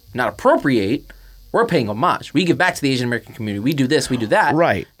homage to, not appropriate. We're paying homage. We give back to the Asian American community. We do this, we do that.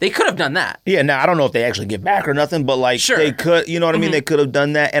 Right. They could have done that. Yeah, now I don't know if they actually give back or nothing, but like Sure. they could, you know what I mean? They could have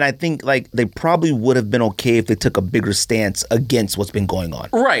done that. And I think like they probably would have been okay if they took a bigger stance against what's been going on.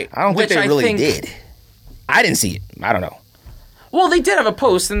 Right. I don't think Which they really did. I didn't see it. I don't know. Well, they did have a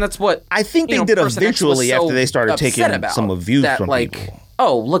post, and that's what I think they did person X was eventually so after they started upset taking about some views that, from like, people.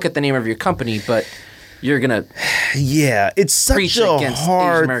 oh, look at the name of your company, but you're gonna Yeah, it's such preach a against Asian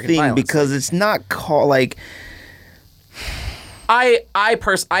hard American thing violence. because it's not called like I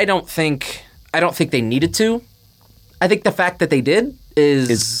don't think they needed to. I think the fact that they did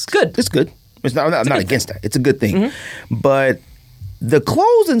is good. It's good. It's not. I'm not good against that. It's a good thing, but the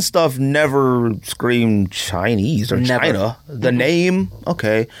clothes and stuff never scream Chinese or Never. China. The name,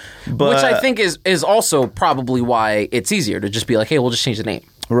 okay, but Which I think is also probably why it's easier to just be like, hey, we'll just change the name.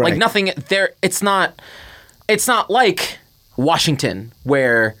 Right. Like nothing there. It's not like Washington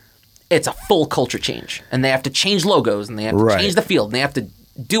where it's a full culture change and they have to change logos and they have to Right. change the field and they have to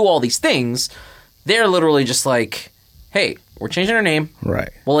do all these things. They're literally just like, hey, we're changing our name. right.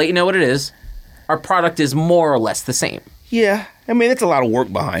 We'll let you know what it is. Our product is more or less the same. Yeah, I mean, it's a lot of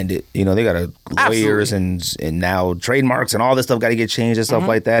work behind it. You know, they got lawyers and now trademarks and all this stuff got to get changed and stuff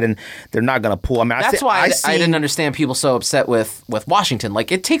like that. And they're not going to pull. I mean, That's why I didn't understand people so upset with Washington.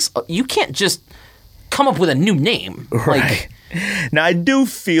 Like, it takes, you can't just come up with a new name. Right. Now, I do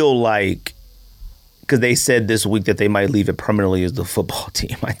feel like, because they said this week that they might leave it permanently as the football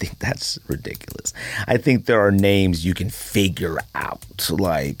team. I think that's ridiculous. I think there are names you can figure out,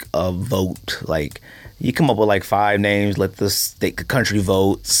 like a vote. Like, you come up with like 5 names, let the state, the country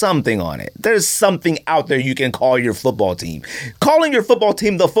vote, something on it. There's something out there you can call your football team. Calling your football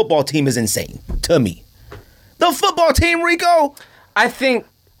team the football team is insane to me. The football team, Rico? I think...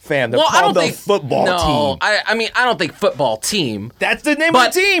 Fam, they're called the football team. No, I mean, I don't think football team. That's the name of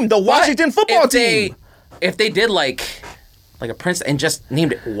the team, the Washington football team. If they did like a Prince and just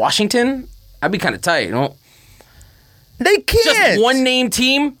named it Washington, I'd be kind of tight, you know? They can't. Just one name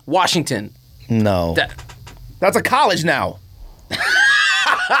team, Washington. No. That's a college now.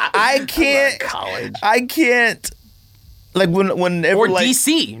 I can't. College. I can't. Like whenever, or like,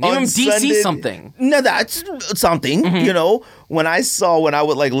 DC. Name them DC Sunday, something. No, that's something. Mm-hmm. You know, when I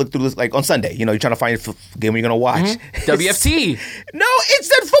would like look through this, like on Sunday, you know, you're trying to find a game you're gonna watch. Mm-hmm. WFT. No, it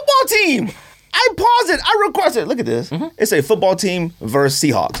said football team. I paused it. I requested. Look at this. Mm-hmm. It's a football team versus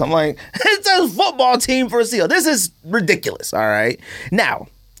Seahawks. I'm like, it says football team versus Seahawks. This is ridiculous. All right. Now,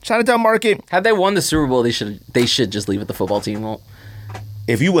 Chinatown Market. Had they won the Super Bowl, they should just leave it the football team. Well,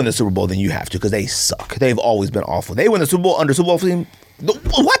 if you win the Super Bowl, then you have to, because they suck. They've always been awful. They win the Super Bowl under Super Bowl team.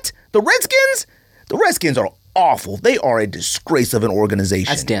 What? The Redskins? The Redskins are awful. They are a disgrace of an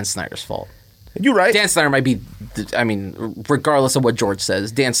organization. That's Dan Snyder's fault. You're right. Dan Snyder might be, I mean, regardless of what George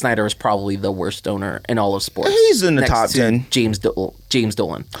says, Dan Snyder is probably the worst owner in all of sports. He's in the top 10. James Dolan. James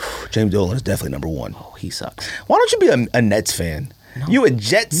Dolan is definitely number 1. Oh, he sucks. Why don't you be a Nets fan? No. You a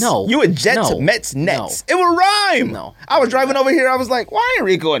Jets? No. You a Jets, no. Mets, Nets. No. It would rime. No. I was driving over here. I was like, why ain't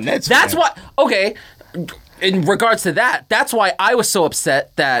Rico a Nets fan? That's why, okay, in regards to that, that's why I was so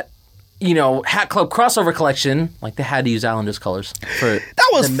upset that, you know, Hat Club crossover collection, like they had to use Islanders colors for that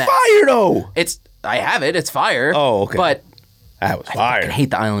was fire, though. I have it. It's fire. Oh, okay. But that was fire. I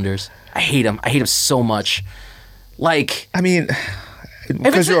hate the Islanders. I hate them. I hate them so much. Like, I mean,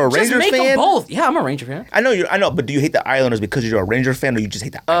 because you're a Rangers just make fan. Them both. Yeah, I'm a Ranger fan. I know, but do you hate the Islanders because you're a Ranger fan, or you just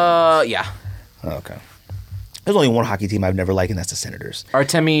hate the Islanders? Yeah. Oh, okay. There's only one hockey team I've never liked, and that's the Senators.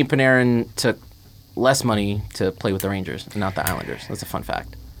 Artemi Panarin took less money to play with the Rangers, not the Islanders. That's a fun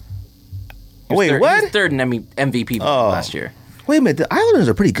fact. Wait, what? He was third in MVP last year. Wait a minute. The Islanders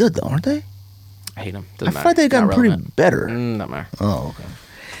are pretty good, though, aren't they? I hate them. I feel like they've gotten pretty better. Not matter. Oh, okay.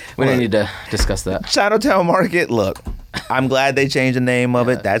 We don't need to discuss that. Chinatown Market, look, I'm glad they changed the name of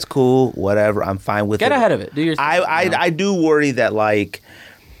it. That's cool. Whatever. I'm fine with it. Get ahead of it. Do your thing. I do worry that, like,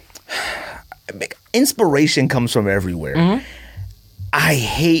 inspiration comes from everywhere. Mm-hmm. I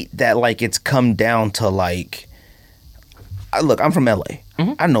hate that, like, it's come down to, like, look, I'm from LA.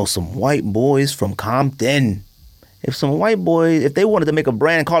 Mm-hmm. I know some white boys from Compton. If they wanted to make a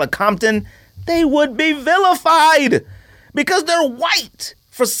brand and call it Compton, they would be vilified because they're white.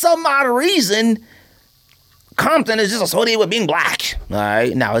 For some odd reason, Compton is just associated with being black. All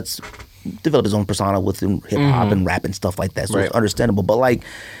right. Now, it's developed his own persona within hip-hop and rap and stuff like that, so it's understandable. But, like,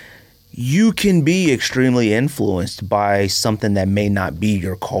 you can be extremely influenced by something that may not be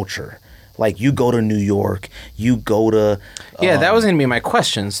your culture. Like, you go to New York, you go to... yeah, that was going to be my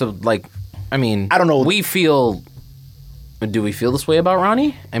question. So, like, I mean... I don't know. Do we feel this way about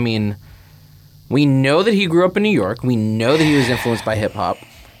Ronnie? I mean, we know that he grew up in New York. We know that he was influenced by hip-hop.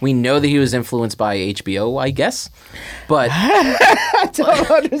 We know that he was influenced by HBO, I guess. But... I don't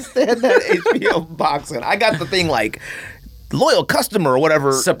understand that HBO boxing. I got the thing like... loyal customer or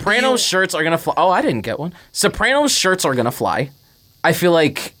whatever. Sopranos shirts are going to fly. Oh, I didn't get one. Sopranos shirts are going to fly. I feel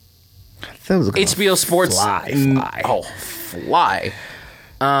like HBO Sports... Fly. Oh, fly.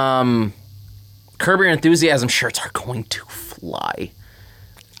 Curb Your Enthusiasm shirts are going to fly.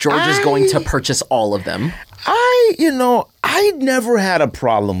 George is going to purchase all of them. I never had a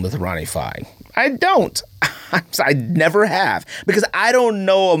problem with Ronnie Fye. I don't. I never have, because I don't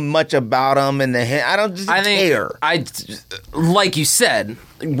know much about him, and I don't just care. Like you said,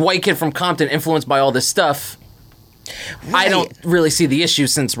 white kid from Compton influenced by all this stuff. Right. I don't really see the issue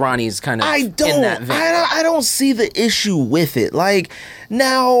since Ronnie's kind of in that vein. I don't see the issue with it. Like,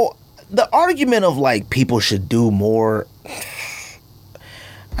 now, the argument of, like, people should do more...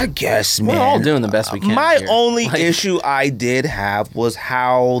 I guess, man. We're all doing the best we can. My only issue I did have was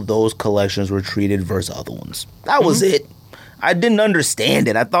how those collections were treated versus other ones. That was it. I didn't understand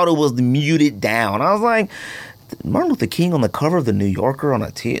it. I thought it was muted down. I was like, Martin Luther King on the cover of the New Yorker on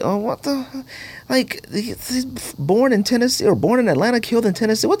a oh, what the? Like, he's born in Tennessee or born in Atlanta, killed in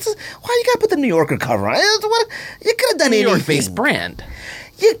Tennessee. Why you gotta put the New Yorker cover on? What? You could have done anything. New York-based brand.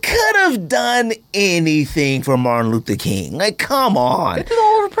 You could have done anything for Martin Luther King. Like, come on. They did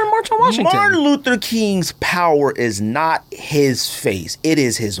all over Print March on Washington. Martin Luther King's power is not his face. It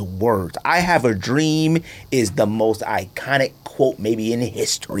is his words. I have a dream is the most iconic quote maybe in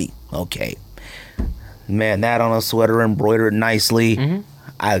history. Okay. Man, that on a sweater embroidered nicely.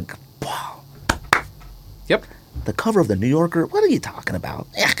 Wow. Yep. The cover of the New Yorker. What are you talking about?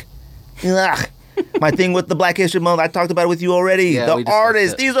 Ugh. My thing with the Black History Month, I talked about it with you already. Yeah, the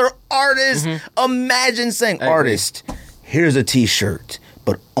artists. These are artists. Imagine saying, artist, here's a t-shirt,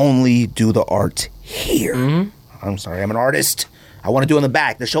 but only do the art here. I'm sorry, I'm an artist. I want to do in the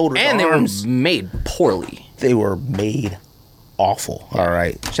back, the shoulders, and the arms. They were made poorly. They were made awful. All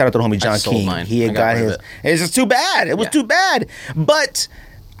right. Shout out to the homie John King. Mine. He had got his. It's just too bad. It was too bad. But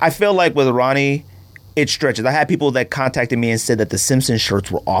I feel like with Ronnie, it stretches. I had people that contacted me and said that the Simpsons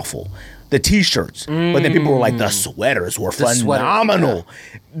shirts were awful. The t-shirts. But then people were like, the sweaters were phenomenal.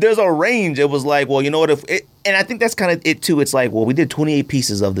 There's a range. It was like, well, you know what? And I think that's kind of it too. It's like, well, we did 28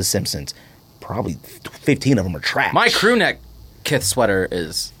 pieces of the Simpsons. Probably 15 of them are trash. My crew neck Kith sweater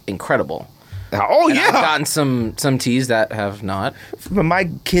is incredible. Oh, and yeah. I've gotten some tees that have not. My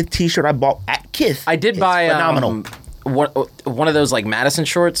Kith t-shirt I bought at Kith. I did buy phenomenal. One of those like Madison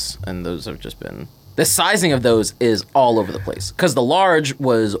shorts, and those have just been... The sizing of those is all over the place. Because the large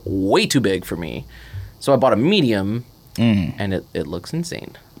was way too big for me. So I bought a medium, and it looks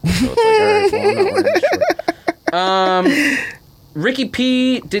insane. So it's like, all right, well, I'm not wearing this short. Ricky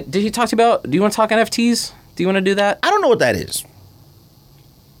P, did he talk to you about... Do you want to talk NFTs? Do you want to do that? I don't know what that is.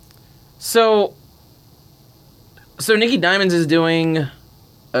 So Nikki Diamonds is doing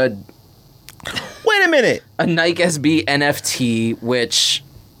a... Wait a minute. A Nike SB NFT, which...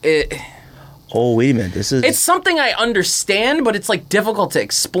 Oh, wait a minute. This is... It's something I understand, but it's, like, difficult to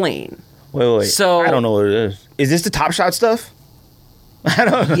explain. Wait. So... I don't know what it is. Is this the Top Shot stuff? I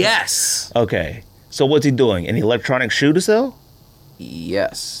don't know. Yes. Okay. So what's he doing? An electronic shoe to sell?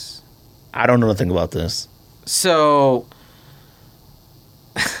 Yes. I don't know nothing about this. So...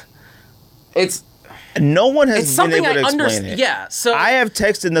 it's... No one has been able to explain it. Yeah, so... I have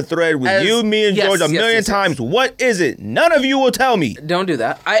texted the thread with you, me, and George a million times. What is it? None of you will tell me. Don't do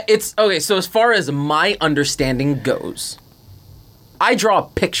that. It's... Okay, so as far as my understanding goes, I draw a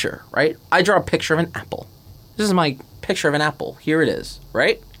picture, right? I draw a picture of an apple. This is my picture of an apple. Here it is,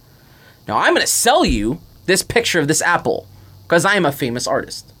 right? Now, I'm going to sell you this picture of this apple because I am a famous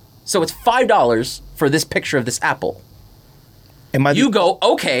artist. So it's $5 for this picture of this apple. You go,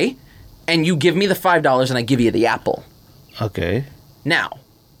 okay... And you give me the $5 and I give you the apple. Okay. Now.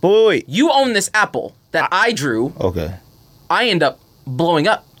 But wait. You own this apple that I drew. Okay. I end up blowing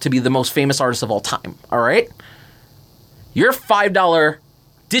up to be the most famous artist of all time. All right? Your $5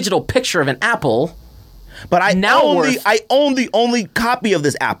 digital picture of an apple. But I own the only copy of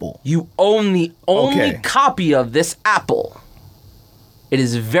this apple. You own the only copy of this apple. It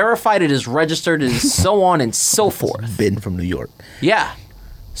is verified. It is registered. It is so on and so forth. Been from New York. Yeah.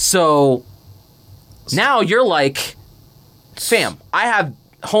 So now you're like, fam, I have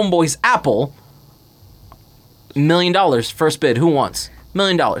Homeboy's apple, $1 million, first bid, who wants? $1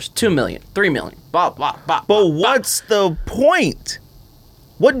 million, $2 million, $3 million, blah, blah, blah. But what's the point?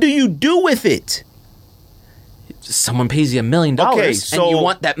 What do you do with it? Someone pays you $1 million, and you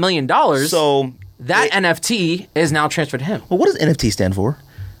want that $1 million, so that NFT is now transferred to him. Well, what does NFT stand for?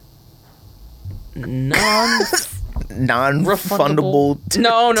 Non-refundable.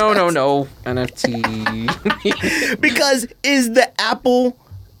 No. NFT. Because is the apple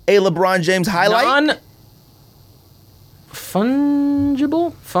a LeBron James highlight?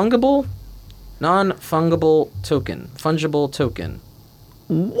 Non-fungible token. Fungible token.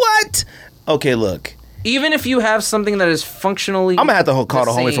 What? Okay, look. Even if you have something that is functionally... I'm going to have to call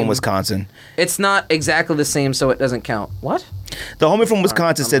the homie from Wisconsin. It's not exactly the same, so it doesn't count. What? The homie from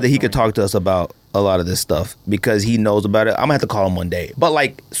Wisconsin said that he could talk to us about a lot of this stuff because he knows about it. I'm going to have to call him one day. But,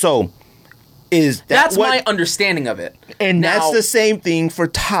 like, so... That's my understanding of it. And now, that's the same thing for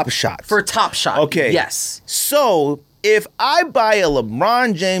Top Shot. For Top Shot, okay. Yes. So... If I buy a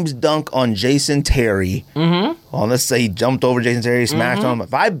LeBron James dunk on Jason Terry, well, let's say he jumped over Jason Terry, smashed on him.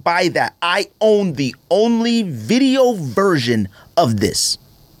 If I buy that, I own the only video version of this.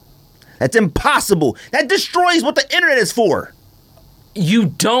 That's impossible. That destroys what the internet is for. You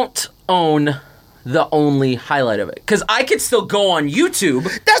don't own the only highlight of it. Because I could still go on YouTube.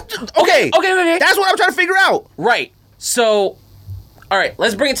 Okay. Okay. That's what I'm trying to figure out. Right. So... All right,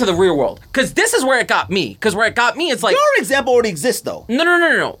 let's bring it to the real world. Because this is where it got me. Because where it got me, it's like... Your example already exists, though.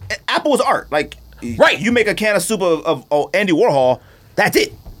 No. Apple is art. Like, right. You make a can of soup of Andy Warhol, that's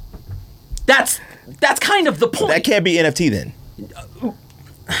it. That's kind of the point. That can't be NFT, then.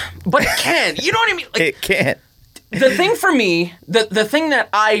 But it can. You know what I mean? Like, It can't. the thing for me, the thing that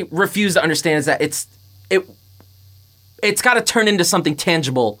I refuse to understand is that it's got to turn into something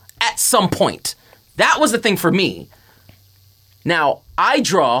tangible at some point. That was the thing for me. Now, I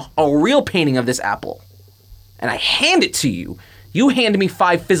draw a real painting of this apple, and I hand it to you. You hand me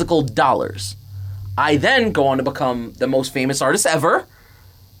 $5 physical dollars. I then go on to become the most famous artist ever.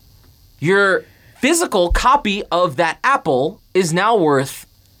 Your physical copy of that apple is now worth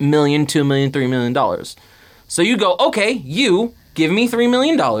 $1 million, $2 million, $3 million. So you go, okay, you give me $3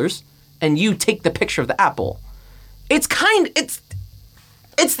 million, and you take the picture of the apple. It's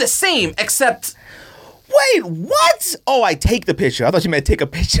the same, except... Wait, what? Oh, I take the picture. I thought you meant take a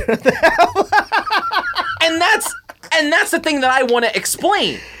picture of the apple. And that's the thing that I want to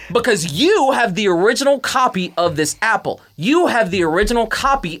explain. Because you have the original copy of this apple. You have the original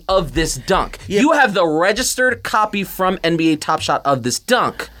copy of this dunk. Yeah. You have the registered copy from NBA Top Shot of this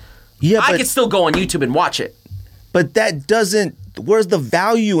dunk. Yeah, I could still go on YouTube and watch it. But that doesn't... Where's the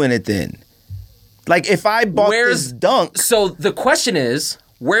value in it then? Like, if I bought this dunk... So the question is,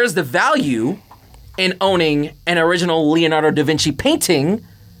 where's the value in owning an original Leonardo da Vinci painting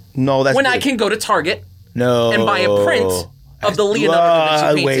when I can go to Target and buy a print of the Leonardo da Vinci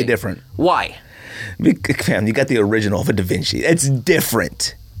painting? Way different. Why? Fam, you got the original of a Da Vinci. It's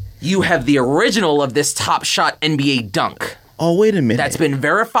different. You have the original of this Top Shot NBA dunk. Oh, wait a minute. That's been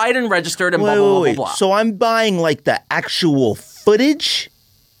verified and registered and blah, blah, blah, blah, blah. So I'm buying, like, the actual footage?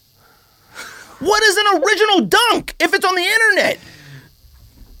 What is an original dunk if it's on the internet?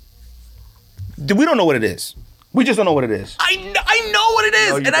 We don't know what it is. We just don't know what it is. I know what it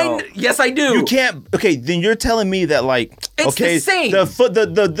is, no, yes, I do. You can't. Okay, then you're telling me that it's the same.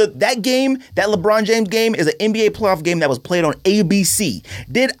 That game, that LeBron James game, is an NBA playoff game that was played on ABC.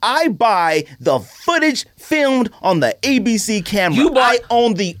 Did I buy the footage filmed on the ABC camera? I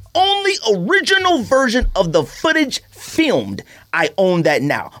own the only original version of the footage filmed. I own that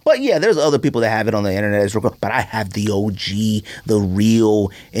now. But yeah, there's other people that have it on the internet as well. But I have the OG, the real,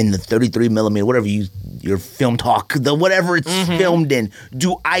 in the 33 millimeter, whatever your film talk, the whatever it's filmed in.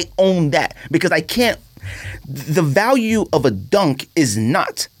 Do I own that? Because I can't. The value of a dunk is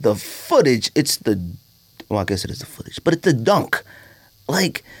not the footage. It's well, I guess it is the footage, but it's the dunk.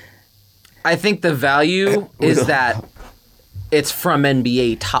 Like, I think the value is that it's from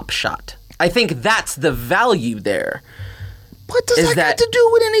NBA Top Shot. I think that's the value there. What does that have to do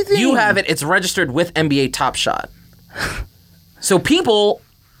with anything? You have it. It's registered with NBA Top Shot. So people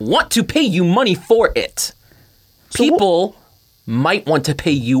want to pay you money for it. People might want to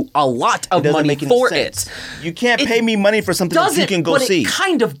pay you a lot of money for it. You can't pay me money for something that you can go see. It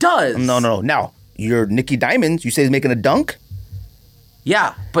kind of does. No. Now, you're Nicky Diamonds. You say he's making a dunk?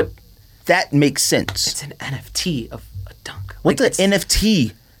 Yeah, but... That makes sense. It's an NFT of a dunk. What's an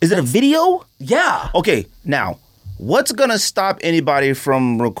NFT? Is it a video? Yeah. Okay, now... What's going to stop anybody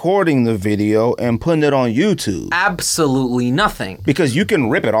from recording the video and putting it on YouTube? Absolutely nothing. Because you can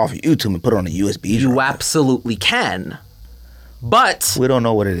rip it off of YouTube and put it on a USB drive. You absolutely can. But... We don't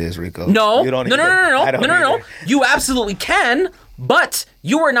know what it is, Rico. No. You absolutely can, but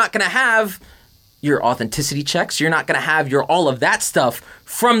you are not going to have your authenticity checks. You're not going to have your all of that stuff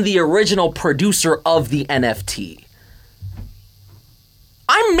from the original producer of the NFT.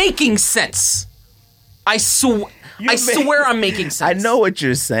 I'm making sense. I swear I'm making sense. I know what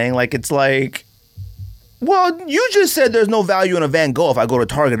you're saying. Like, it's like, well, you just said there's no value in a Van Gogh if I go to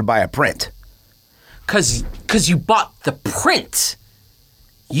Target to buy a print. Because you bought the print.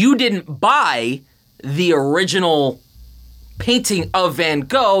 You didn't buy the original painting of Van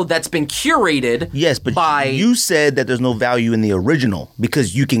Gogh that's been curated. Yes, but you said that there's no value in the original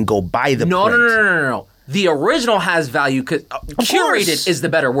because you can go buy the print. No. The original has value because curated is the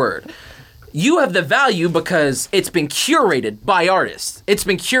better word. You have the value because it's been curated by artists. It's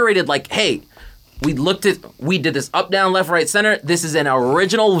been curated like, hey, we did this up, down, left, right, center. This is an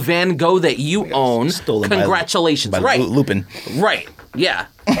original Van Gogh that you own. Congratulations. By Lupin. Right. Yeah.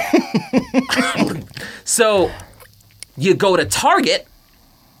 So you go to Target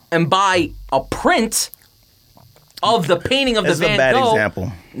and buy a print of the painting of the Van Gogh. That's a bad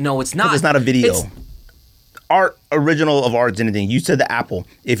example. No, it's not. It's not a video. Art, original of art's anything. You said the apple.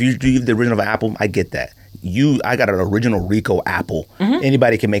 If you do the original of Apple, I get that. I got an original Rico apple. Mm-hmm.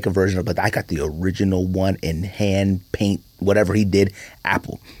 Anybody can make a version of it, but I got the original one in hand paint, whatever he did,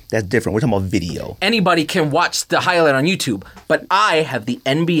 apple. That's different. We're talking about video. Anybody can watch the highlight on YouTube, but I have the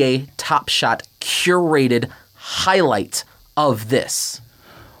NBA Top Shot curated highlight of this.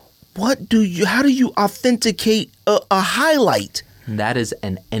 How do you authenticate a highlight? That is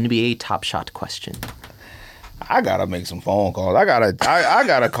an NBA Top Shot question. I gotta make some phone calls. I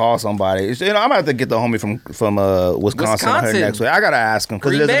gotta call somebody. You know, I'm gonna have to get the homie from Wisconsin here next week. I gotta ask him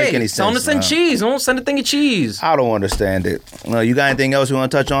because it doesn't make any sense. Tell him to send cheese. Don't send a thing of cheese. I don't understand it. You got anything else you want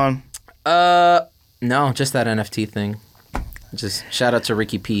to touch on? No, just that NFT thing. Just shout out to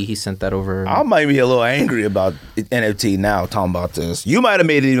Ricky P. He sent that over. I might be a little angry about NFT now talking about this. You might have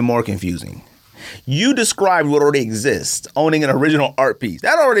made it even more confusing. You described what already exists, owning an original art piece.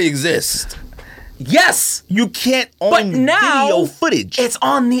 That already exists. Yes! You can't own video footage. It's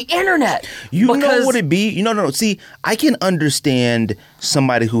on the internet. You know what it be? No. See, I can understand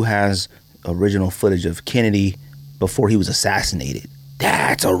somebody who has original footage of Kennedy before he was assassinated.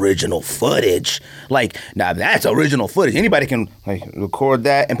 That's original footage. Like, now that's original footage. Anybody can record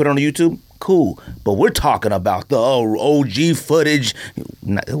that and put it on YouTube. Cool. But we're talking about the OG footage.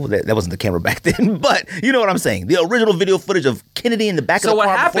 That wasn't the camera back then, but you know what I'm saying. The original video footage of Kennedy in the back of the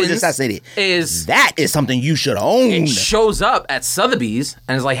car before he was assassinated. That is something you should own. It shows up at Sotheby's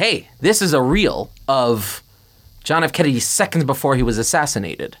and is like, hey, this is a reel of John F. Kennedy seconds before he was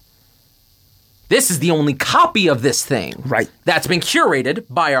assassinated. This is the only copy of this thing. Right. That's been curated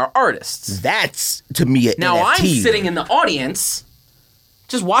by our artists. That's, to me, an Now, NFT. I'm sitting in the audience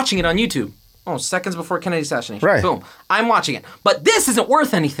just watching it on YouTube. Oh, seconds before Kennedy's assassination. Right. Boom. I'm watching it. But this isn't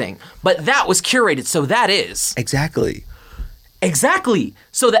worth anything. But that was curated, so that is. Exactly.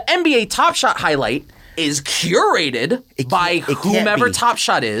 So the NBA Top Shot highlight is curated by whomever Top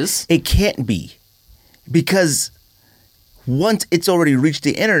Shot is. It can't be. Because once it's already reached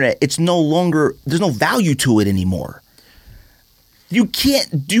the internet, it's no longer, there's no value to it anymore. You can't.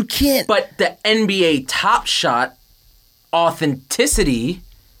 But the NBA Top Shot authenticity,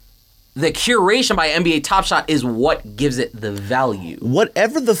 the curation by NBA Top Shot is what gives it the value.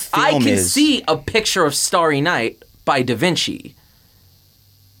 Whatever the film is. I can see a picture of Starry Night by Da Vinci,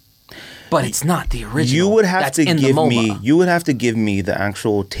 but it's not the original. You would have to give me the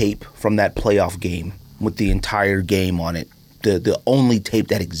actual tape from that playoff game with the entire game on it. The only tape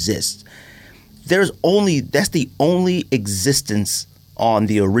that exists. That's the only existence on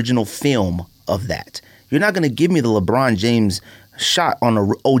the original film of that. You're not going to give me the LeBron James shot on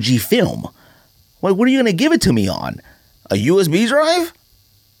an OG film. What are you going to give it to me on? A USB drive?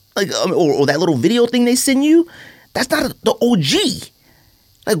 Or that little video thing they send you? That's not the OG.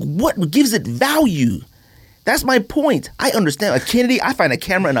 Like, what gives it value? That's my point. I understand. A Kennedy, I find a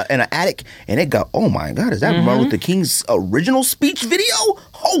camera in an attic, and it got, oh my God, is that Martin Luther King's original speech video?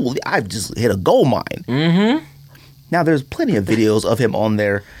 Holy, I've just hit a gold mine. Mm-hmm. Now, there's plenty of videos of him on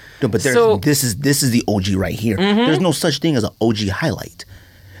there, but this is the OG right here. Mm-hmm. There's no such thing as an OG highlight.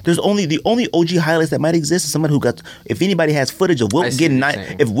 There's the only OG highlights that might exist is somebody who got, if anybody has footage of Wilt getting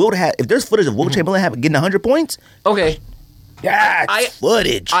if there's footage of Wilt Chamberlain getting 100 points. Okay. That's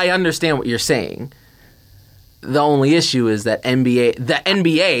footage. I understand what you're saying. The only issue is that the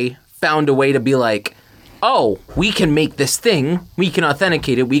NBA found a way to be like, oh, we can make this thing, we can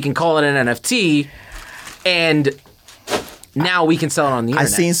authenticate it, we can call it an NFT, and now we can sell it on the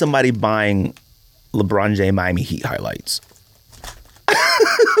internet. I seen somebody buying LeBron James Miami Heat highlights.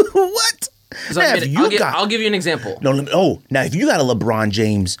 What? So I'll give you an example. Now if you got a LeBron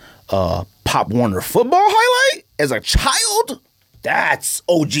James Pop Warner football highlight as a child, that's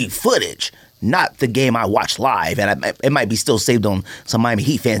OG footage. Not the game I watched live, and it might be still saved on some Miami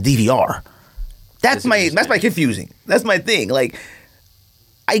Heat fans DVR. That's my confusing. That's my thing. Like,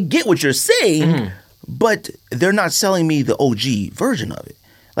 I get what you're saying, but they're not selling me the OG version of it.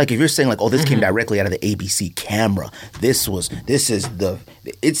 Like, if you're saying like, oh, this came directly out of the ABC camera.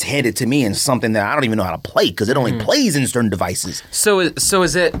 It's handed to me in something that I don't even know how to play because it only plays in certain devices. So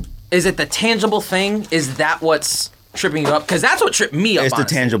is it the tangible thing? Is that what's tripping you up? Because that's what tripped me up. It's the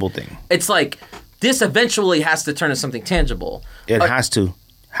tangible thing. It's like, this eventually has to turn into something tangible. It has to.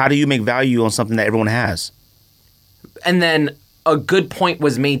 How do you make value on something that everyone has? And then a good point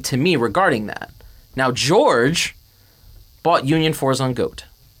was made to me regarding that. Now, George bought Union 4s on GOAT.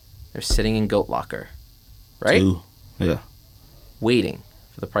 They're sitting in GOAT Locker, right? Yeah. Waiting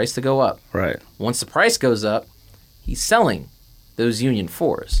for the price to go up. Right. Once the price goes up, he's selling those Union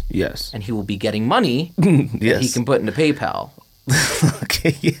 4s. Yes. And he will be getting money that he can put into PayPal.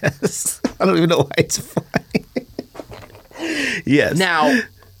 Okay, yes. I don't even know why it's funny. Yes. Now,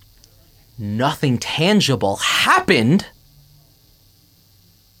 nothing tangible happened.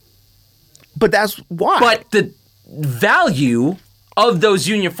 But that's why. But the value of those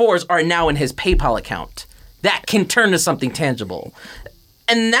Union 4s are now in his PayPal account. That can turn to something tangible.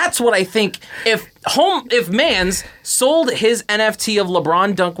 And that's what I think. If Mans sold his NFT of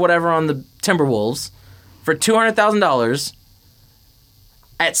LeBron dunk whatever on the Timberwolves for $200,000,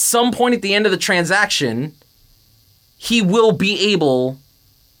 at some point at the end of the transaction, he will be able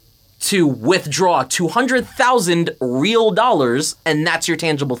to withdraw 200,000 real dollars, and that's your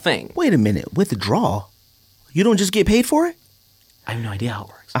tangible thing. Wait a minute. Withdraw? You don't just get paid for it? I have no idea how it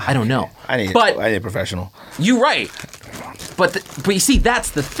works. I don't know. I need a professional. You're right. But you see,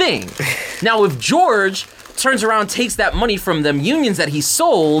 that's the thing. Now, if George turns around, takes that money from them unions that he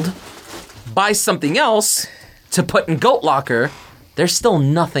sold, buys something else to put in Goat Locker, there's still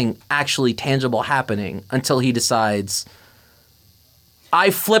nothing actually tangible happening until he decides, I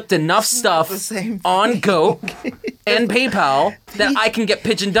flipped enough stuff on Goat and PayPal that I can get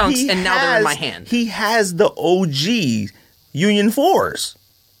pigeon dunks, and now they're in my hand. He has the OG Union 4s.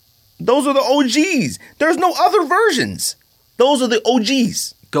 Those are the OGs. There's no other versions. Those are the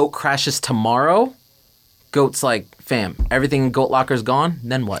OGs. Goat crashes tomorrow. Goat's like, fam, everything in Goat Locker's gone.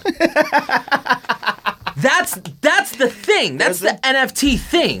 Then what? That's the thing. That's the NFT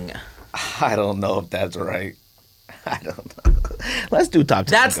thing. I don't know if that's right. I don't know. Let's do top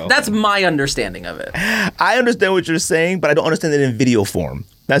 10. That's my understanding of it. I understand what you're saying, but I don't understand it in video form.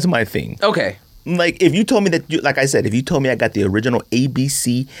 That's my thing. Okay. Like, if you told me that, like I said, if you told me I got the original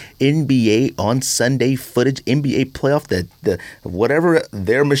ABC NBA on Sunday footage, NBA playoff, the whatever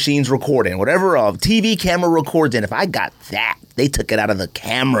their machines record in, whatever TV camera records in, if I got that, they took it out of the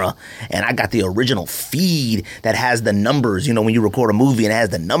camera, and I got the original feed that has the numbers, you know, when you record a movie and it has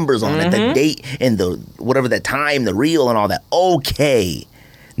the numbers on it, the date and the whatever the time, the reel and all that. Okay.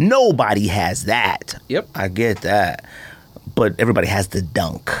 Nobody has that. Yep. I get that. But everybody has the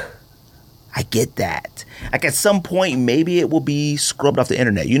dunk. I get that. Like, at some point, maybe it will be scrubbed off the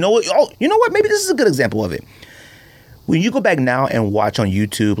internet. You know what? Oh, you know what? Maybe this is a good example of it. When you go back now and watch on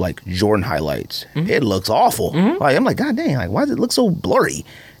YouTube, like, Jordan highlights, it looks awful. Like, I'm like, God dang, like, why does it look so blurry?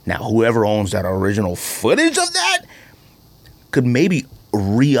 Now, whoever owns that original footage of that could maybe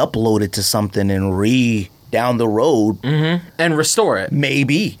re-upload it to something and down the road. And restore it.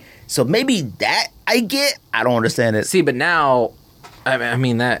 Maybe. So maybe that I get. I don't understand it. See, but now, I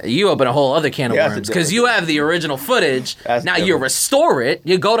mean that you open a whole other can of worms because you have the original footage. Now you restore it.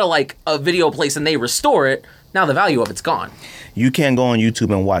 You go to like a video place and they restore it. Now the value of it's gone. You can't go on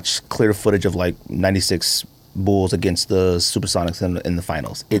YouTube and watch clear footage of like 96 Bulls against the Supersonics in the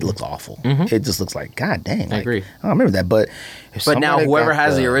finals. It looks awful. It just looks like, God dang. I agree. I don't remember that, but now whoever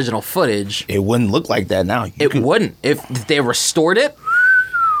has the original footage, it wouldn't look like that now. It wouldn't if they restored it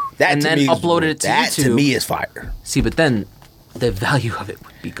and then uploaded it to YouTube. That to me is fire. See, but then the value of it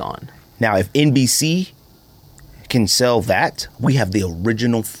would be gone. Now, if NBC can sell that, we have the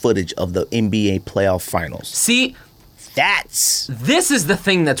original footage of the NBA playoff finals. See, this is the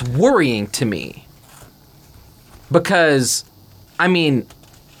thing that's worrying to me. Because, I mean,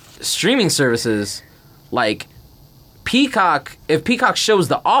 streaming services like Peacock, if Peacock shows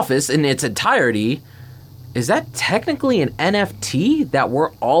The Office in its entirety, is that technically an NFT that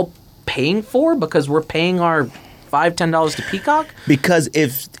we're all paying for because we're paying our $5-10 to Peacock? Because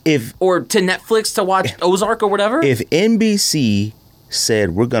if or to Netflix to watch Ozark or whatever? If NBC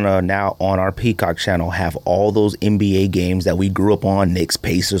said we're gonna now on our Peacock channel have all those NBA games that we grew up on, Knicks,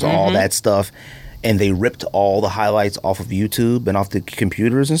 Pacers, all that stuff, and they ripped all the highlights off of YouTube and off the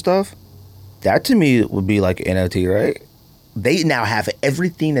computers and stuff, that to me would be like NFT, right? They now have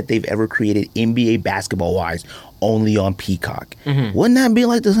everything that they've ever created NBA basketball-wise only on Peacock. Wouldn't that be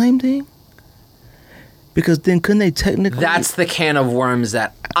like the same thing? Because then couldn't they technically... That's the can of worms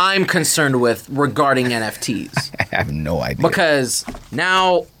that I'm concerned with regarding NFTs. I have no idea. Because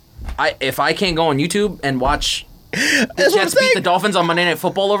now, if I can't go on YouTube and watch the Jets beat the Dolphins on Monday Night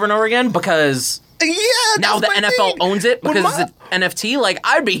Football over and over again because... Yeah, now the NFL owns it because it's an NFT. Like,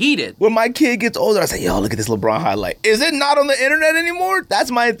 I'd be heated. When my kid gets older, I say, "Yo, look at this LeBron highlight. Is it not on the internet anymore?"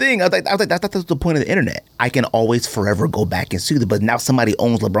 That's my thing. I was like, that's the point of the internet. I can always forever go back and see it. But now somebody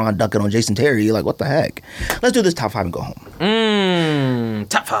owns LeBron dunking on Jason Terry. You're like, what the heck? Let's do this top 5 and go home.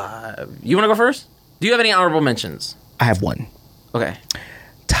 Top 5. You want to go first? Do you have any honorable mentions? I have one. Okay.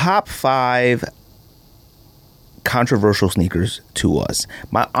 Top 5 controversial sneakers to us.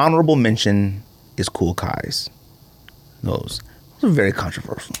 My honorable mention is Cool Kais. Those are very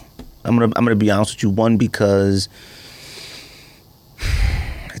controversial. I'm gonna be honest with you. One, because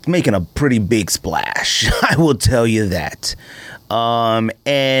it's making a pretty big splash. I will tell you that.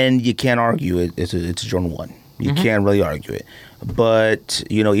 And you can't argue it. It's a Jordan 1. You can't really argue it. But,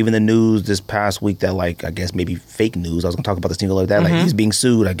 you know, even the news this past week that, like, I guess maybe fake news. I was gonna talk about the sneaker like that. Like, he's being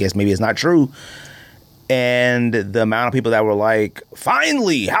sued. I guess maybe it's not true. And the amount of people that were like,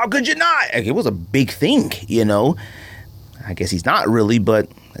 finally, how could you not? Like, it was a big thing, you know. I guess he's not really, but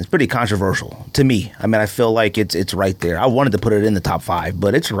it's pretty controversial to me. I mean, I feel like it's right there. I wanted to put it in the top 5,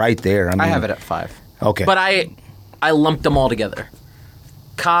 but it's right there. I mean, I have it at 5. Okay. But I lumped them all together.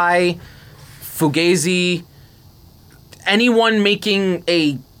 Kai, Fugazi, anyone making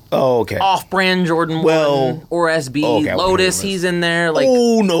a off-brand Jordan 1 or SB. Lotus, he's in there. Like,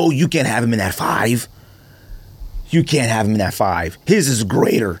 oh, no, you can't have him in that 5. You can't have him in that 5. His is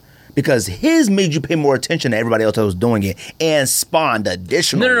greater because his made you pay more attention to everybody else that was doing it and spawned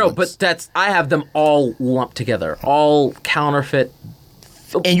additional No, but I have them all lumped together. All counterfeit.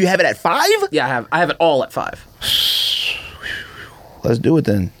 And you have it at 5? Yeah, I have it all at 5. Let's do it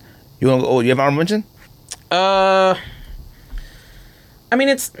then. You have honorable mention? I mean,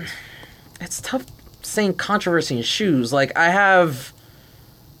 it's tough saying controversy in shoes. Like, I have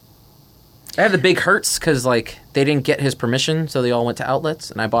the big Hurts because, like, they didn't get his permission, so they all went to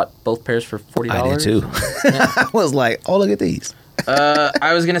outlets, and I bought both pairs for $40. I did too. Yeah. I was like, oh, look at these.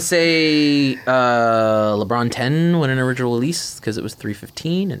 I was gonna say LeBron 10 when an original release because it was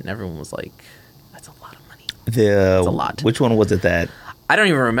 $315, and everyone was like, "That's a lot of money." That's a lot. Which one was it that? I don't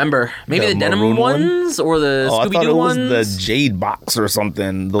even remember. Maybe the denim ones or the Scooby-Doo ones? I thought it was the Jade box or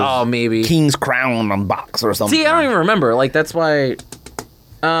something. Those maybe. King's Crown box or something. See, I don't even remember. Like, that's why...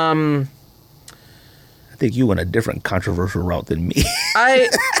 I think you went a different controversial route than me.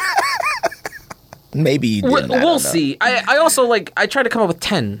 Maybe you didn't. We'll see. I also, like, I try to come up with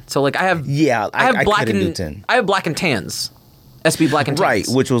 10. So, like, I have... Yeah, I have black couldn't and do 10. I have black and tans. SB Black and Tans.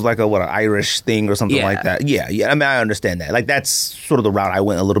 Right, which was like an Irish thing or something like that. Yeah. I mean, I understand that. Like, that's sort of the route I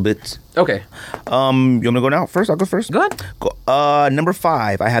went a little bit. Okay. You want me to go now first? I'll go first. Go ahead. Number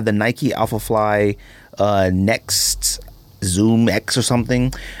 5, I have the Nike Alpha Fly Next Zoom X or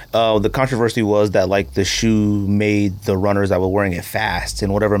something. The controversy was that, like, the shoe made the runners that were wearing it fast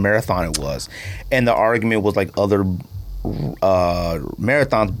in whatever marathon it was. And the argument was, like, other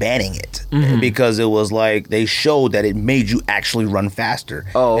marathons banning it because it was like they showed that it made you actually run faster.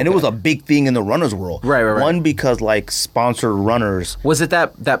 And it was a big thing in the runners world. Right. One, because, like, sponsored runners. Was it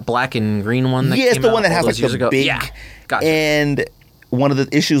that black and green one that it's came the out one that has, like, years the ago? big. Yeah. Gotcha. And one of the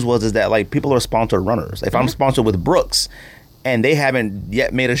issues is that, like, people are sponsored runners. If I'm sponsored with Brooks and they haven't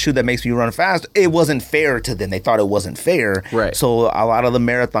yet made a shoe that makes me run fast, it wasn't fair to them. They thought it wasn't fair. Right. So a lot of the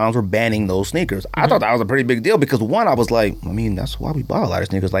marathons were banning those sneakers. I thought that was a pretty big deal because, one, I was like, I mean, that's why we bought a lot of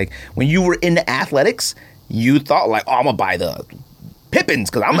sneakers. Like, when you were into athletics, you thought, like, oh, I'm going to buy the Pippins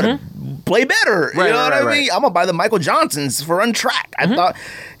because I'm going to play better. Right, you know what I mean? right. I'm going to buy the Michael Johnsons for run track. I thought...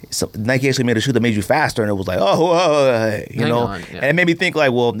 So Nike actually made a shoe that made you faster, and it was like, you know? And it made me think,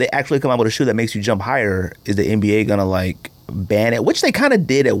 like, well, they actually come out with a shoe that makes you jump higher. Is the NBA going to, like, ban it? Which they kind of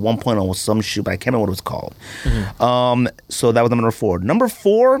did at one point on some shoe, but I can't remember what it was called. So that was number 4. Number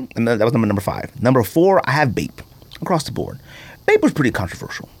 4, and that was number 5. Number 4, I have Bape across the board. Bape was pretty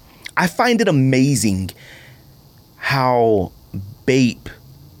controversial. I find it amazing how Bape,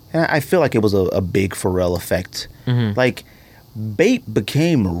 and I feel like it was a big Pharrell effect. Like, Bape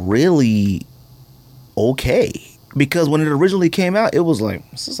became really okay because when it originally came out, it was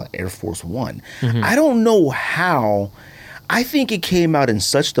like, this is like Air Force One. I don't know how. I think it came out in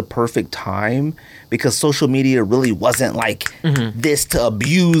such the perfect time because social media really wasn't like this to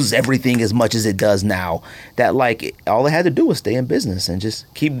abuse everything as much as it does now. That, like, all they had to do was stay in business and just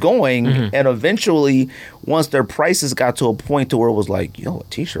keep going. And eventually, once their prices got to a point to where it was like, yo, a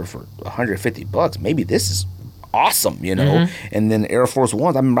t-shirt for $150, maybe this is awesome, you know? And then Air Force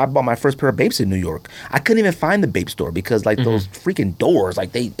Ones, I mean, I bought my first pair of Bapes in New York. I couldn't even find the Bape store because, like, those freaking doors,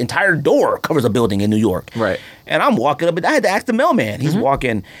 like, the entire door covers a building in New York. Right. And I'm walking up, and I had to ask the mailman. He's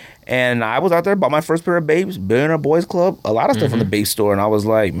walking, and I was out there, bought my first pair of Bapes, Billionaire Boys Club, a lot of stuff from the Bape store, and I was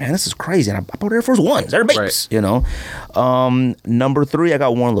like, man, this is crazy. And I bought Air Force Ones. They're Bapes, you know? Number 3, I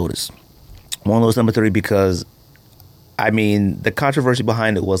got Warren Lotus. Warren Lotus number 3 because, I mean, the controversy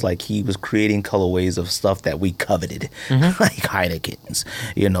behind it was, like, he was creating colorways of stuff that we coveted, like Heineken's,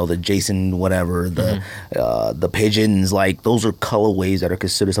 you know, the Jason whatever, the Pigeons, like, those are colorways that are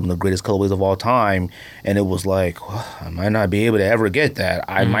considered some of the greatest colorways of all time. And it was like, well, I might not be able to ever get that.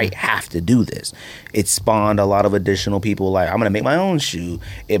 I might have to do this. It spawned a lot of additional people like, I'm going to make my own shoe.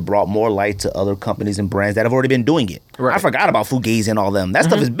 It brought more light to other companies and brands that have already been doing it. Right. I forgot about Fugazi and all them. That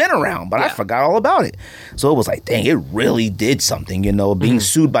stuff has been around, but I forgot all about it. So it was like, dang, it really did something, you know, being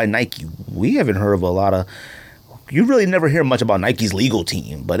sued by Nike. We haven't heard of a lot of, you really never hear much about Nike's legal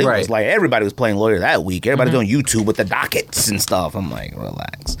team, but it was like everybody was playing lawyer that week. Everybody's on YouTube with the dockets and stuff. I'm like,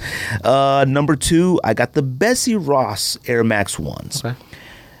 relax. Number 2, I got the Bessie Ross Air Max 1s. Okay.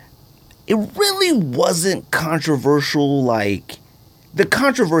 It really wasn't controversial. Like, the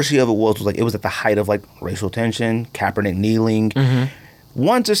controversy of it was like, it was at the height of, like, racial tension, Kaepernick kneeling.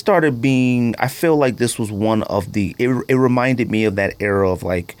 Once it started being, I feel like this was one of the, it reminded me of that era of,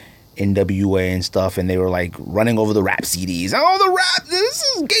 like, NWA and stuff, and they were like running over the rap CDs. Oh, the rap! This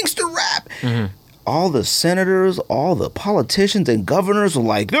is gangster rap. Mm-hmm. All the senators, all the politicians and governors were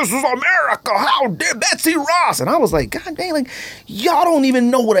like, "This is America! How dare Betsy Ross?" And I was like, "God dang! Like, y'all don't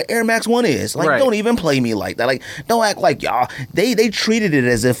even know what an Air Max 1 is. Like, don't even play me like that. Like, don't act like y'all." They treated it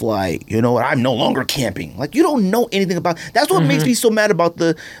as if like, you know what? I'm no longer camping. Like, you don't know anything about. That's what makes me so mad about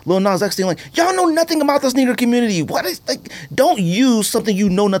the Lil Nas X thing. Like, y'all know nothing about the sneaker community. What is like? Don't use something you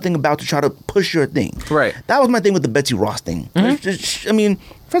know nothing about to try to push your thing. Right. That was my thing with the Betsy Ross thing. I mean.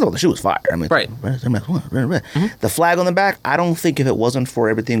 First of all, the shoe was fire. I mean, the flag on the back, I don't think if it wasn't for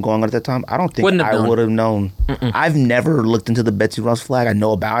everything going on at that time, I don't think I would have known. I've never looked into the Betsy Ross flag. I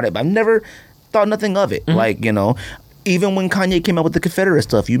know about it, but I've never thought nothing of it. Like, you know, even when Kanye came out with the Confederate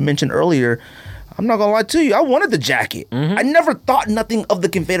stuff, you mentioned earlier, I'm not going to lie to you, I wanted the jacket. I never thought nothing of the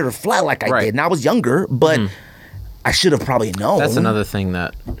Confederate flag like I did. And I was younger, but I should have probably known. That's another thing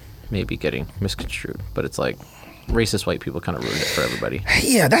that may be getting misconstrued, but it's like, racist white people kind of ruined it for everybody.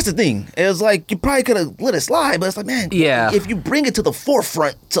 Yeah, that's the thing. It was like, you probably could have let it slide, but it's like, man, if you bring it to the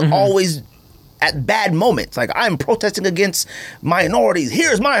forefront to always at bad moments, like, I'm protesting against minorities,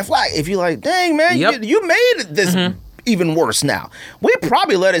 here's my flag. If you're like, dang, man, you made this even worse now. We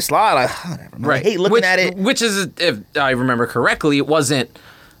probably let it slide. Like, whatever, I hate looking at it. Which is, if I remember correctly, it wasn't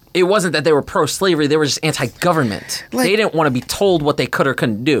that they were pro-slavery. They were just anti-government. Like, they didn't want to be told what they could or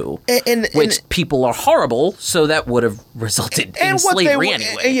couldn't do, which people are horrible, so that would have resulted in slavery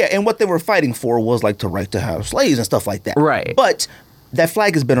anyway. And what they were fighting for was, like, the right to have slaves and stuff like that. Right. But that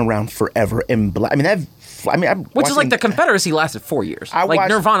flag has been around forever. And which is like the Confederacy lasted 4 years.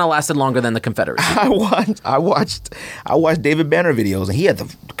 Nirvana lasted longer than the Confederacy. I watched David Banner videos, and he had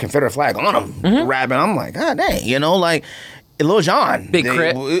the Confederate flag on him, rapping. I'm like, God dang, you know, like... Lil Jon. Big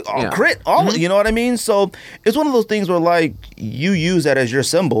Crit. Crit, all you know what I mean? So it's one of those things where, like, you use that as your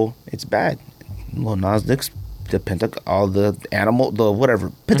symbol, it's bad. Lil Nas X, the pentagon, all the animal, the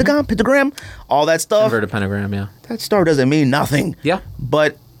whatever, pentagram, all that stuff. Inverted pentagram, yeah. That star doesn't mean nothing. Yeah.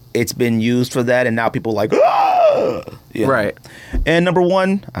 But it's been used for that, and now people are like, ah! You know? Right. And number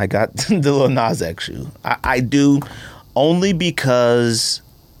one, I got the Lil Nas X shoe. I do, only because,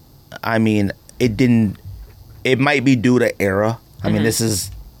 I mean, it might be due to era. I mean, this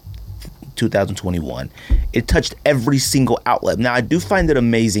is 2021. It touched every single outlet. Now, I do find it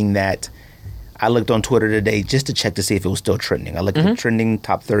amazing that I looked on Twitter today just to check to see if it was still trending. I looked at the trending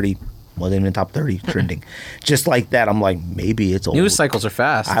top 30. Wasn't even top 30 trending. Just like that, I'm like, maybe it's old. News cycles are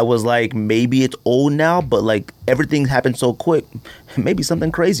fast. I was like, maybe it's old now, but like everything happened so quick. Maybe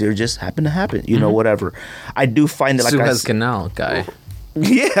something crazier just happened to happen. You know, whatever. I do find it like Suez Canal guy.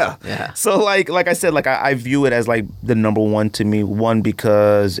 Yeah. So like I said, like I view it as like the number one to me. One,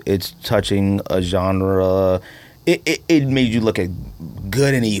 because it's touching a genre. It made you look at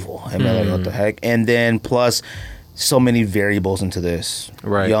good and evil. I mean, like, what the heck? And then plus so many variables into this.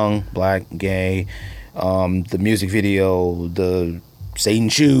 Right. Young, black, gay, the music video, the Satan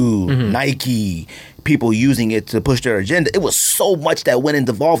shoe, Nike, people using it to push their agenda. It was so much that went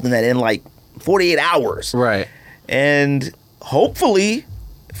involved in that in like 48 hours. Right. And hopefully,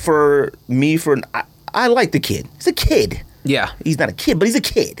 for me, I like the kid. He's a kid. Yeah. He's not a kid, but he's a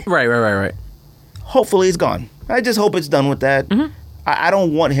kid. Right. Hopefully, it's gone. I just hope it's done with that. I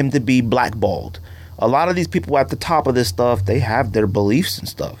don't want him to be blackballed. A lot of these people at the top of this stuff, they have their beliefs and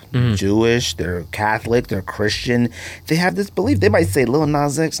stuff. Jewish, they're Catholic, they're Christian. They have this belief. They might say, Lil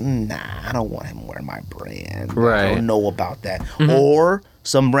Nas X, nah, I don't want him wearing my brand. Right. I don't know about that. Or...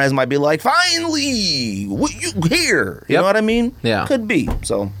 some brands might be like, finally, what you here? You know what I mean? Yeah. Could be.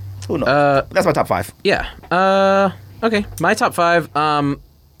 So, who knows? That's my top 5. Yeah. Okay. My top 5,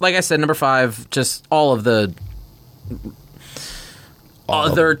 like I said, number 5, just all of the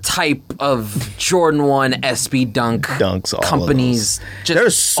other type of Jordan 1 SB Dunks companies. Just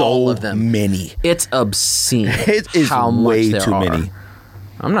there's so all of them. Many. It's obscene. It is how way much there too are. Many.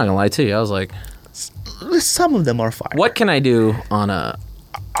 I'm not going to lie to you. I was like... some of them are fire. What can I do on a...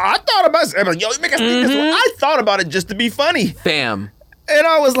 I thought about it. Yo, make us think this one. I thought about it just to be funny. Bam. And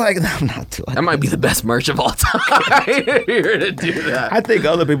I was like, I'm not doing that. That might be the best merch of all time. You're to do that. I think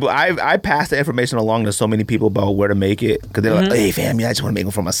other people, I passed the information along to so many people about where to make it. Because they're like, hey, fam, I just want to make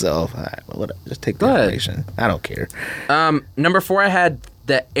it for myself. All right, well, whatever. Just take the information. I don't care. Number 4, I had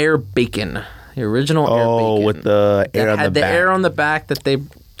the Air Bacon. The original Air Bacon. Oh, with the air on the back. Had the air on the back that they...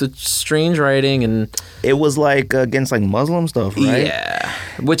 the strange writing, and it was like against like Muslim stuff, right? Yeah,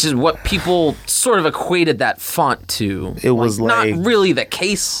 which is what people sort of equated that font to. It was like not really the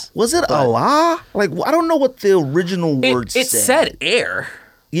case. Was it Allah? Like, I don't know what the original word said. It said air.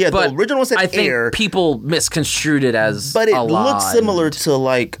 Yeah, but the original one said I think Air. people misconstrued it as But it Allah. looked similar to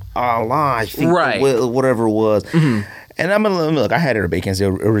like Allah, I think, Right. whatever it was. And I'm gonna look. I had Air Bacon's the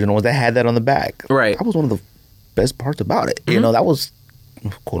original ones that had that on the back. Right. That was one of the best parts about it. You know, that was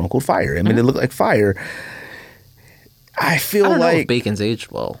quote unquote fire. I mean, it looked like fire. I feel I don't know like if Bacon's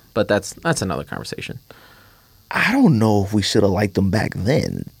aged well, but that's another conversation. I don't know if we should have liked them back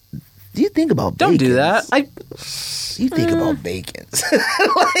then. Do you think about Don't Bacon's? do that. You think about Bacon's.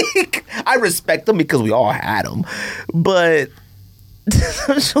 Like, I respect them because we all had them, but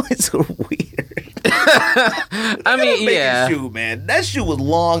those joints are weird. I mean, yeah. Shoe, man. That shoe was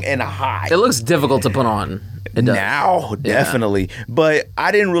long and high. It looks difficult to put on. It does. Now, definitely. But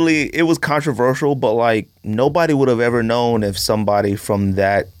I didn't really, it was controversial, but like nobody would have ever known if somebody from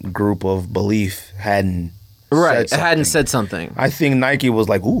that group of belief hadn't said something. I think Nike was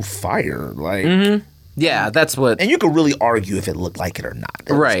like, ooh, fire. Like, Yeah, that's what. and you could really argue if it looked like it or not.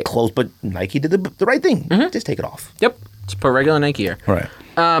 It was Right. close, but Nike did the right thing. Just take it off. Yep. Just put regular Nike here. Right.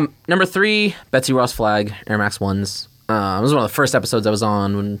 Number 3, Betsy Ross Flag, Air Max 1s. It was one of the first episodes I was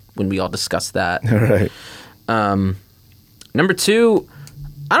on when we all discussed that. Right. Number 2,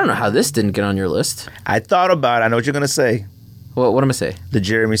 I don't know how this didn't get on your list. I thought about it. I know what you're going to say. What am I gonna say? The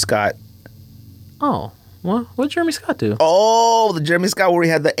Jeremy Scott. Oh, what did Jeremy Scott do? Oh, the Jeremy Scott where he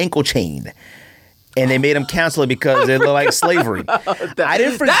had the ankle chain. And they made him cancel it because it looked like slavery. I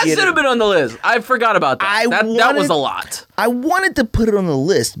didn't forget That should have been on the list. I forgot about that. That was a lot. I wanted to put it on the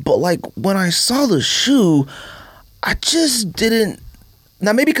list, but like when I saw the shoe, I just didn't.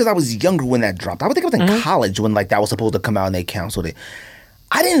 Now maybe because I was younger when that dropped. I would think I was in college when like that was supposed to come out and they canceled it.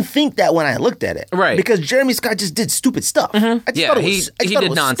 I didn't think that when I looked at it. Right. Because Jeremy Scott just did stupid stuff. I just Yeah, thought it he was, I just did thought it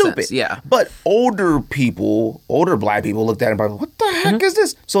was nonsense, stupid. yeah. But older black people looked at it and like, what the heck is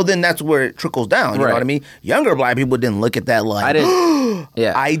this? So then that's where it trickles down. You know Right. what I mean? Younger black people didn't look at that like, I didn't.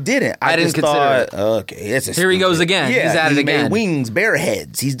 Yeah. I didn't. I didn't just consider thought, okay, it's a Here he goes stupid. again. Yeah, He's at it again. Made wings, bare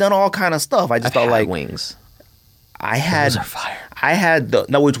heads. He's done all kind of stuff. I just thought like wings. I had. Those are fire. I had the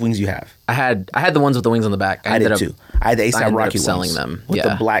which wings you have? I had the ones with the wings on the back. I did too. I had the ASAP ended Rocky up selling ones them. with Yeah.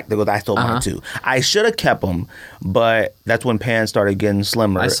 the black. I stole mine too. I should have kept them, but that's when pants started getting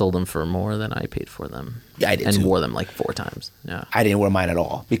slimmer. I sold them for more than I paid for them. Yeah, I did and too. wore them like 4 times. Yeah. I didn't wear mine at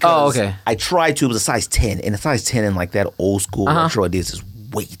all because okay. I tried to. It was a size 10, and a size 10 in like that old school retro Adidas is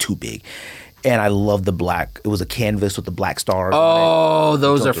way too big. And I love the black. It was a canvas with the black stars. Oh,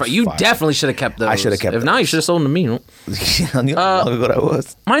 those are Those fun. You fire. definitely should have kept those. I should have kept If not, you should have sold them to me. You know how long ago that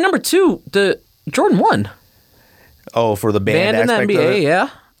was? My number 2, the Jordan 1. Oh, for the band Banned in the aspect of it? NBA,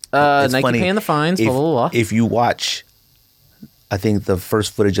 yeah. It's Nike funny. paying the fines, If, blah, blah, blah. if you watch, I think the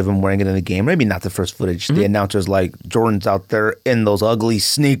first footage of him wearing it in the game, maybe not the first footage, the announcer's like, Jordan's out there in those ugly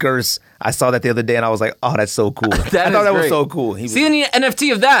sneakers. I saw that the other day and I was like, oh, that's so cool. I thought that was great. so cool. He was, See any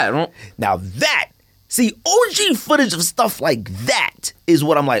NFT of that? now that, see, OG footage of stuff like that is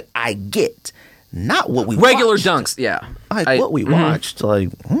what I'm like, I get. Not what we Regular watched. dunks, yeah. Like what we watched. Like,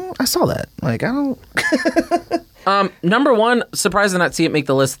 I saw that. Like, I don't. Number 1, surprised to not see it make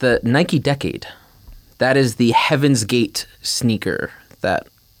the list, the Nike Decade. That is the Heaven's Gate sneaker that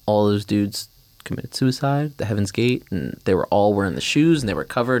all those dudes committed suicide, the Heaven's Gate, and they were all wearing the shoes, and they were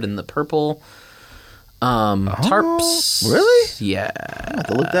covered in the purple tarps. Really? Yeah. I have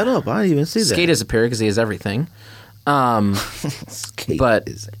to look that up. I didn't even see that. Skate has a pair because he has everything. Skate but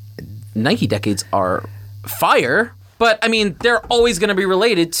is Nike Decades are fire, but I mean, they're always going to be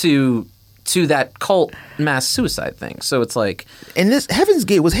related to that cult mass suicide thing. So it's like, and this Heaven's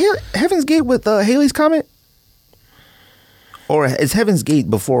Gate was Heaven's Gate with Haley's Comet, or is Heaven's Gate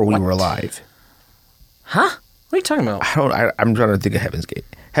before we were alive? huh? What are you talking about? I'm trying to think of Heaven's Gate.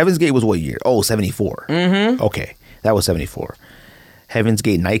 Heaven's Gate was what year? Oh, 74. Mm-hmm. Okay, that was 74. Heaven's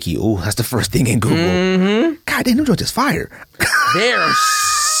Gate Nike. Oh, that's the first thing in Google. Mm-hmm. God damn, them joints is fire. They're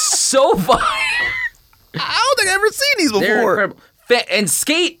so fire. I don't think I've ever seen these They're before. incredible. And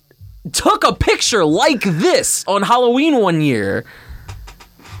Skate took a picture like this on Halloween one year.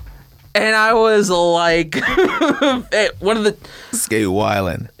 And I was like, one of the... Skate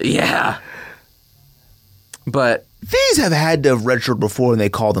Wildin'. Yeah. But... These have had to have retroed before and they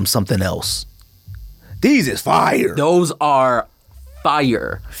call them something else. These is fire. those are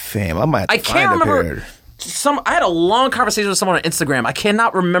fire. Fam, I might have to I can't find a remember... pair. I had a long conversation with someone on Instagram. I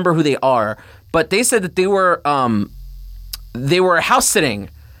cannot remember who they are, but they said that they were house sitting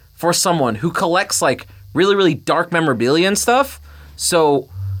for someone who collects like really, really dark memorabilia and stuff. So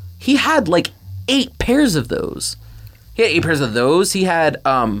he had like 8 pairs of those. He had 8 pairs of those. He had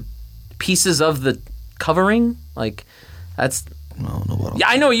pieces of the covering. Like that's No, yeah.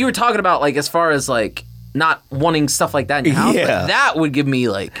 I know what you were talking about, like as far as like not wanting stuff like that in your house. Yeah. But that would give me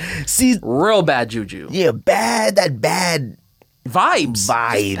like real bad juju. Yeah, bad Vibes.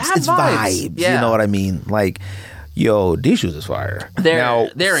 It's vibes. Yeah. You know what I mean? Like, yo, these shoes is fire.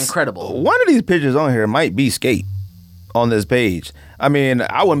 They're incredible. One of these pictures on here might be skate on this page. I mean,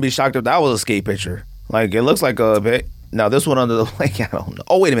 I wouldn't be shocked if that was a skate picture. Like, it looks like a... Now, this one under the... Like, I don't know.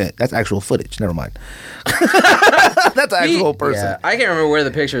 Oh, wait a minute. That's actual footage. Never mind. That's an actual person. Yeah, I can't remember where the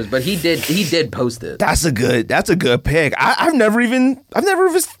picture is, but he did post it. That's a good pick. I've never even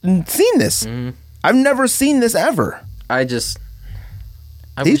seen this. I've never seen this ever.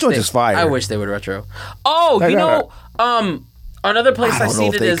 These joints is fire. I wish they would retro. Oh, you know, another place I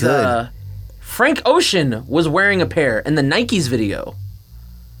seen it is Frank Ocean was wearing a pair in the Nikes video.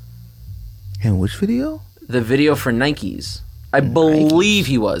 In which video? The video for Nikes. I believe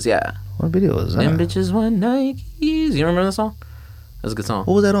he was, yeah. What video was that? Them bitches want Nikes. You remember the song? That was a good song.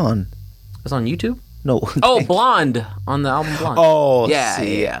 What was that on? That's on YouTube? No. Oh, Blonde. On the album Blonde. Oh,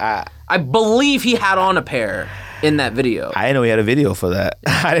 yeah. I believe he had on a pair in that video. I didn't know he had a video for that.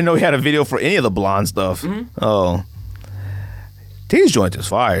 I didn't know he had a video for any of the Blonde stuff. Oh. These joints is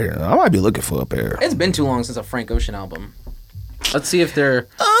fire. I might be looking for a pair. It's been too long since a Frank Ocean album. Let's see if they're...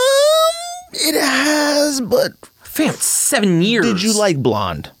 It has, but... Fam, 7 years. Did you like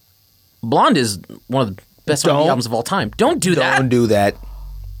Blonde? Blonde is one of the best R&B albums of all time. Don't do that. Don't do that.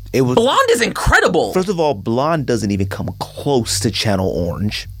 It was Blonde is incredible. First of all, Blonde doesn't even come close to Channel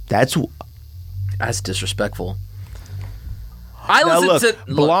Orange. That's disrespectful.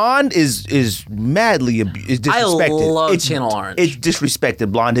 Blonde is madly disrespected. I love Channel Orange. It's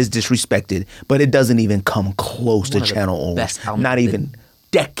disrespected. Blonde is disrespected, but it doesn't even come close to Channel Orange. Best album Not even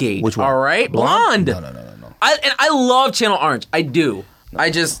decade. Which one? All right, Blonde. No. I love Channel Orange. I do.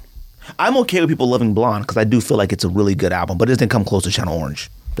 I'm okay with people loving Blonde because I do feel like it's a really good album, but it doesn't come close to Channel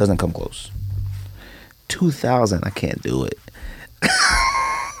Orange. Doesn't come close. 2000, I can't do it.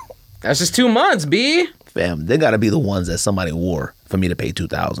 That's just 2 months, B. Fam, they got to be the ones that somebody wore for me to pay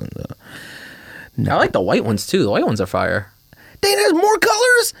 2000. No. I like the white ones too. The white ones are fire. Dang, there's more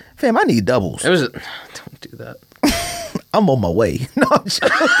colors? Fam, I need doubles. Don't do that. I'm on my way. No, I'm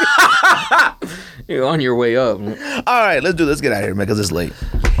joking. You're on your way up. All right, let's get out of here, man, because it's late.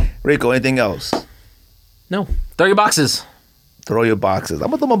 Rico, anything else? No. Throw your boxes. Throw your boxes. I'm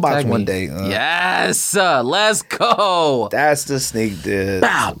going to throw my box one day. Yes. Let's go. That's the sneak diss.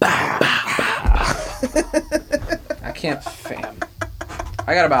 Bow, bow, bow, bow. I can't, fam.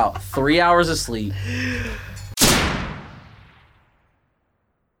 I got about 3 hours of sleep.